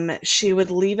 she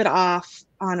would leave it off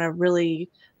on a really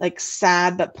like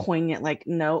sad but poignant like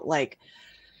note, like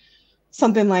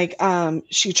something like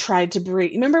she tried to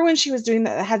breathe. Remember when she was doing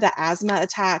that, had that asthma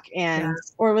attack, and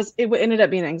it ended up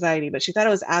being anxiety, but she thought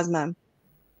it was asthma,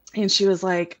 and she was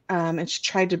like and she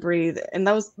tried to breathe, and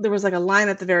there was like a line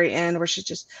at the very end where she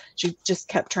just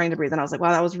kept trying to breathe, and I was like,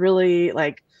 wow, that was really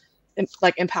like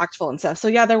impactful and stuff. So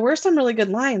yeah, there were some really good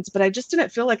lines, but I just didn't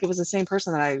feel like it was the same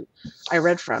person that I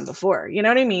read from before. You know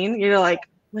what I mean? You're like,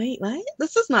 wait, what?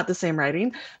 This is not the same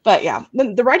writing. But yeah,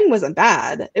 the writing wasn't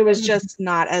bad. It was just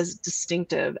not as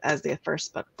distinctive as the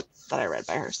first book that I read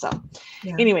by her. So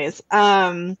anyways,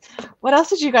 what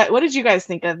did you guys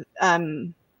think of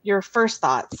your first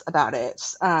thoughts about it?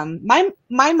 My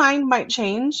mind might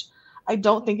change. I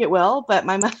don't think it will, but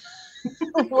my mind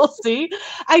we'll see.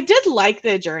 I did like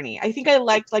the journey. I think I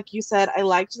liked, like you said, I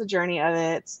liked the journey of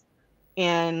it.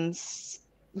 And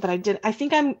but I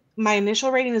think my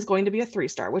initial rating is going to be a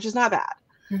 3-star, which is not bad,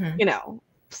 Mm-hmm. you know.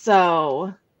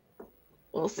 So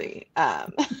we'll see.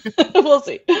 We'll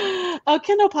see. Oh,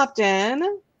 Kendall popped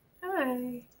in.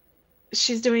 Hi.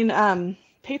 She's doing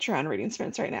Patreon reading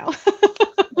sprints right now.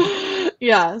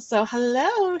 Yeah, so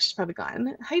hello. She's probably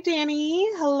gone. Hi, Danny.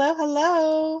 Hello,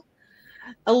 hello.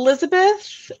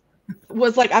 Elizabeth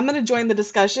was like, I'm going to join the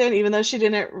discussion, even though she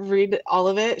didn't read all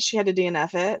of it. She had to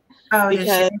DNF it Oh, did she?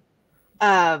 because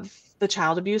of the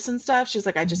child abuse and stuff. She's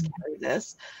like, I just Mhm. can't read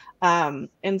this.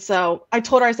 And so I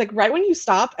told her, I was like, right when you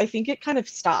stopped, I think it kind of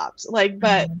stopped. Like,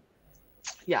 but Mhm.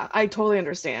 yeah, I totally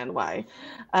understand why.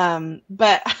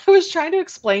 But I was trying to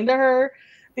explain to her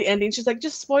the ending. She's like,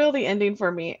 just spoil the ending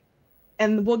for me.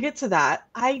 And we'll get to that.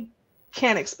 I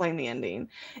can't explain the ending.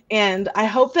 And I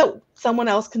hope that someone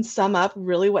else can sum up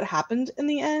really what happened in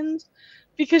the end.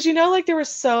 Because, like there were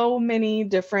so many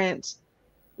different,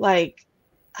 like,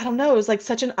 I don't know, it was like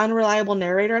such an unreliable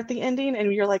narrator at the ending.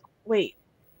 And you're like, wait,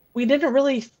 we didn't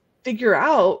really figure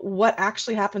out what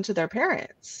actually happened to their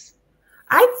parents.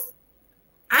 I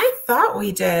I thought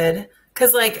we did,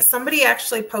 because like somebody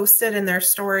actually posted in their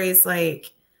stories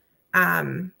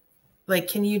um like,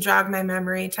 can you jog my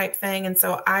memory type thing? And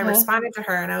so I Huh? responded to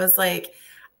her and I was like,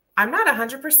 I'm not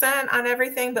 100% on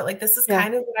everything, but like this is Yeah.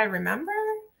 kind of what I remember.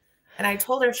 And I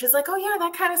told her, she's like, oh yeah,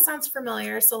 that kind of sounds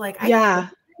familiar. So like I think Yeah.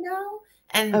 I know.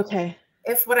 And Okay.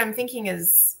 if what I'm thinking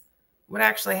is what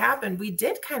actually happened, we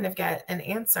did kind of get an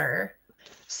answer.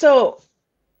 So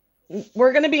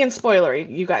we're going to be in spoilery,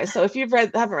 you guys. So if you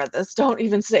haven't read this, don't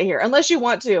even stay here unless you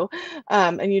want to,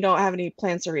 and you don't have any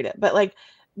plans to read it. But like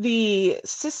the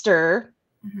sister,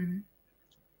 Mm-hmm.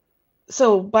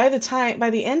 so by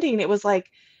the ending, it was like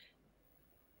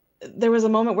there was a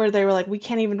moment where they were like, we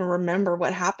can't even remember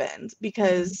what happened Mm-hmm.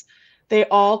 because they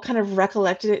all kind of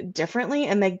recollected it differently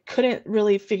and they couldn't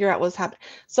really figure out what's happening.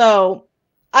 So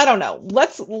I don't know.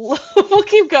 We'll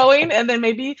keep going and then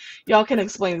maybe y'all can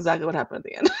explain exactly what happened at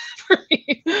the end for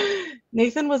me.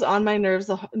 Nathan was on my nerves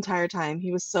the entire time.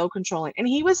 He was so controlling and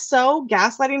he was so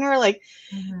gaslighting her, like,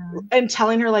 Mm-hmm. and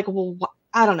telling her like, well,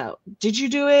 I don't know, did you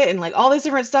do it? And like all this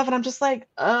different stuff. And I'm just like,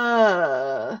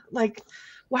 like,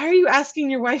 why are you asking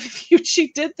your wife if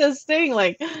she did this thing?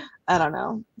 Like, I don't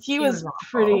know. He He was was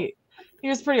awful.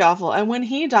 pretty awful. And when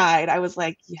he died, I was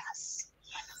like, yes,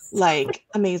 like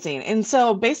amazing. And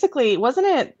so basically, wasn't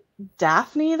it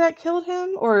Daphne that killed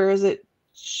him, or is it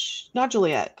not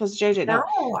Juliet? Because JJ, No,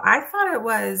 no, I thought it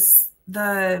was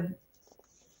the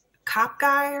cop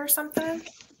guy or something.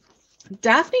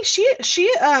 Daphne. She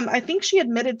I think she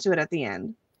admitted to it at the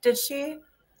end. Did she?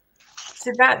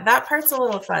 See, that part's a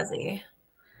little fuzzy.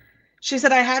 She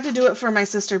said I had to do it for my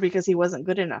sister because he wasn't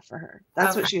good enough for her.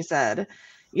 That's what Okay. she said.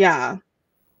 Yeah.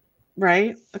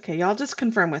 Right? Okay, y'all just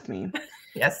confirm with me.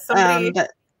 Yes, somebody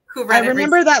But who I read it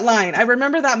remember recently. that line. I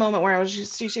remember that moment where I was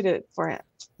just, she did it for him.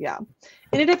 Yeah.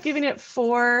 Ended up giving it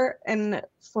 4 and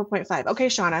 4.5. Okay,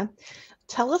 Shauna,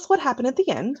 tell us what happened at the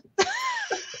end.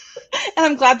 And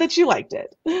I'm glad that you liked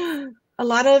it. A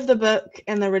lot of the book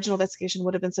and the original investigation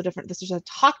would have been so different. The sisters had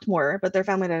talked more, but their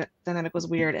family dynamic was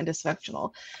weird and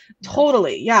dysfunctional. Yeah.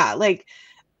 Totally. Yeah. Like,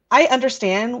 I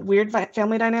understand weird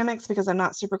family dynamics because I'm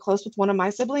not super close with one of my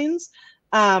siblings.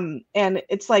 And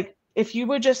it's like if you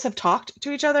would just have talked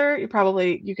to each other,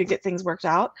 you could get things worked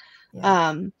out. Yeah.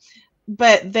 Um,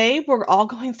 but they were all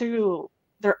going through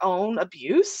their own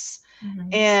abuse, Mm-hmm.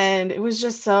 and it was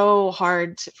just so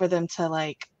hard for them to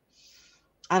like,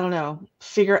 I don't know,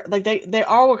 figure like they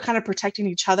all were kind of protecting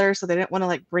each other, so they didn't want to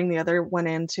like bring the other one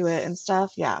into it and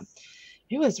stuff. Yeah,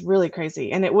 it was really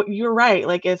crazy, and you're right.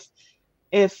 Like if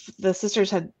the sisters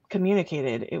had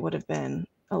communicated, it would have been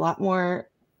a lot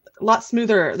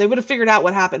smoother. They would have figured out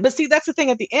what happened. But see, that's the thing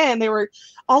at the end, they were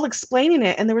all explaining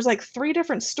it and there was like 3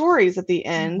 different stories at the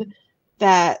end Mm-hmm.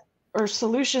 that are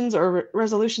solutions or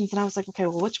resolutions. And I was like, okay,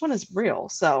 well, which one is real?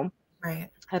 So Right.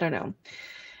 I don't know.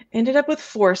 Ended up with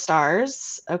 4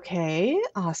 stars. Okay,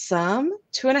 awesome.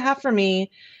 2.5 for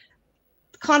me.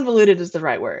 Convoluted is the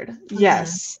right word. Mm-hmm.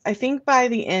 Yes. I think by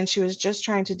the end she was just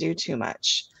trying to do too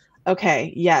much.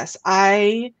 Okay, yes.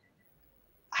 I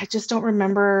just don't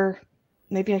remember.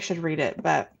 Maybe I should read it,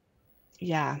 but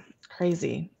yeah,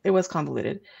 crazy. It was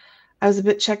convoluted. I was a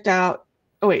bit checked out.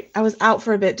 Oh wait, I was out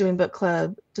for a bit doing book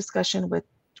club discussion with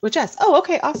Jess. Oh,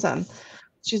 okay, awesome.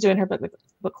 She's doing her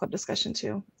book club discussion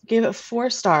too. Gave it 4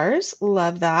 stars.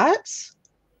 Love that.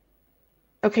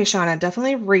 Okay, Shauna,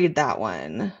 definitely read that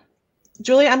one.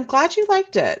 Julie, I'm glad you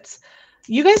liked it.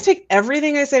 You guys take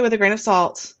everything I say with a grain of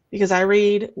salt because I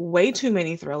read way too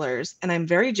many thrillers and I'm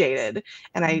very jaded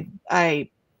and I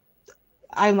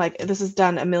I'm like, this is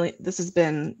done this has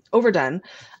been overdone.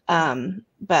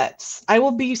 But I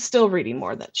will be still reading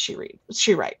more that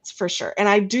she writes for sure. And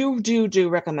I do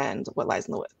recommend What Lies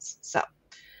in the Woods. So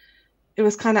it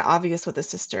was kind of obvious with the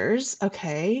sisters.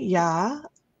 Okay, yeah.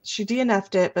 She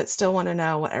DNF'd it, but still want to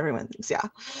know what everyone thinks. Yeah,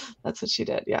 that's what she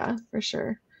did. Yeah, for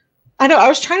sure. I know. I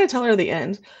was trying to tell her the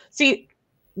end. See,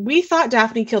 we thought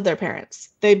Daphne killed their parents.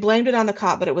 They blamed it on the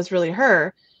cop, but it was really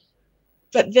her.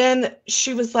 But then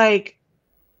she was like,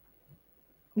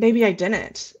 maybe I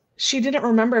didn't. She didn't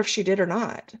remember if she did or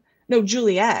not. No,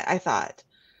 Juliet, I thought.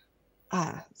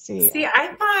 See,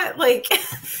 I thought like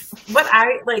what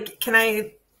I like, can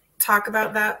I talk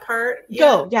about that part?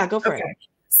 Go for it.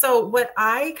 So what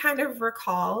I kind of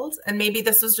recalled, and maybe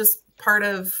this was just part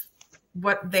of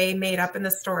what they made up in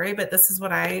the story, but this is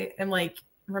what I am like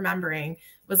remembering,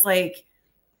 was like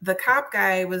the cop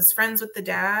guy was friends with the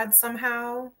dad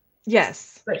somehow.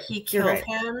 Yes. But he killed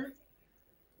him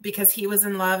because he was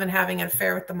in love and having an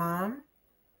affair with the mom.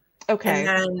 Okay. And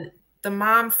then the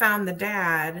mom found the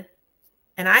dad,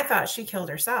 and I thought she killed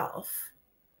herself.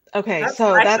 Okay,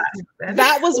 so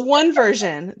that was one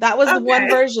version. That was the one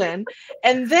version.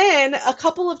 And then a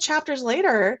couple of chapters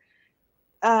later,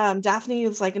 Daphne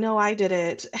was like, no, I did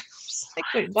it. I was like,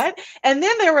 wait, what? And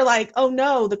then they were like, oh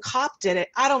no, the cop did it.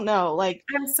 I don't know. Like,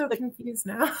 I'm so confused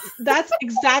now. That's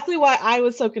exactly why I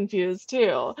was so confused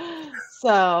too.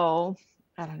 So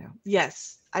I don't know.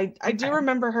 Yes, I do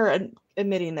remember her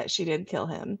admitting that she did kill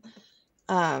him.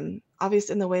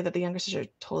 Obviously in the way that the younger sister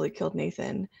totally killed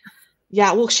Nathan.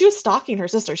 Yeah, well, she was stalking her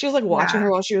sister. She was like watching her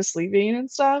while she was sleeping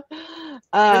and stuff.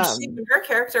 When her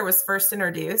character was first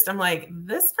introduced, I'm like,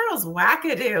 this girl's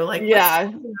wackadoo. Like,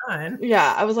 what's going on?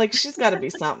 Yeah, I was like, she's got to be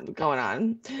something going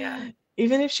on. Yeah.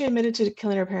 Even if she admitted to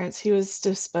killing her parents, he was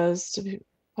disposed to be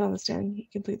put on the stand. He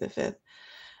can plead the fifth.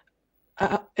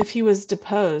 If he was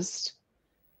deposed,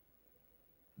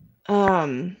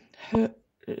 I'm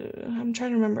trying to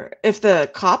remember if the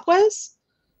cop was.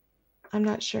 I'm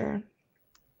not sure.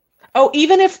 Oh,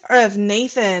 even if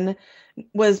Nathan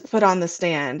was put on the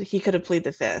stand, he could have pleaded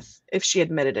the fifth if she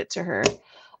admitted it to her,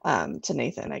 to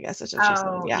Nathan, I guess is what she said.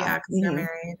 Yeah, because they're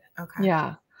married. Okay.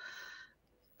 Yeah.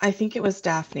 I think it was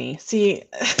Daphne. See,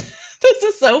 this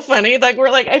is so funny. Like, we're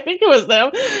like, I think it was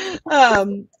them.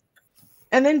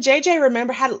 And then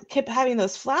JJ kept having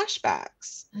those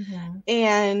flashbacks. Mm-hmm.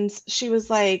 And she was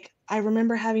like, I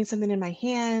remember having something in my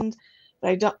hand, but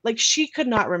I don't, like, she could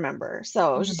not remember.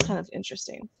 So it was just kind of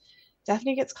interesting.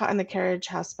 Daphne gets caught in the carriage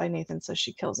house by Nathan, so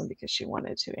she kills him because she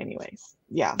wanted to anyways.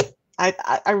 Yeah,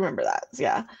 I remember that.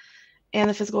 Yeah. And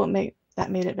the physical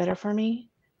that made it better for me.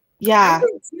 Yeah. I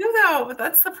did too, though, but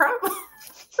that's the problem.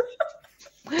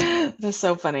 That's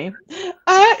so funny.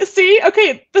 See,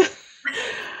 okay.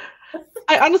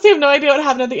 I honestly have no idea what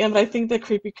happened at the end, but I think the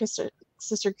creepy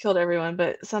sister killed everyone,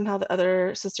 but somehow the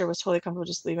other sister was totally comfortable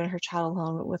just leaving her child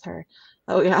alone with her.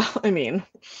 Oh yeah, I mean,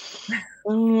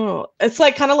 oh, it's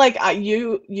like kind of like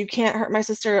you can't hurt my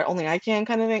sister, only I can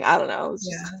kind of thing. I don't know. It's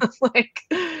just like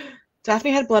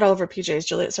Daphne had blood all over PJs.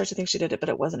 Juliet starts to think she did it, but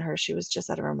it wasn't her. She was just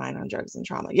out of her mind on drugs and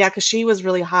trauma. Yeah, because she was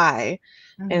really high,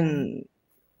 and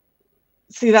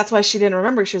see, that's why she didn't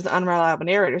remember. She was the unreliable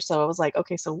narrator. So I was like,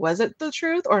 okay, so was it the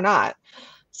truth or not?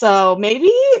 So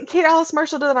maybe Kate Alice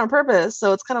Marshall did it on purpose.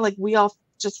 So it's kind of like we all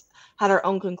just had our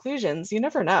own conclusions. You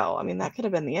never know. I mean, that could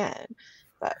have been the end.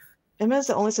 But Emma's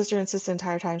the only sister who insists the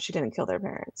entire time she didn't kill their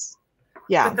parents.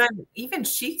 Yeah. But then even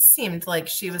she seemed like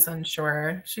she was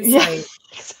unsure. She's like,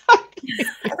 exactly.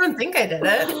 I don't think I did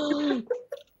it.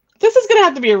 This is going to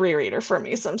have to be a rereader for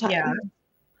me sometime. Yeah.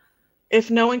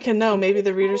 If no one can know, maybe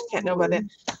the readers can't know by then.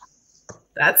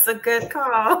 That's a good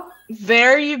call.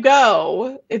 There you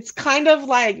go. It's kind of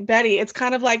like Betty. It's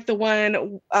kind of like the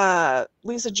one,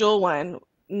 Lisa Jewell one,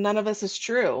 None of Us is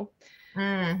True.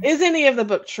 Is any of the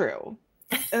book true?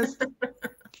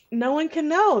 No one can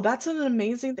know. That's an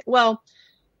amazing thing. Well,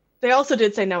 they also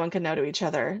did say no one can know to each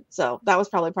other. So that was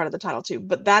probably part of the title too.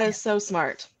 But that is so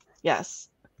smart. Yes.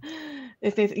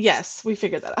 Yes, we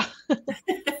figured that out.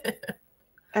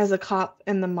 As a cop,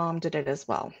 and the mom did it as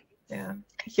well. Yeah.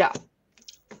 Yeah.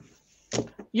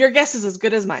 Your guess is as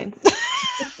good as mine.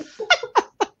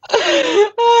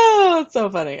 Oh, it's so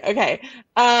funny. Okay.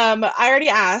 I already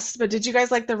asked, but did you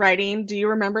guys like the writing? Do you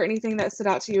remember anything that stood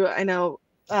out to you? I know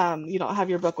you don't have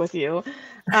your book with you.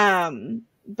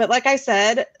 But like I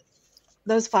said,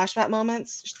 those flashback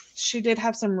moments, she did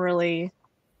have some really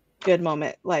good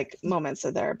moments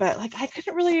in there. But like I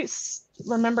couldn't really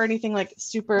remember anything like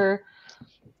super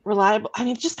reliable. I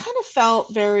mean, it just kind of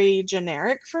felt very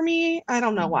generic for me. I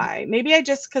don't know why. Maybe I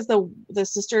just because the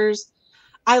sisters,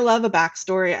 I love a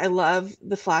backstory. I love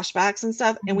the flashbacks and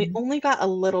stuff. And we Mhm. only got a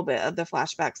little bit of the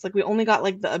flashbacks. Like we only got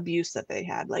like the abuse that they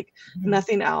had, like Mhm.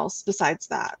 nothing else besides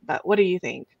that. But what do you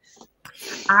think?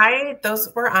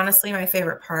 Those were honestly my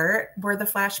favorite part were the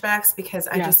flashbacks because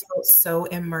I Yeah. just felt so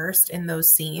immersed in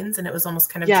those scenes and it was almost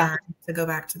kind of Yeah. jarring to go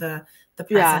back to the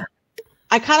Yeah. present.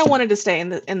 I kind of wanted to stay in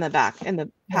the Yeah.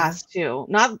 past too.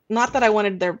 Not that I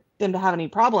wanted them to have any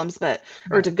problems, but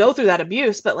or Right. to go through that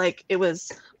abuse, but like it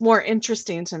was more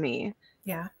interesting to me.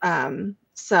 Yeah.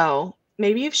 So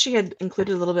maybe if she had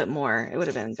included a little bit more, it would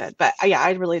have been good. But yeah,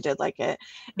 I really did like it.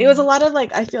 It was a Mhm. lot of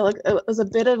like I feel like it was a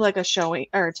bit of like a showing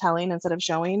or telling instead of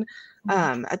showing.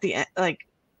 Mhm. At the end, like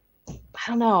I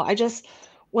don't know. I just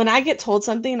when I get told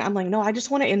something, I'm like, no, I just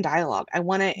want it in dialogue. I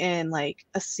want it in like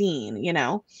a scene, you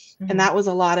know? And Mhm. that was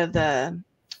a lot of the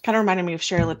kind of reminded me of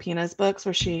Shari Lapina's books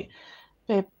where she,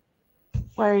 babe,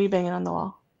 why are you banging on the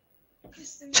wall?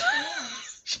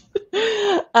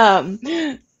 um,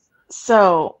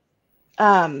 so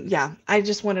yeah, I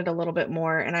just wanted a little bit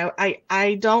more. And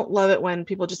I don't love it when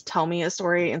people just tell me a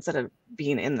story instead of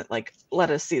being in the, like,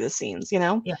 let us see the scenes, you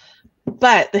know? Yeah.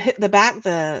 But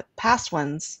the past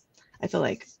ones, I feel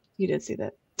like you did see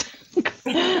that.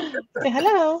 Say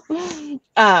hello.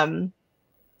 Um,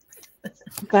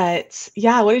 but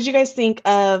yeah, what did you guys think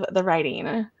of the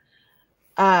writing?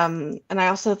 And I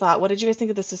also thought, what did you guys think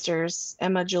of the sisters,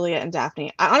 Emma, Juliet, and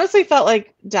Daphne? I honestly felt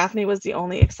like Daphne was the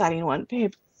only exciting one.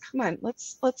 Babe, come on,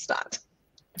 let's not.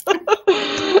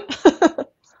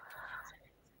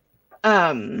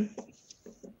 um,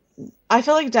 I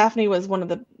feel like Daphne was one of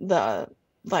the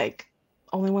like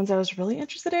only ones I was really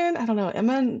interested in. I don't know.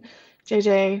 Emma and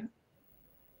JJ,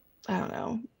 I don't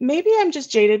know. Maybe I'm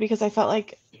just jaded because I felt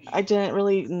like I didn't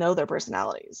really know their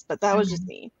personalities, but that was just Mhm.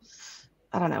 me.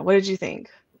 I don't know. What did you think?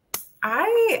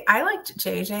 I liked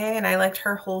JJ and I liked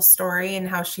her whole story and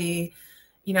how she,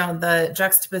 the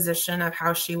juxtaposition of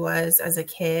how she was as a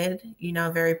kid,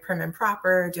 very prim and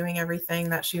proper, doing everything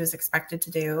that she was expected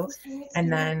to do.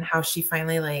 And then how she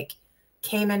finally like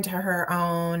came into her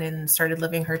own and started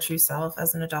living her true self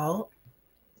as an adult.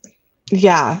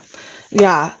 Yeah.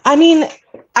 Yeah. I mean,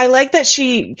 I like that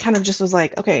she kind of just was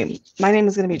like, okay, my name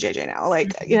is going to be JJ now.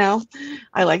 Like, you Mhm. know,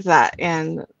 I like that.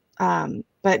 And,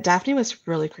 but Daphne was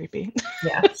really creepy.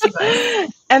 Yeah, she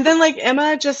was. And then like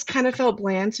Emma just kind of felt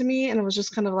bland to me and it was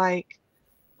just kind of like,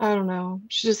 I don't know.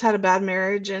 She just had a bad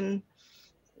marriage and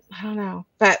I don't know.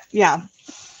 But yeah.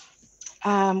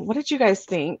 What did you guys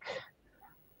think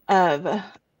of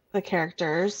the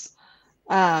characters?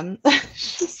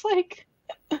 Just like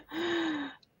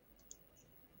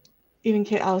even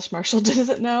Kate Alice Marshall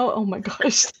doesn't know. Oh my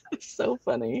gosh, that's so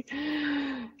funny.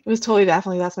 It was totally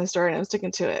definitely that's my story, and I was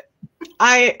sticking to it.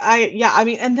 Yeah, I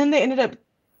mean, and then they ended up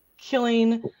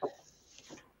killing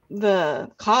the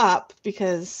cop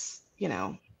because I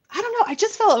don't know. I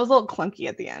just felt it was a little clunky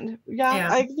at the end. Yeah, Yeah.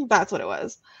 I think that's what it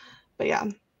was. But yeah,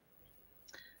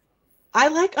 I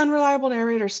like unreliable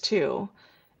narrators too.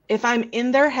 If I'm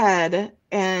in their head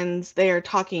and they are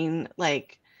talking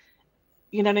like,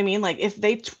 you know what I mean? Like if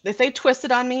they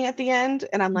twisted on me at the end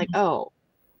and I'm like, Mhm. "Oh,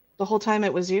 the whole time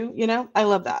it was you," I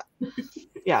love that.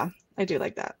 Yeah, I do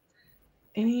like that.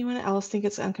 Anyone else think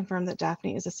it's unconfirmed that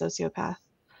Daphne is a sociopath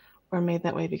or made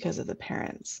that way because of the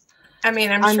parents? I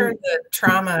mean, I'm sure I'm the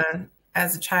trauma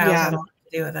as a child Yeah. had a lot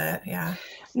to do with it. Yeah.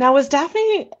 Now was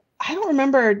Daphne, I don't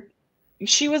remember,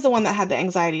 she was the one that had the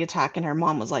anxiety attack and her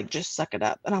mom was like, just suck it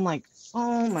up. And I'm like,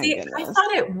 oh my See, I goodness.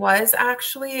 thought it was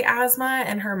actually asthma,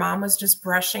 and her mom was just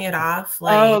brushing it off, Oh,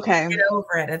 like, okay. "Get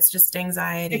over it. It's just It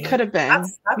anxiety." could have been.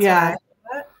 That's what I Yeah.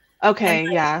 thought. And Okay.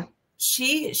 then Yeah.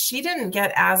 she didn't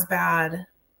get as bad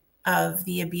of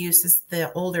the abuse as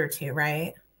the older two,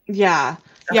 right? Yeah.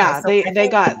 Okay, Yeah. so They I they think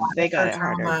a got lot they of got her it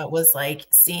harder. trauma was like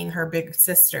seeing her big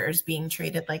sisters being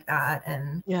treated like that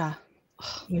and, Yeah.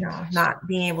 Oh my gosh. not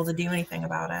being able to do anything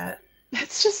about it.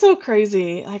 It's just so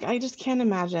crazy. Like I just can't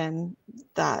imagine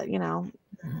that,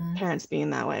 Mhm. parents being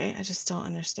that way. I just don't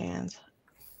understand.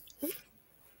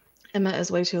 Emma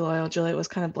is way too loyal. Juliet was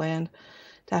kind of bland.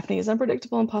 Daphne is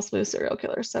unpredictable and possibly a serial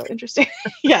killer. So interesting.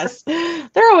 Yes.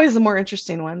 They're always the more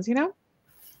interesting ones.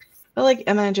 But like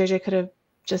Emma and JJ could have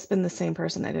just been the same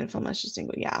person. I didn't feel much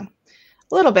distinguish. Yeah.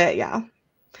 A little bit, yeah.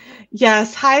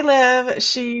 Yes. Hi Liv.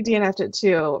 She DNF'd it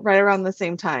too, right around the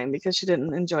same time because she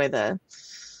didn't enjoy the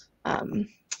um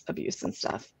abuse and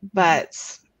stuff. Mhm.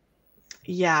 But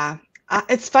yeah.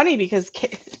 It's funny because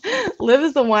Liv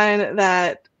is the one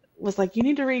that was like, you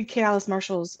need to read Kate Alice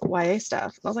Marshall's YA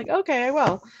stuff. And I was like, okay, I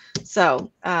will. So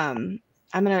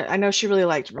I know she really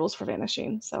liked Rules for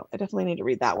Vanishing, so I definitely need to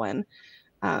read that one.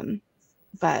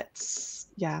 But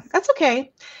yeah, that's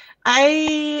okay.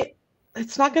 I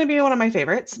it's not going to be one of my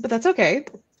favorites, but that's okay.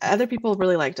 Other people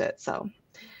really liked it, so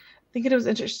I think it was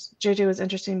JJ was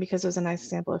interesting because it was a nice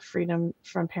example of freedom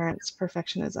from parents'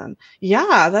 perfectionism.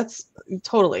 Yeah, that's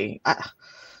totally.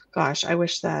 Gosh, I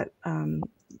wish that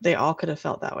they all could have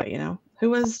felt that way. You know, who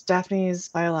was Daphne's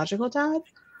biological dad?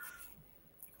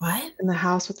 What? In the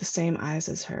house with the same eyes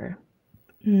as her.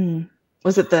 Hmm.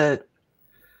 Was it the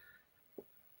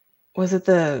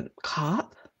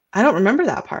cop? I don't remember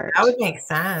that part. That would make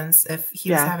sense if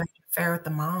he was Yeah. having an affair with the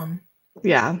mom.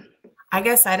 Yeah. I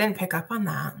guess I didn't pick up on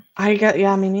that.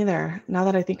 Yeah, me neither. Now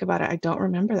that I think about it, I don't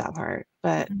remember that part,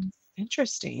 but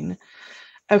interesting.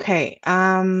 Okay.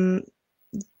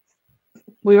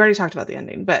 We already talked about the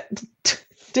ending, but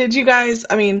did you guys,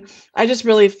 I mean, I just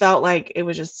really felt like it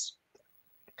was just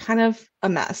kind of a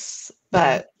mess,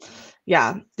 but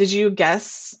yeah. Did you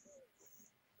guess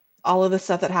all of the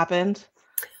stuff that happened?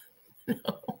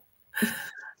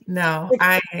 No,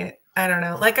 I don't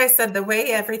know. Like I said, the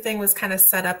way everything was kind of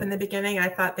set up in the beginning, I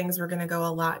thought things were going to go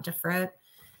a lot different.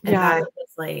 And that it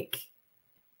was like,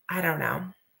 I don't know,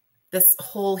 this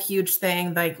whole huge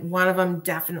thing. Like one of them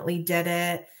definitely did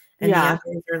it. And the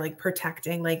others are like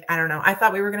protecting. Like, I don't know. I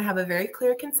thought we were going to have a very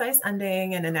clear, concise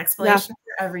ending and an explanation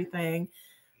for everything.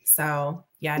 So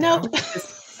yeah, no.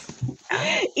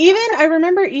 Even I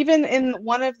remember even in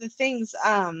one of the things,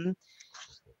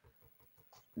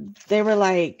 they were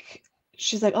like,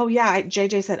 she's like, oh yeah,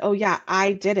 JJ said, oh yeah,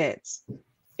 I did it.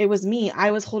 It was me. I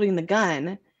was holding the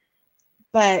gun.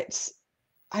 But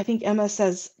I think Emma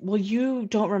says, well, you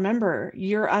don't remember.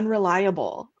 You're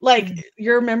unreliable. Like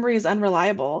your memory is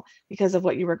unreliable because of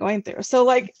what you were going through. So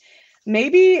like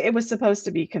maybe it was supposed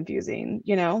to be confusing,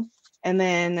 you know? And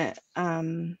then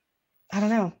I don't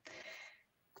know.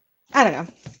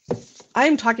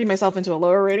 I'm talking myself into a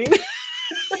lower rating.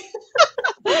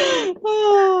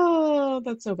 Oh,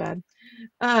 that's so bad.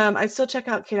 I still check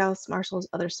out Kate Alice Marshall's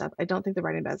other stuff. I don't think the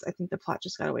writing does. I think the plot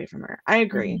just got away from her. I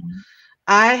agree.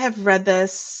 I have read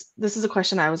this. This is a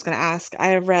question I was going to ask. I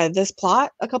have read this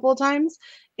plot a couple of times,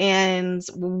 and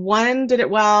one did it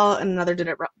well, and another did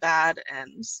it bad,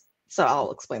 and so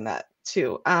I'll explain that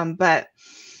too. But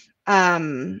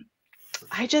I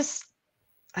just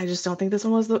don't think this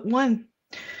one was the one,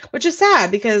 which is sad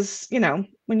because you know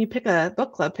when you pick a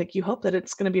book club pick, you hope that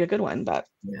it's going to be a good one. But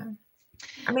yeah,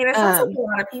 I mean, it sounds like a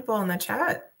lot of people in the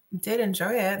chat did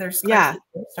enjoy it. There's quite a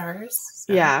few stars.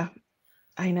 So. Yeah.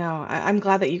 I know. I'm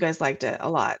glad that you guys liked it a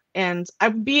lot. And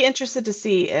I'd be interested to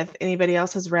see if anybody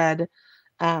else has read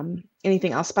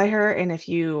anything else by her and if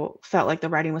you felt like the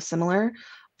writing was similar.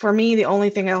 For me, the only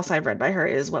thing else I've read by her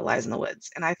is What Lies in the Woods,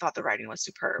 and I thought the writing was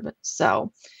superb.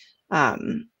 So,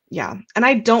 yeah. And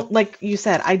I don't, like you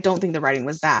said, I don't think the writing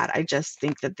was bad. I just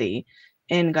think that the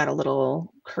end got a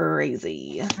little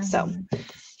crazy. So,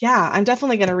 yeah, I'm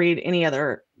definitely going to read any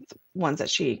other ones that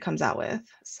she comes out with.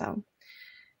 So.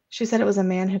 She said it was a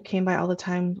man who came by all the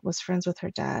time, was friends with her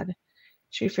dad.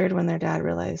 She feared when their dad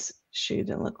realized she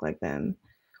didn't look like them.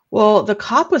 Well, the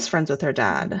cop was friends with her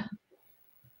dad.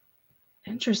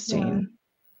 Interesting.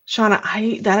 Yeah.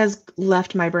 Shauna, that has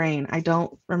left my brain. I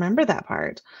don't remember that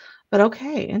part. But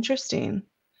okay, interesting.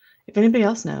 If anybody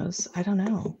else knows, I don't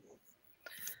know.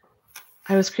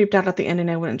 I was creeped out at the end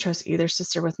and I wouldn't trust either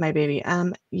sister with my baby.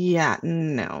 Yeah,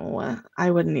 no,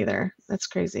 I wouldn't either. That's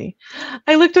crazy.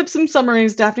 I looked up some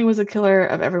summaries. Daphne was a killer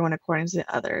of everyone according to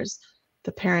the others.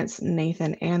 The parents,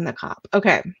 Nathan, and the cop.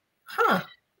 Okay. Huh.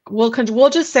 We'll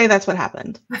just say that's what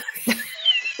happened.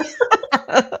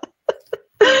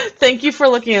 Thank you for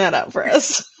looking that up for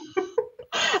us.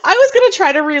 I was going to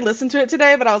try to re-listen to it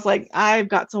today, but I was like, I've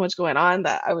got so much going on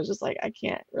that I was just like, I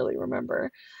can't really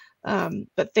remember.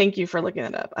 But thank you for looking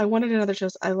it up. I wanted another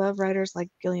twist. I love writers like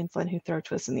Gillian Flynn who throw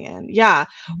twists in the end. Yeah.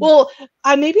 Well,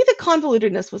 maybe the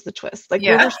convolutedness was the twist. Like we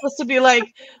were supposed to be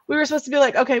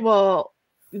like, okay, well,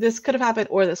 this could have happened,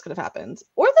 or this could have happened,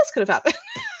 or this could have happened.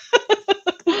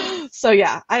 So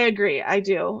yeah, I agree. I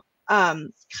do.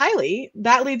 Kylie,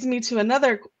 that leads me to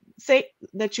another say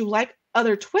that you like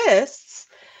other twists.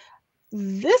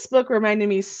 This book reminded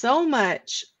me so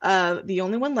much of The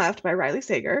Only One Left by Riley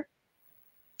Sager,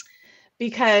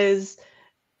 because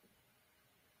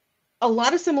a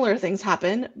lot of similar things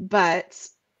happen, but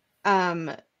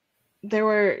there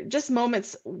were just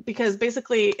moments, because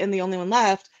basically in The Only One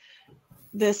Left,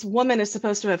 this woman is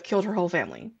supposed to have killed her whole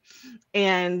family,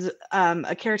 and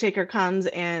a caretaker comes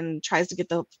and tries to get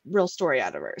the real story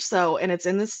out of her. So, and it's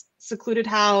in this secluded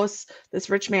house, this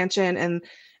rich mansion, and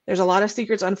there's a lot of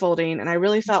secrets unfolding, and I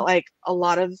really felt like a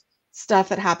lot of stuff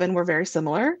that happened were very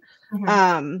similar.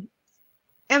 Mm-hmm.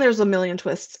 And there's a million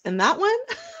twists in that one.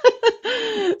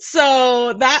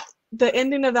 So that the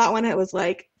ending of that one, it was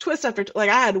like twist after like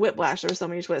I had whiplash. There were so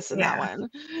many twists in that Yeah. one.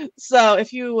 So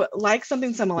if you like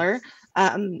something similar,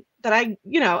 that I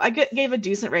gave a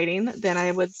decent rating, then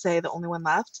I would say The Only One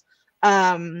Left.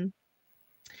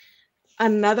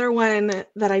 Another one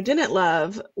that I didn't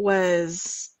love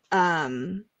was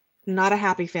Not a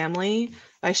Happy Family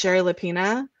by Sherry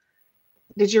Lapina.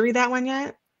 Did you read that one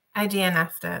yet? I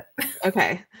DNF'd it.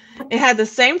 Okay. It had the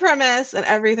same premise and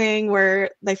everything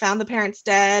where they found the parents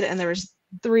dead and there was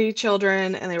 3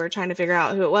 children and they were trying to figure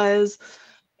out who it was.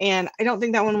 And I don't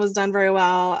think that one was done very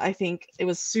well. I think it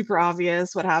was super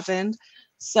obvious what happened.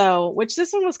 So, which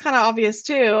this one was kind of obvious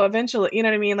too, eventually, you know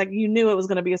what I mean? Like you knew it was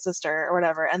going to be a sister or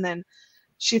whatever. And then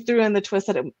she threw in the twist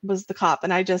that it was the cop.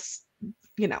 And I just,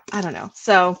 I don't know.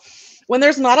 So when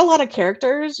there's not a lot of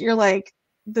characters, you're like,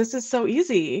 this is so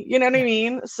easy. You know what I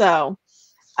mean? So,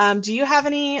 do you have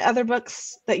any other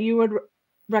books that you would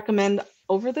recommend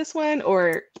over this one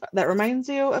or that reminds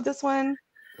you of this one?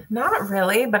 Not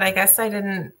really, but I guess I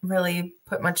didn't really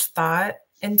put much thought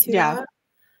into that.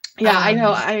 Yeah, I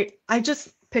know. I just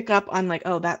pick up on like,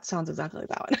 oh, that sounds exactly like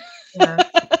that one. Yeah.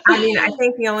 I mean, I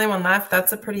think The Only One Left,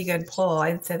 that's a pretty good pull.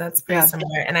 I'd say that's pretty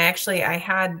similar. And I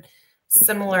had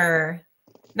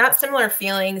not similar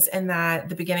feelings in that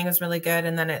the beginning was really good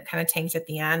and then it kind of tanked at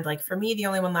the end. Like for me, The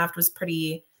Only One Left was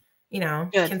pretty,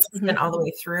 good. Consistent all the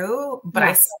way through, but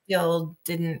I still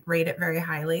didn't rate it very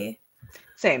highly.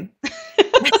 Same.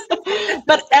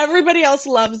 But everybody else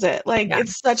loves it. Like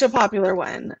it's such a popular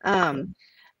one.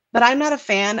 But I'm not a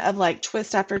fan of like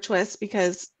twist after twist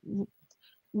because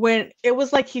when it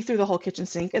was like he threw the whole kitchen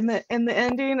sink in the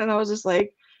ending and I was just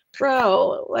like,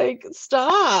 bro, like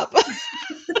stop.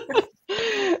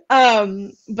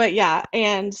 But yeah,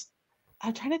 and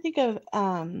I'm trying to think of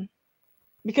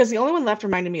because The Only One Left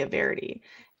reminded me of Verity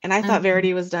and I thought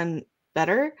Verity was done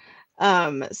better.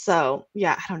 So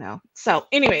yeah, I don't know. So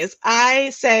anyways,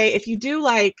 I say if you do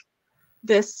like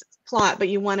this plot but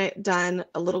you want it done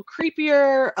a little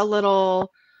creepier, a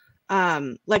little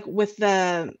like with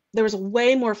there was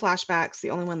way more flashbacks,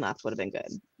 The Only One Left would have been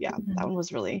good. Yeah, that one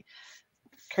was really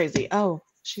crazy. Oh,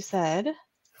 she said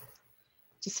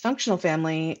Dysfunctional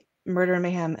Family, Murder and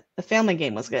Mayhem, The Family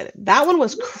Game was good. That one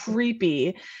was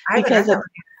creepy because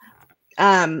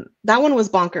that one was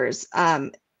bonkers.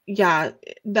 Yeah,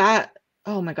 that,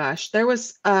 oh my gosh, there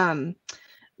was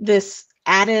this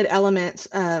added element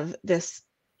of this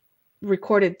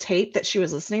recorded tape that she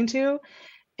was listening to,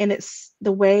 and it's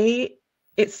the way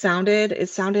it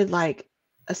sounded like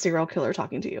a serial killer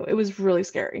talking to you. It was really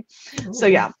scary. Ooh. So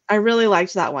yeah, I really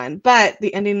liked that one, but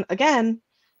the ending again,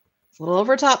 it's a little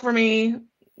over top for me.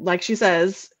 Like she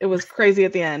says, it was crazy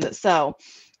at the end. So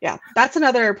yeah, that's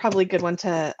another probably good one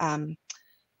to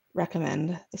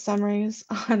recommend. The summaries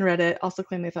on Reddit also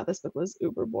claim they thought this book was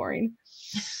uber boring.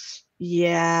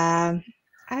 Yeah,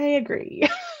 I agree.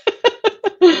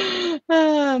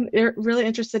 You're really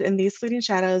interested in These Fleeting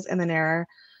Shadows and the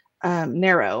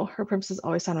Narrow. Her premises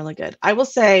always sound really good. I will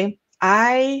say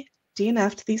I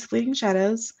DNF'd These Fleeting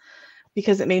Shadows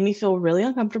because it made me feel really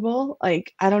uncomfortable.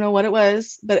 Like, I don't know what it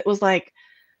was, but it was like,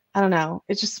 I don't know.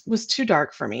 It just was too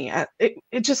dark for me.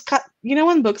 It just cut,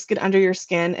 when books get under your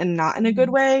skin and not in a good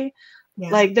way. Yeah.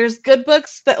 Like there's good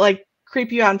books that like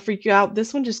creep you out and freak you out.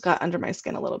 This one just got under my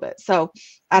skin a little bit. So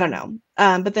I don't know.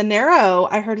 But The Narrow,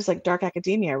 I heard is like dark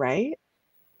academia, right?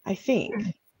 I think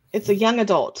it's a young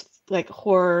adult, like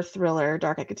horror thriller,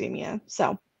 dark academia.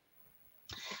 So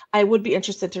I would be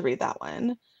interested to read that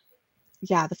one.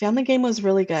 Yeah, The Family Game was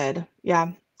really good.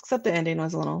 Yeah, except the ending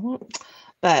was a little,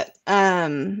 but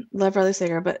love Riley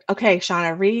Sager. But okay,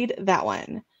 Shauna, read that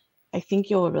one. I think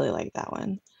you'll really like that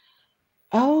one.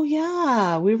 Oh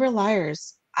yeah, We Were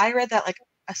Liars. I read that like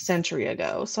a century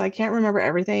ago, so I can't remember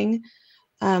everything.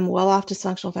 Well Off,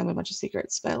 Dysfunctional Family, Bunch of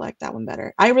Secrets, but I like that one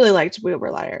better. I really liked We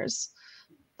Were Liars.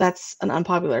 That's an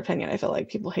unpopular opinion. I feel like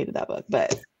people hated that book,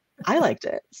 but I liked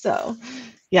it. So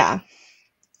yeah.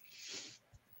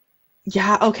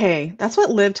 Yeah, okay. That's what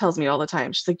Liv tells me all the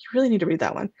time. She's like, you really need to read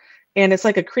that one. And it's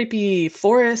like a creepy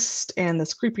forest and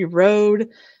this creepy road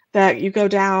that you go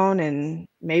down and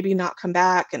maybe not come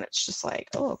back. And it's just like,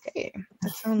 oh, okay.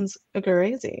 That sounds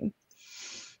crazy.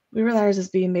 We Were Liars is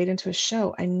being made into a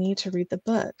show. I need to read the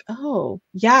book. Oh,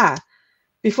 yeah.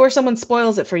 Before someone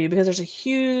spoils it for you, because there's a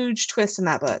huge twist in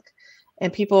that book.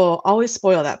 And people always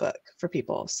spoil that book for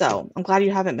people. So I'm glad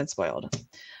you haven't been spoiled.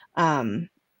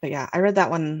 But yeah, I read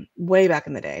that one way back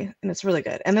in the day, and it's really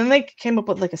good. And then they came up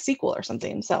with like a sequel or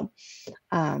something. So,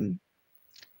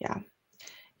 yeah,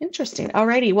 interesting.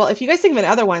 Alrighty. Well, if you guys think of any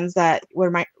other ones that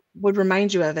would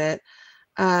remind you of it,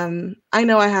 I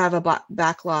know I have a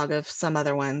backlog of some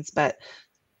other ones, but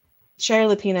Shari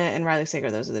Lapina and Riley Sager,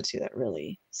 those are the two that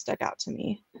really stuck out to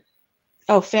me.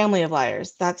 Oh, Family of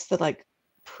Liars. That's the like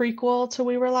prequel to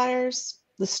We Were Liars,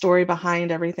 the story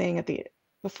behind everything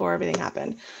before everything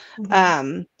happened.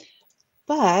 Mm-hmm.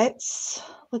 But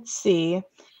let's see.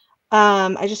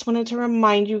 I just wanted to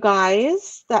remind you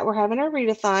guys that we're having a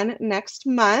readathon next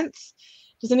month.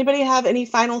 Does anybody have any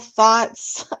final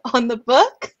thoughts on the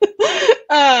book?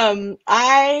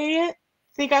 I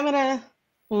think I'm gonna.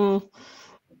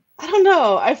 I don't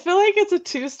know. I feel like it's a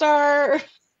 2-star,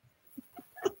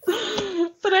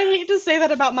 but I hate to say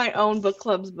that about my own book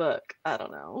club's book. I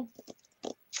don't know,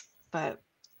 but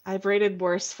I've rated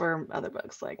worse for other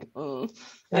books. Like, I don't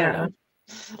know.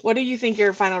 What do you think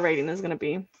your final rating is going to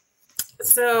be?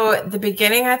 So the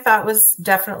beginning I thought was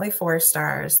definitely 4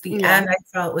 stars. The end I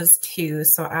felt was 2,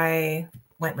 so I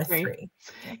went with 3.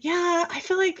 Yeah, I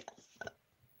feel like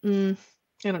I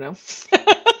don't know.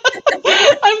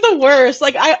 I'm the worst.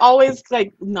 Like I always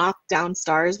like knock down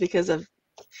stars because of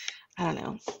I don't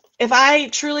know. If I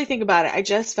truly think about it, I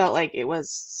just felt like it was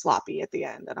sloppy at the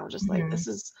end, and I was just like, this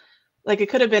is like it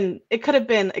could have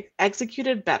been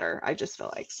executed better. I just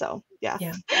feel like so. Yeah.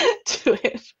 Do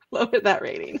it. Lower that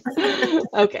rating.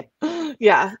 Okay.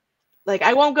 Yeah. Like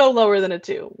I won't go lower than a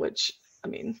 2, which I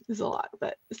mean is a lot,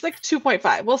 but it's like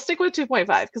 2.5. We'll stick with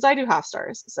 2.5 because I do half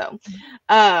stars. So,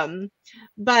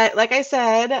 but like I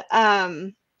said,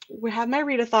 we have my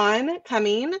readathon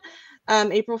coming.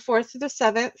 April 4th through the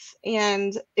 7th.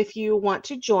 And if you want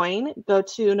to join, go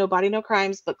to Nobody No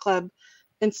Crimes Book Club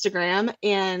Instagram,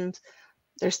 and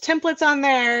there's templates on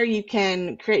there. You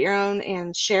can create your own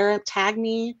and share it, tag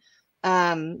me.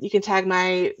 You can tag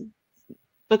my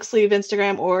book sleeve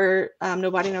Instagram or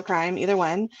Nobody No Crime, either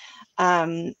one.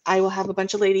 I will have a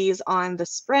bunch of ladies on the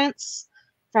sprints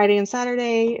Friday and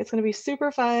Saturday. It's going to be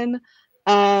super fun.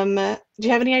 Do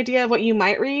you have any idea of what you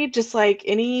might read? Just like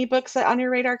any books on your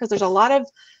radar? Because there's a lot of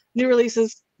new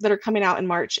releases that are coming out in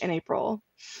March and April.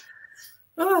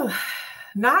 Oh,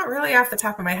 not really off the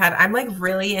top of my head. I'm like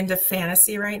really into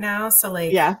fantasy right now. So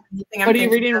like, yeah. What are you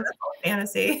reading?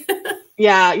 Fantasy.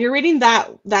 Yeah, you're reading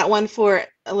that one for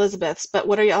Elizabeth's, but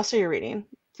what else are you reading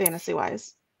fantasy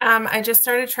wise? I just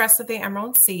started Trust of the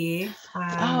Emerald Sea.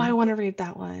 I want to read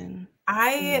that one.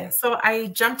 So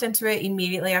I jumped into it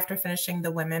immediately after finishing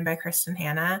The Women by Kristen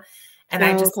Hanna,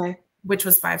 and which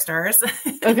was 5 stars.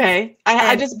 Okay.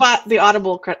 I just bought the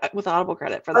Audible with Audible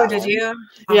credit for that. Oh, did you?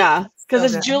 Yeah,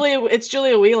 because it's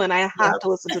Julia Whelan. I have to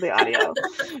listen to the audio.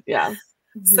 Yeah.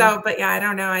 So, but yeah, I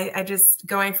don't know. I just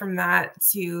going from that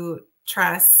to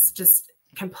Trust, just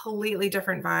completely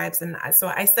different vibes. And so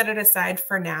I set it aside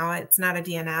for now. It's not a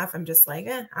DNF. I'm just like,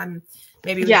 I'm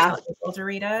maybe tell people to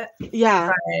read it.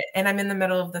 Yeah. And I'm in the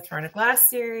middle of the Throne of Glass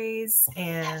series.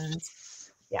 And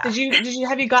yeah. Have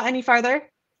you got any farther?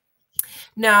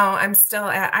 No, I'm still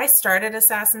I started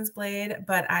Assassin's Blade,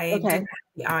 but I didn't have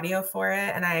the audio for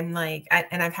it. And I'm like,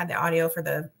 and I've had the audio for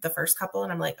the first couple,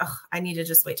 and I'm like, oh, I need to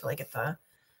just wait till I get the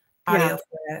audio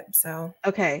for it. So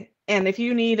okay. And if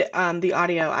you need the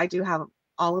audio, I do have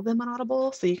all of them on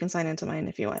Audible, so you can sign into mine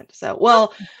if you want. So,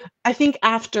 well, I think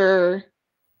after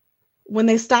when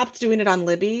they stopped doing it on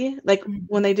Libby, like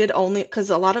when they did only, because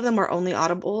a lot of them are only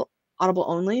Audible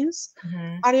onlys,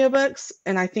 audiobooks,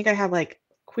 and I think I have like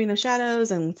Queen of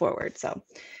Shadows and Forward. So,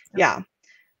 yeah.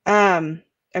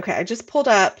 Okay, I just pulled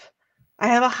up. I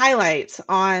have a highlight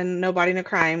on Nobody No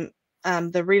Crime, for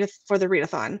the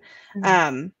readathon.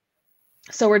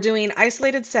 So we're doing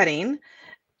isolated setting,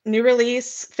 new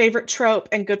release, favorite trope,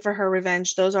 and good for her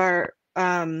revenge. Those are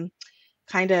kind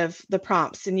of the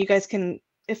prompts, and you guys can,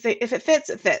 if it fits,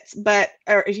 it fits. But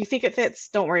or if you think it fits,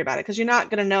 don't worry about it, because you're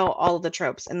not going to know all of the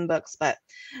tropes in books. But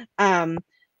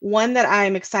one that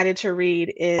I'm excited to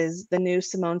read is the new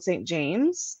Simone St.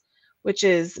 James, which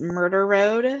is Murder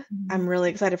Road. I'm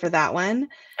really excited for that one.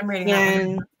 I'm reading that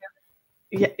one.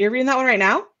 Yeah, you're reading that one right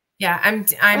now? Yeah,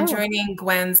 I'm joining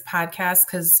Gwen's podcast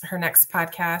because her next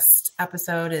podcast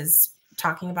episode is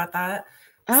talking about that.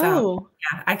 So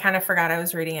yeah, I kind of forgot I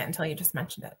was reading it until you just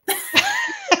mentioned it.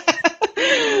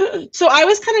 So I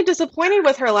was kind of disappointed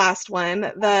with her last one,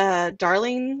 the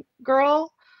Darling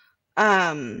Girl.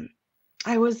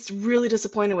 I was really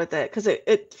disappointed with it because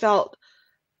it felt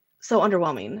so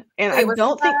underwhelming. And I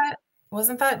don't think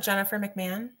wasn't that Jennifer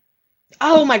McMahon?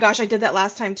 Oh my gosh, I did that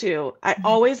last time too. I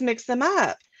always mix them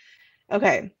up.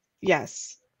 Okay.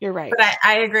 Yes, you're right. But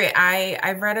I agree.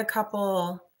 I've read a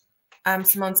couple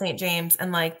Simone St. James,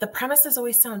 and like the premises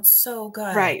always sound so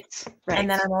good. Right. And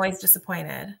then I'm always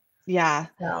disappointed. Yeah.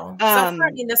 So far,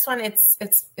 I mean, this one it's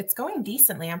going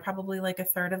decently. I'm probably like a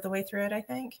third of the way through it, I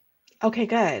think. Okay,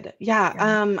 good. Yeah.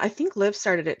 Yeah. I think Liv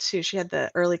started it too. She had the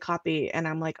early copy, and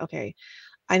I'm like, okay,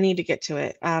 I need to get to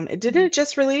it. It didn't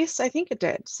just release. I think it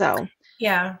did. So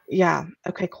Yeah. yeah.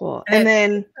 Okay, cool. And And it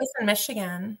then takes place in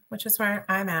Michigan, which is where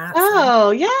I'm at. So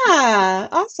oh, yeah.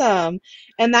 Awesome.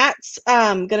 And that's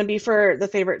gonna be for the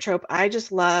favorite trope. I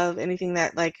just love anything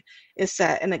that like is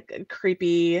set in a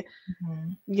creepy,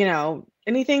 mhm.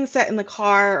 anything set in the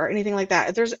car or anything like that.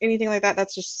 If there's anything like that,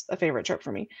 that's just a favorite trope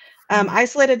for me. Mhm.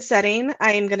 Isolated setting,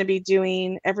 I am gonna be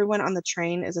doing Everyone on the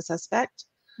Train is a Suspect,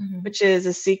 Mhm. which is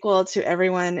a sequel to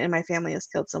Everyone in My Family Has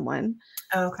Killed Someone.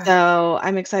 Oh, okay. So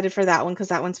I'm excited for that one because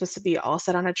that one's supposed to be all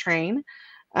set on a train.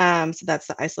 So that's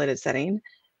the isolated setting.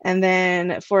 And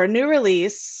then for a new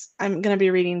release, I'm going to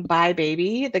be reading Bye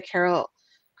Baby, the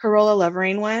Carola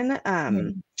Lovering one,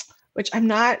 Mhm. which I'm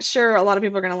not sure a lot of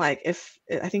people are going to like. If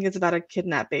I think it's about a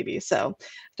kidnapped baby, so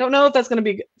don't know if that's going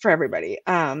to be for everybody.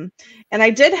 And I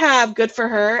did have Good for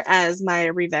Her as my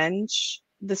revenge.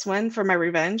 This one for my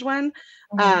revenge one.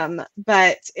 Mhm.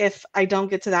 But if I don't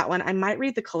get to that one, I might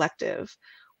read The Collective,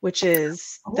 which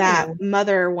is that Oh,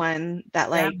 mother one that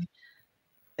yeah. like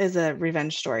is a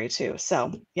revenge story too.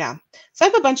 So yeah. So I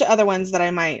have a bunch of other ones that I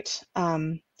might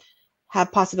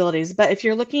have possibilities. But if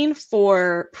you're looking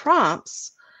for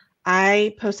prompts,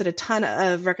 I posted a ton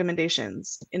of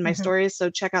recommendations in my Mhm. stories. So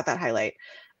check out that highlight.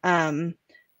 Um,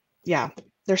 yeah,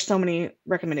 there's so many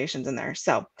recommendations in there.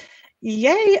 So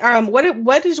yay.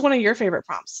 What is one of your favorite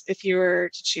prompts if you were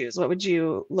to choose? What would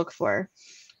you look for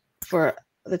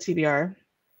the TBR?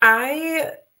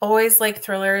 I always like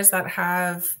thrillers that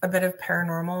have a bit of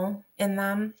paranormal in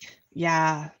them.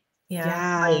 Yeah. Yeah,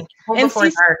 Yeah. like Home And Before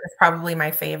see, Dark is probably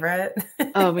my favorite.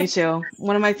 oh, me too.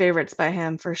 One of my favorites by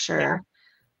him for Yeah. sure.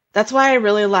 That's why I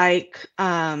really like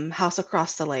House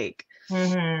Across the Lake.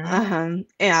 Mhm.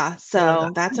 Yeah, I love that.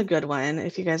 so that's a good one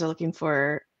if you guys are looking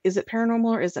for is it paranormal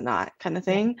or is it not kind of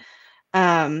Yeah. thing.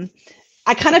 Um,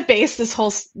 I kind of base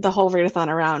the whole readathon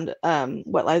around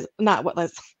what lies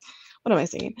what am I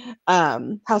saying?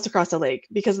 House Across the Lake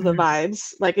because of the Mhm.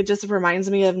 vibes. Like it just reminds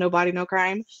me of No Body, No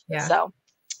Crime. Yeah. So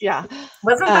yeah.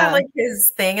 Wasn't that Uh, like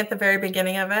his thing at the very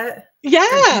beginning of it? yeah. Or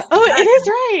did you see Oh, it that? is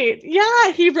right.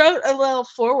 Yeah, he wrote a little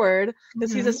forward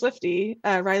because he's a Mhm.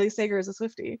 Swiftie. Riley Sager is a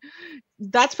Swiftie.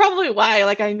 That's probably why.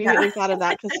 Like I Yeah. immediately thought of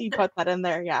that because he put that in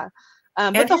there. Yeah.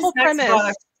 But And the his whole next book,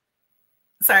 premise.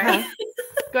 sorry. Huh?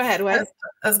 Go ahead. I What? was,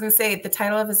 I was gonna say the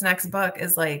title of his next book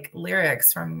is like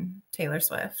lyrics from Taylor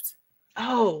Swift.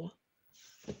 Oh,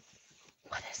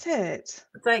 what is it?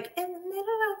 It's like in the middle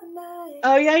of the night.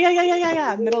 Oh yeah, yeah, yeah, yeah, yeah,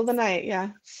 yeah. Middle of the night. Yeah.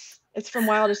 It's from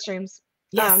Wildest Dreams. Oh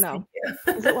Yes, thank no.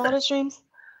 you. Is it Wildest Dreams?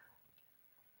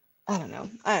 I don't know.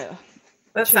 I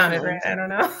That choose sounded one of right. them I two. don't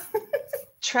know.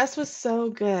 Tress was so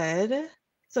good,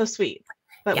 so sweet,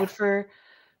 but Yeah, would for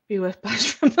be with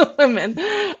Bush from the women.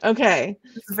 Okay,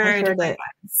 it's I've very heard different it.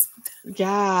 vibes.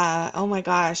 Yeah. Oh my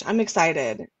gosh, I'm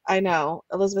excited. I know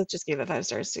Elizabeth just gave it 5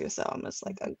 stars too, so I'm just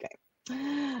like,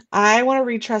 okay. I want to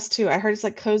read Tress too. I heard it's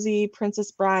like cozy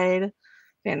Princess Bride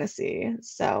fantasy.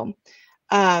 So,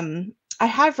 I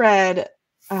have read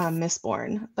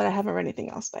Mistborn, but I haven't read anything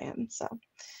else by him. So,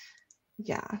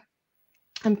 yeah.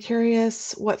 I'm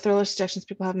curious what thriller suggestions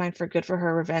people have in mind for good for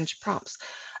her revenge prompts.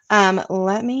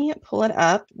 Let me pull it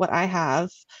up. What I have.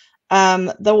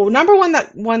 The number one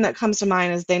that comes to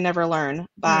mind is "They Never Learn"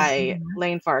 by Mhm.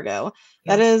 Lane Fargo.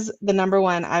 That Yeah. is the number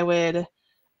one I would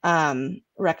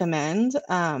recommend.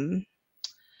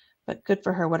 But good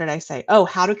for her. What did I say? Oh,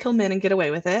 "How to Kill Men and Get Away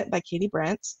with It" by Katie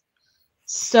Brent.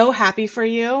 So happy for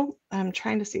you. I'm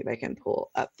trying to see if I can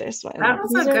pull up this That one.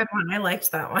 was These a are good one. I liked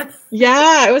that one.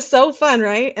 yeah, it was so fun,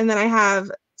 right? And then I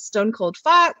have Stone Cold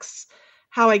Fox,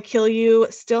 How I Kill You,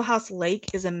 Stillhouse Lake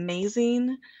is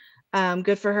amazing.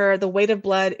 Good for her. The Weight of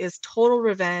Blood is total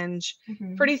revenge.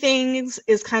 Mhm. Pretty Things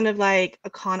is kind of like a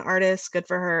con artist. Good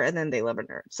for her. And then They Live in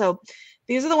Her. So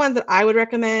these are the ones that I would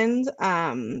recommend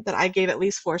that I gave at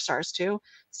least 4 stars to.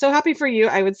 So Happy for You,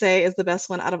 I would say, is the best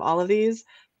one out of all of these.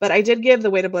 But I did give The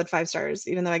Weight of Blood 5 stars,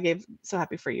 even though I gave So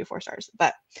Happy for You 4 stars.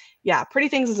 But yeah, Pretty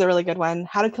Things is a really good one.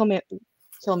 How to Kill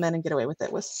Men and Get Away with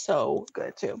It was so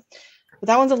good too. But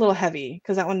that one's a little heavy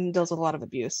because that one deals with a lot of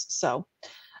abuse. So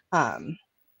um,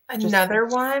 just Another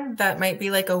one that might be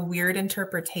like a weird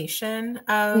interpretation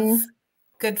of mm,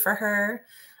 Good for Her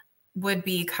would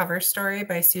be Cover Story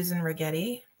by Susan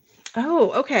Rigetti.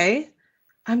 oh, okay.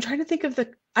 I'm trying to think of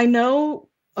I know.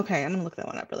 Okay, I'm gonna look that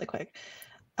one up really quick.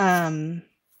 Um,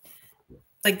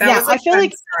 Like that yeah, was a I feel 5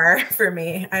 like star for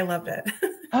me. I loved it.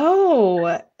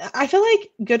 oh, I feel like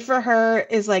Good for Her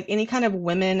is like any kind of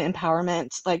women empowerment,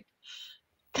 like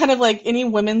kind of like any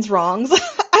women's wrongs.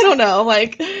 I don't know,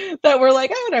 like that we're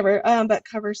like, oh, whatever. But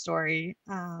Cover Story.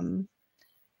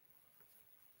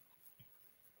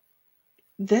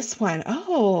 This one.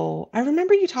 Oh, I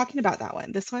remember you talking about that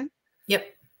one. This one? Yep.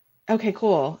 Okay,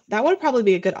 cool. That would probably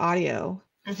be a good audio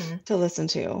Mm-hmm. to listen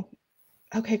to.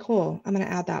 Okay, cool. I'm going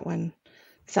to add that one.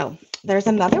 So there's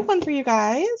another one for you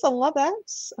guys. I love that.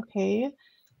 Okay.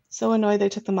 So annoyed they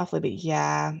took them off Libby.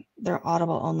 Yeah, they're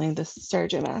Audible only. This Sarah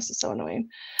J. Maas is so annoying.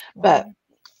 But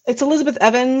it's Elizabeth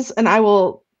Evans, and I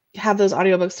will have those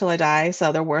audiobooks till I die.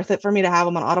 So they're worth it for me to have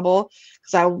them on Audible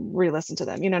because I'll re-listen to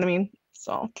them. You know what I mean?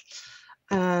 So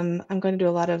I'm going to do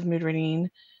a lot of mood reading.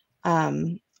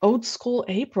 Old School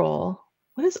April.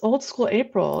 What is Old School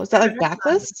April? Is that like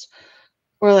backlist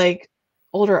or like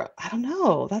older? I don't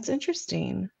know. That's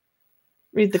interesting.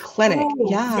 Read the Clinic. Oh,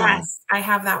 Yeah. yes, I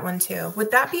have that one too.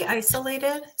 Would that be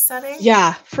isolated setting?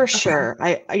 Yeah, for sure.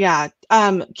 Yeah.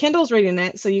 Kendall's reading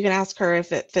it, so you can ask her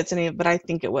if it fits any, but I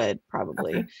think it would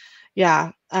probably. Okay.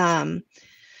 Yeah. I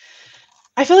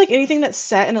feel like anything that's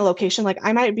set in a location, like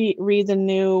I might read the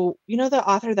new, the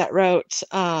author that wrote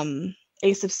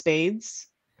Ace of Spades.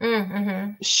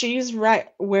 Mm-hmm. She's right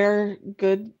where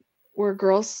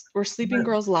sleeping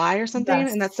girls lie or something,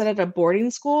 Yes. and that's set at a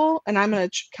boarding school, and I'm gonna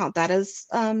count that as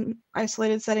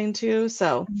isolated setting too.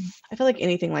 So I feel like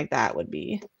anything like that would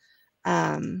be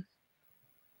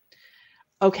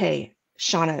okay.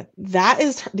 Shauna, that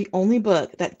is the only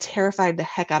book that terrified the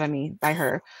heck out of me by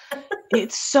her.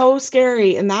 It's so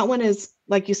scary, and that one is,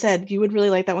 like you said, you would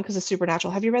really like that one because it's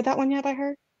supernatural. Have you read that one yet by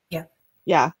her? Yeah.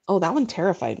 Yeah. Oh, that one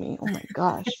terrified me. Oh my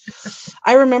gosh.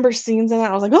 I remember scenes in that.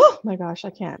 I was like, oh my gosh,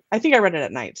 I can't. I think I read it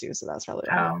at night too, so that's probably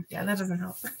why. Oh, yeah, that doesn't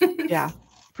help. Yeah.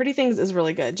 Pretty Things is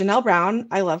really good. Janelle Brown,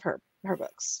 I love her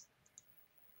books.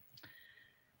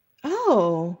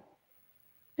 Oh,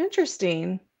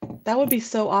 interesting. That would be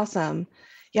so awesome.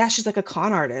 Yeah, she's like a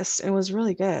con artist. It was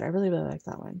really good. I really, really like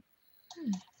that one.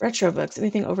 Retro books,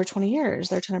 anything over 20 years.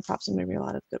 They're a ton of props and maybe a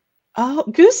lot of good. Oh,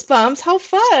 Goosebumps. How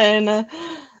fun.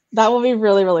 That will be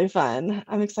really, really fun.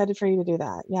 I'm excited for you to do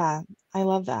that. Yeah, I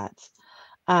love that.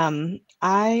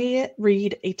 I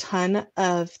read a ton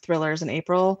of thrillers in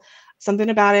April. Something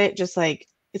about it, just like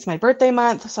it's my birthday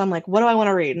month. So I'm like, what do I want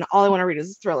to read? And all I want to read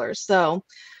is thrillers. So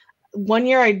one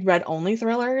year I read only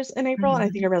thrillers in April, and I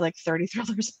think I read like 30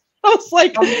 thrillers. I was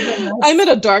like, I'm in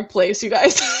a dark place, you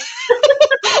guys.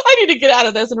 I need to get out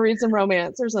of this and read some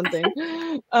romance or something.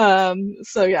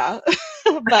 So yeah,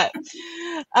 but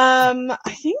I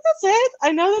think that's it.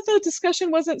 I know that the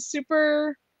discussion wasn't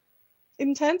super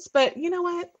intense, but you know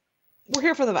what? We're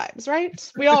here for the vibes,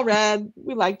 right? We all read,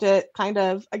 we liked it, kind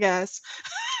of, I guess.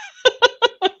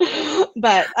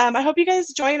 But I hope you guys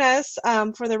join us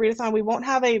for the readathon. We won't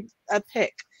have a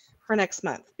pick for next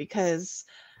month because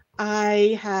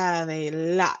I have a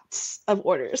lot of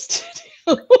orders to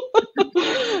do.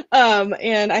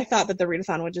 And I thought that the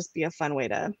readathon would just be a fun way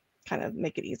to kind of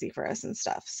make it easy for us and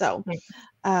stuff. So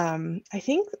I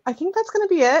think that's going to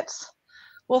be it.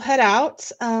 We'll head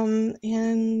out, and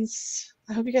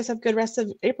I hope you guys have a good rest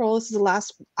of April. This is the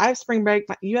last. I have spring break.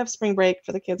 You have spring break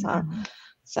for the kids, huh?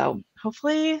 So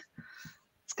hopefully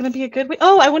it's going to be a good week.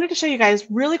 Oh, I wanted to show you guys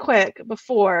really quick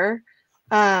before.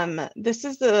 This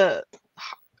is the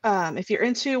if you're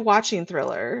into watching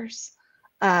thrillers,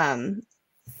 let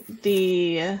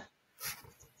me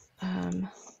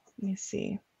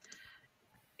see.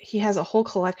 He has a whole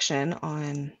collection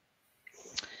on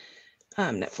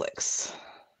Netflix.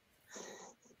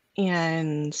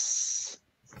 And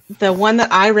the one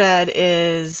that I read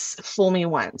is Fool Me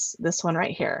Once, this one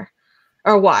right here,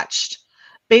 or watched.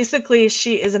 Basically,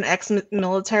 she is an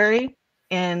ex-military,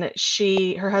 and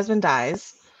her husband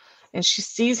dies, and she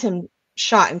sees him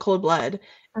shot in cold blood,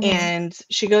 and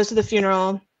she goes to the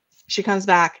funeral. She comes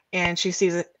back, and she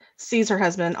sees her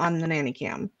husband on the nanny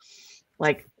cam,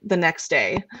 like the next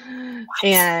day. What?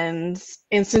 And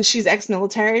since she's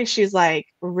ex-military, she's like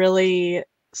really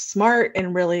smart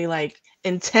and really like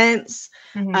intense.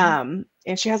 And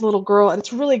she has a little girl, and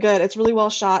it's really good. It's really well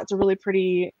shot. It's a really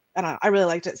pretty, I don't know, I really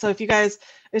liked it. So if you guys,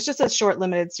 it's just a short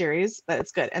limited series, but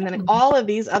it's good. And then all of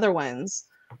these other ones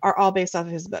are all based off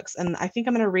of his books. And I think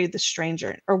I'm going to read The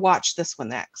Stranger or watch this one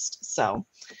next. So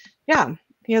yeah,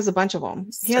 he has a bunch of them.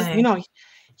 He has,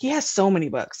 he has so many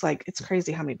books. Like it's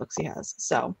crazy how many books he has.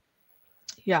 So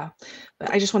yeah, but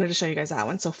I just wanted to show you guys that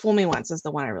one. So Fool Me Once is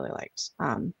the one I really liked.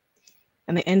 And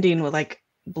the ending would like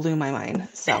blew my mind.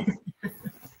 So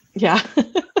yeah.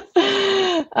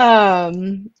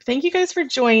 Thank you guys for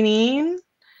joining.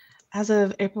 As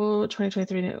of April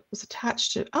 2023, it was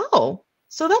attached to,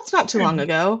 so that's not too long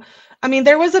ago. I mean,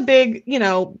 there was a big,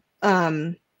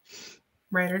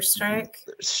 writer's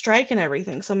strike and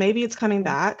everything. So maybe it's coming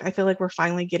back. I feel like we're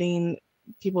finally getting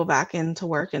people back into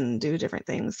work and do different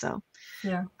things. So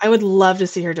Yeah. I would love to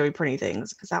see her doing pretty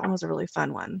things because that one was a really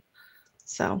fun one.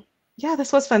 So yeah,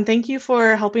 this was fun. Thank you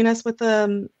for helping us with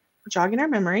the jogging our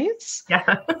memories.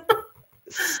 Yeah.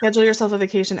 Schedule yourself a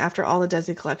vacation after all the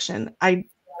Desi collection.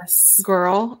 Yes.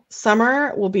 Girl,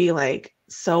 summer will be like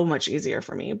so much easier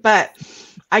for me. But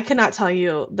I cannot tell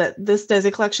you that this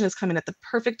Desi collection is coming at the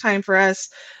perfect time for us.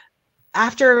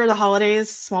 After the holidays,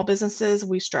 small businesses,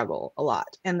 we struggle a lot.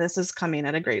 And this is coming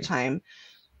at a great time.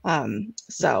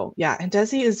 So yeah, and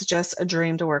Desi is just a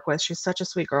dream to work with. She's such a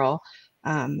sweet girl.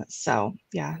 So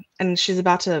yeah, and she's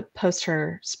about to post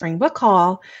her spring book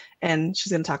haul, and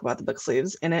she's going to talk about the book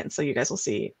sleeves in it. So you guys will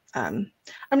see. I'm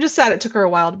just sad it took her a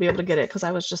while to be able to get it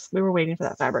because we were waiting for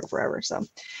that fabric forever. So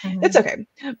it's okay.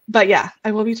 But yeah,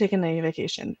 I will be taking a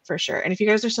vacation for sure. And if you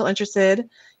guys are still interested,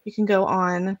 you can go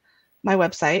on my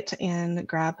website and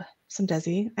grab some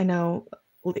Desi. I know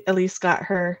Elise got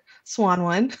her swan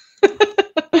one.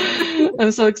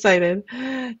 I'm so excited.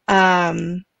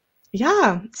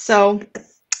 Yeah, so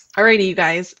alrighty, you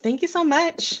guys, thank you so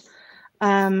much.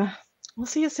 We'll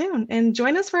see you soon, and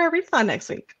join us for our readathon next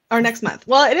week or next month.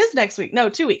 Well, it is next week. No,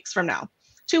 2 weeks from now.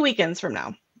 2 weekends from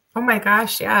now. Oh my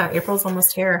gosh, yeah, April's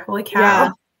almost here. Holy cow.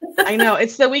 Yeah, I know.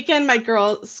 It's the weekend my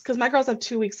girls, because my girls have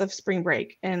 2 weeks of spring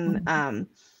break, and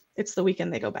it's the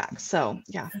weekend they go back. So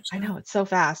yeah, I know it's so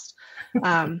fast.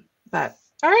 But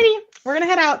alrighty, we're gonna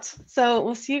head out. So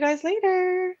we'll see you guys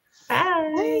later.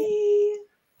 Bye. Bye.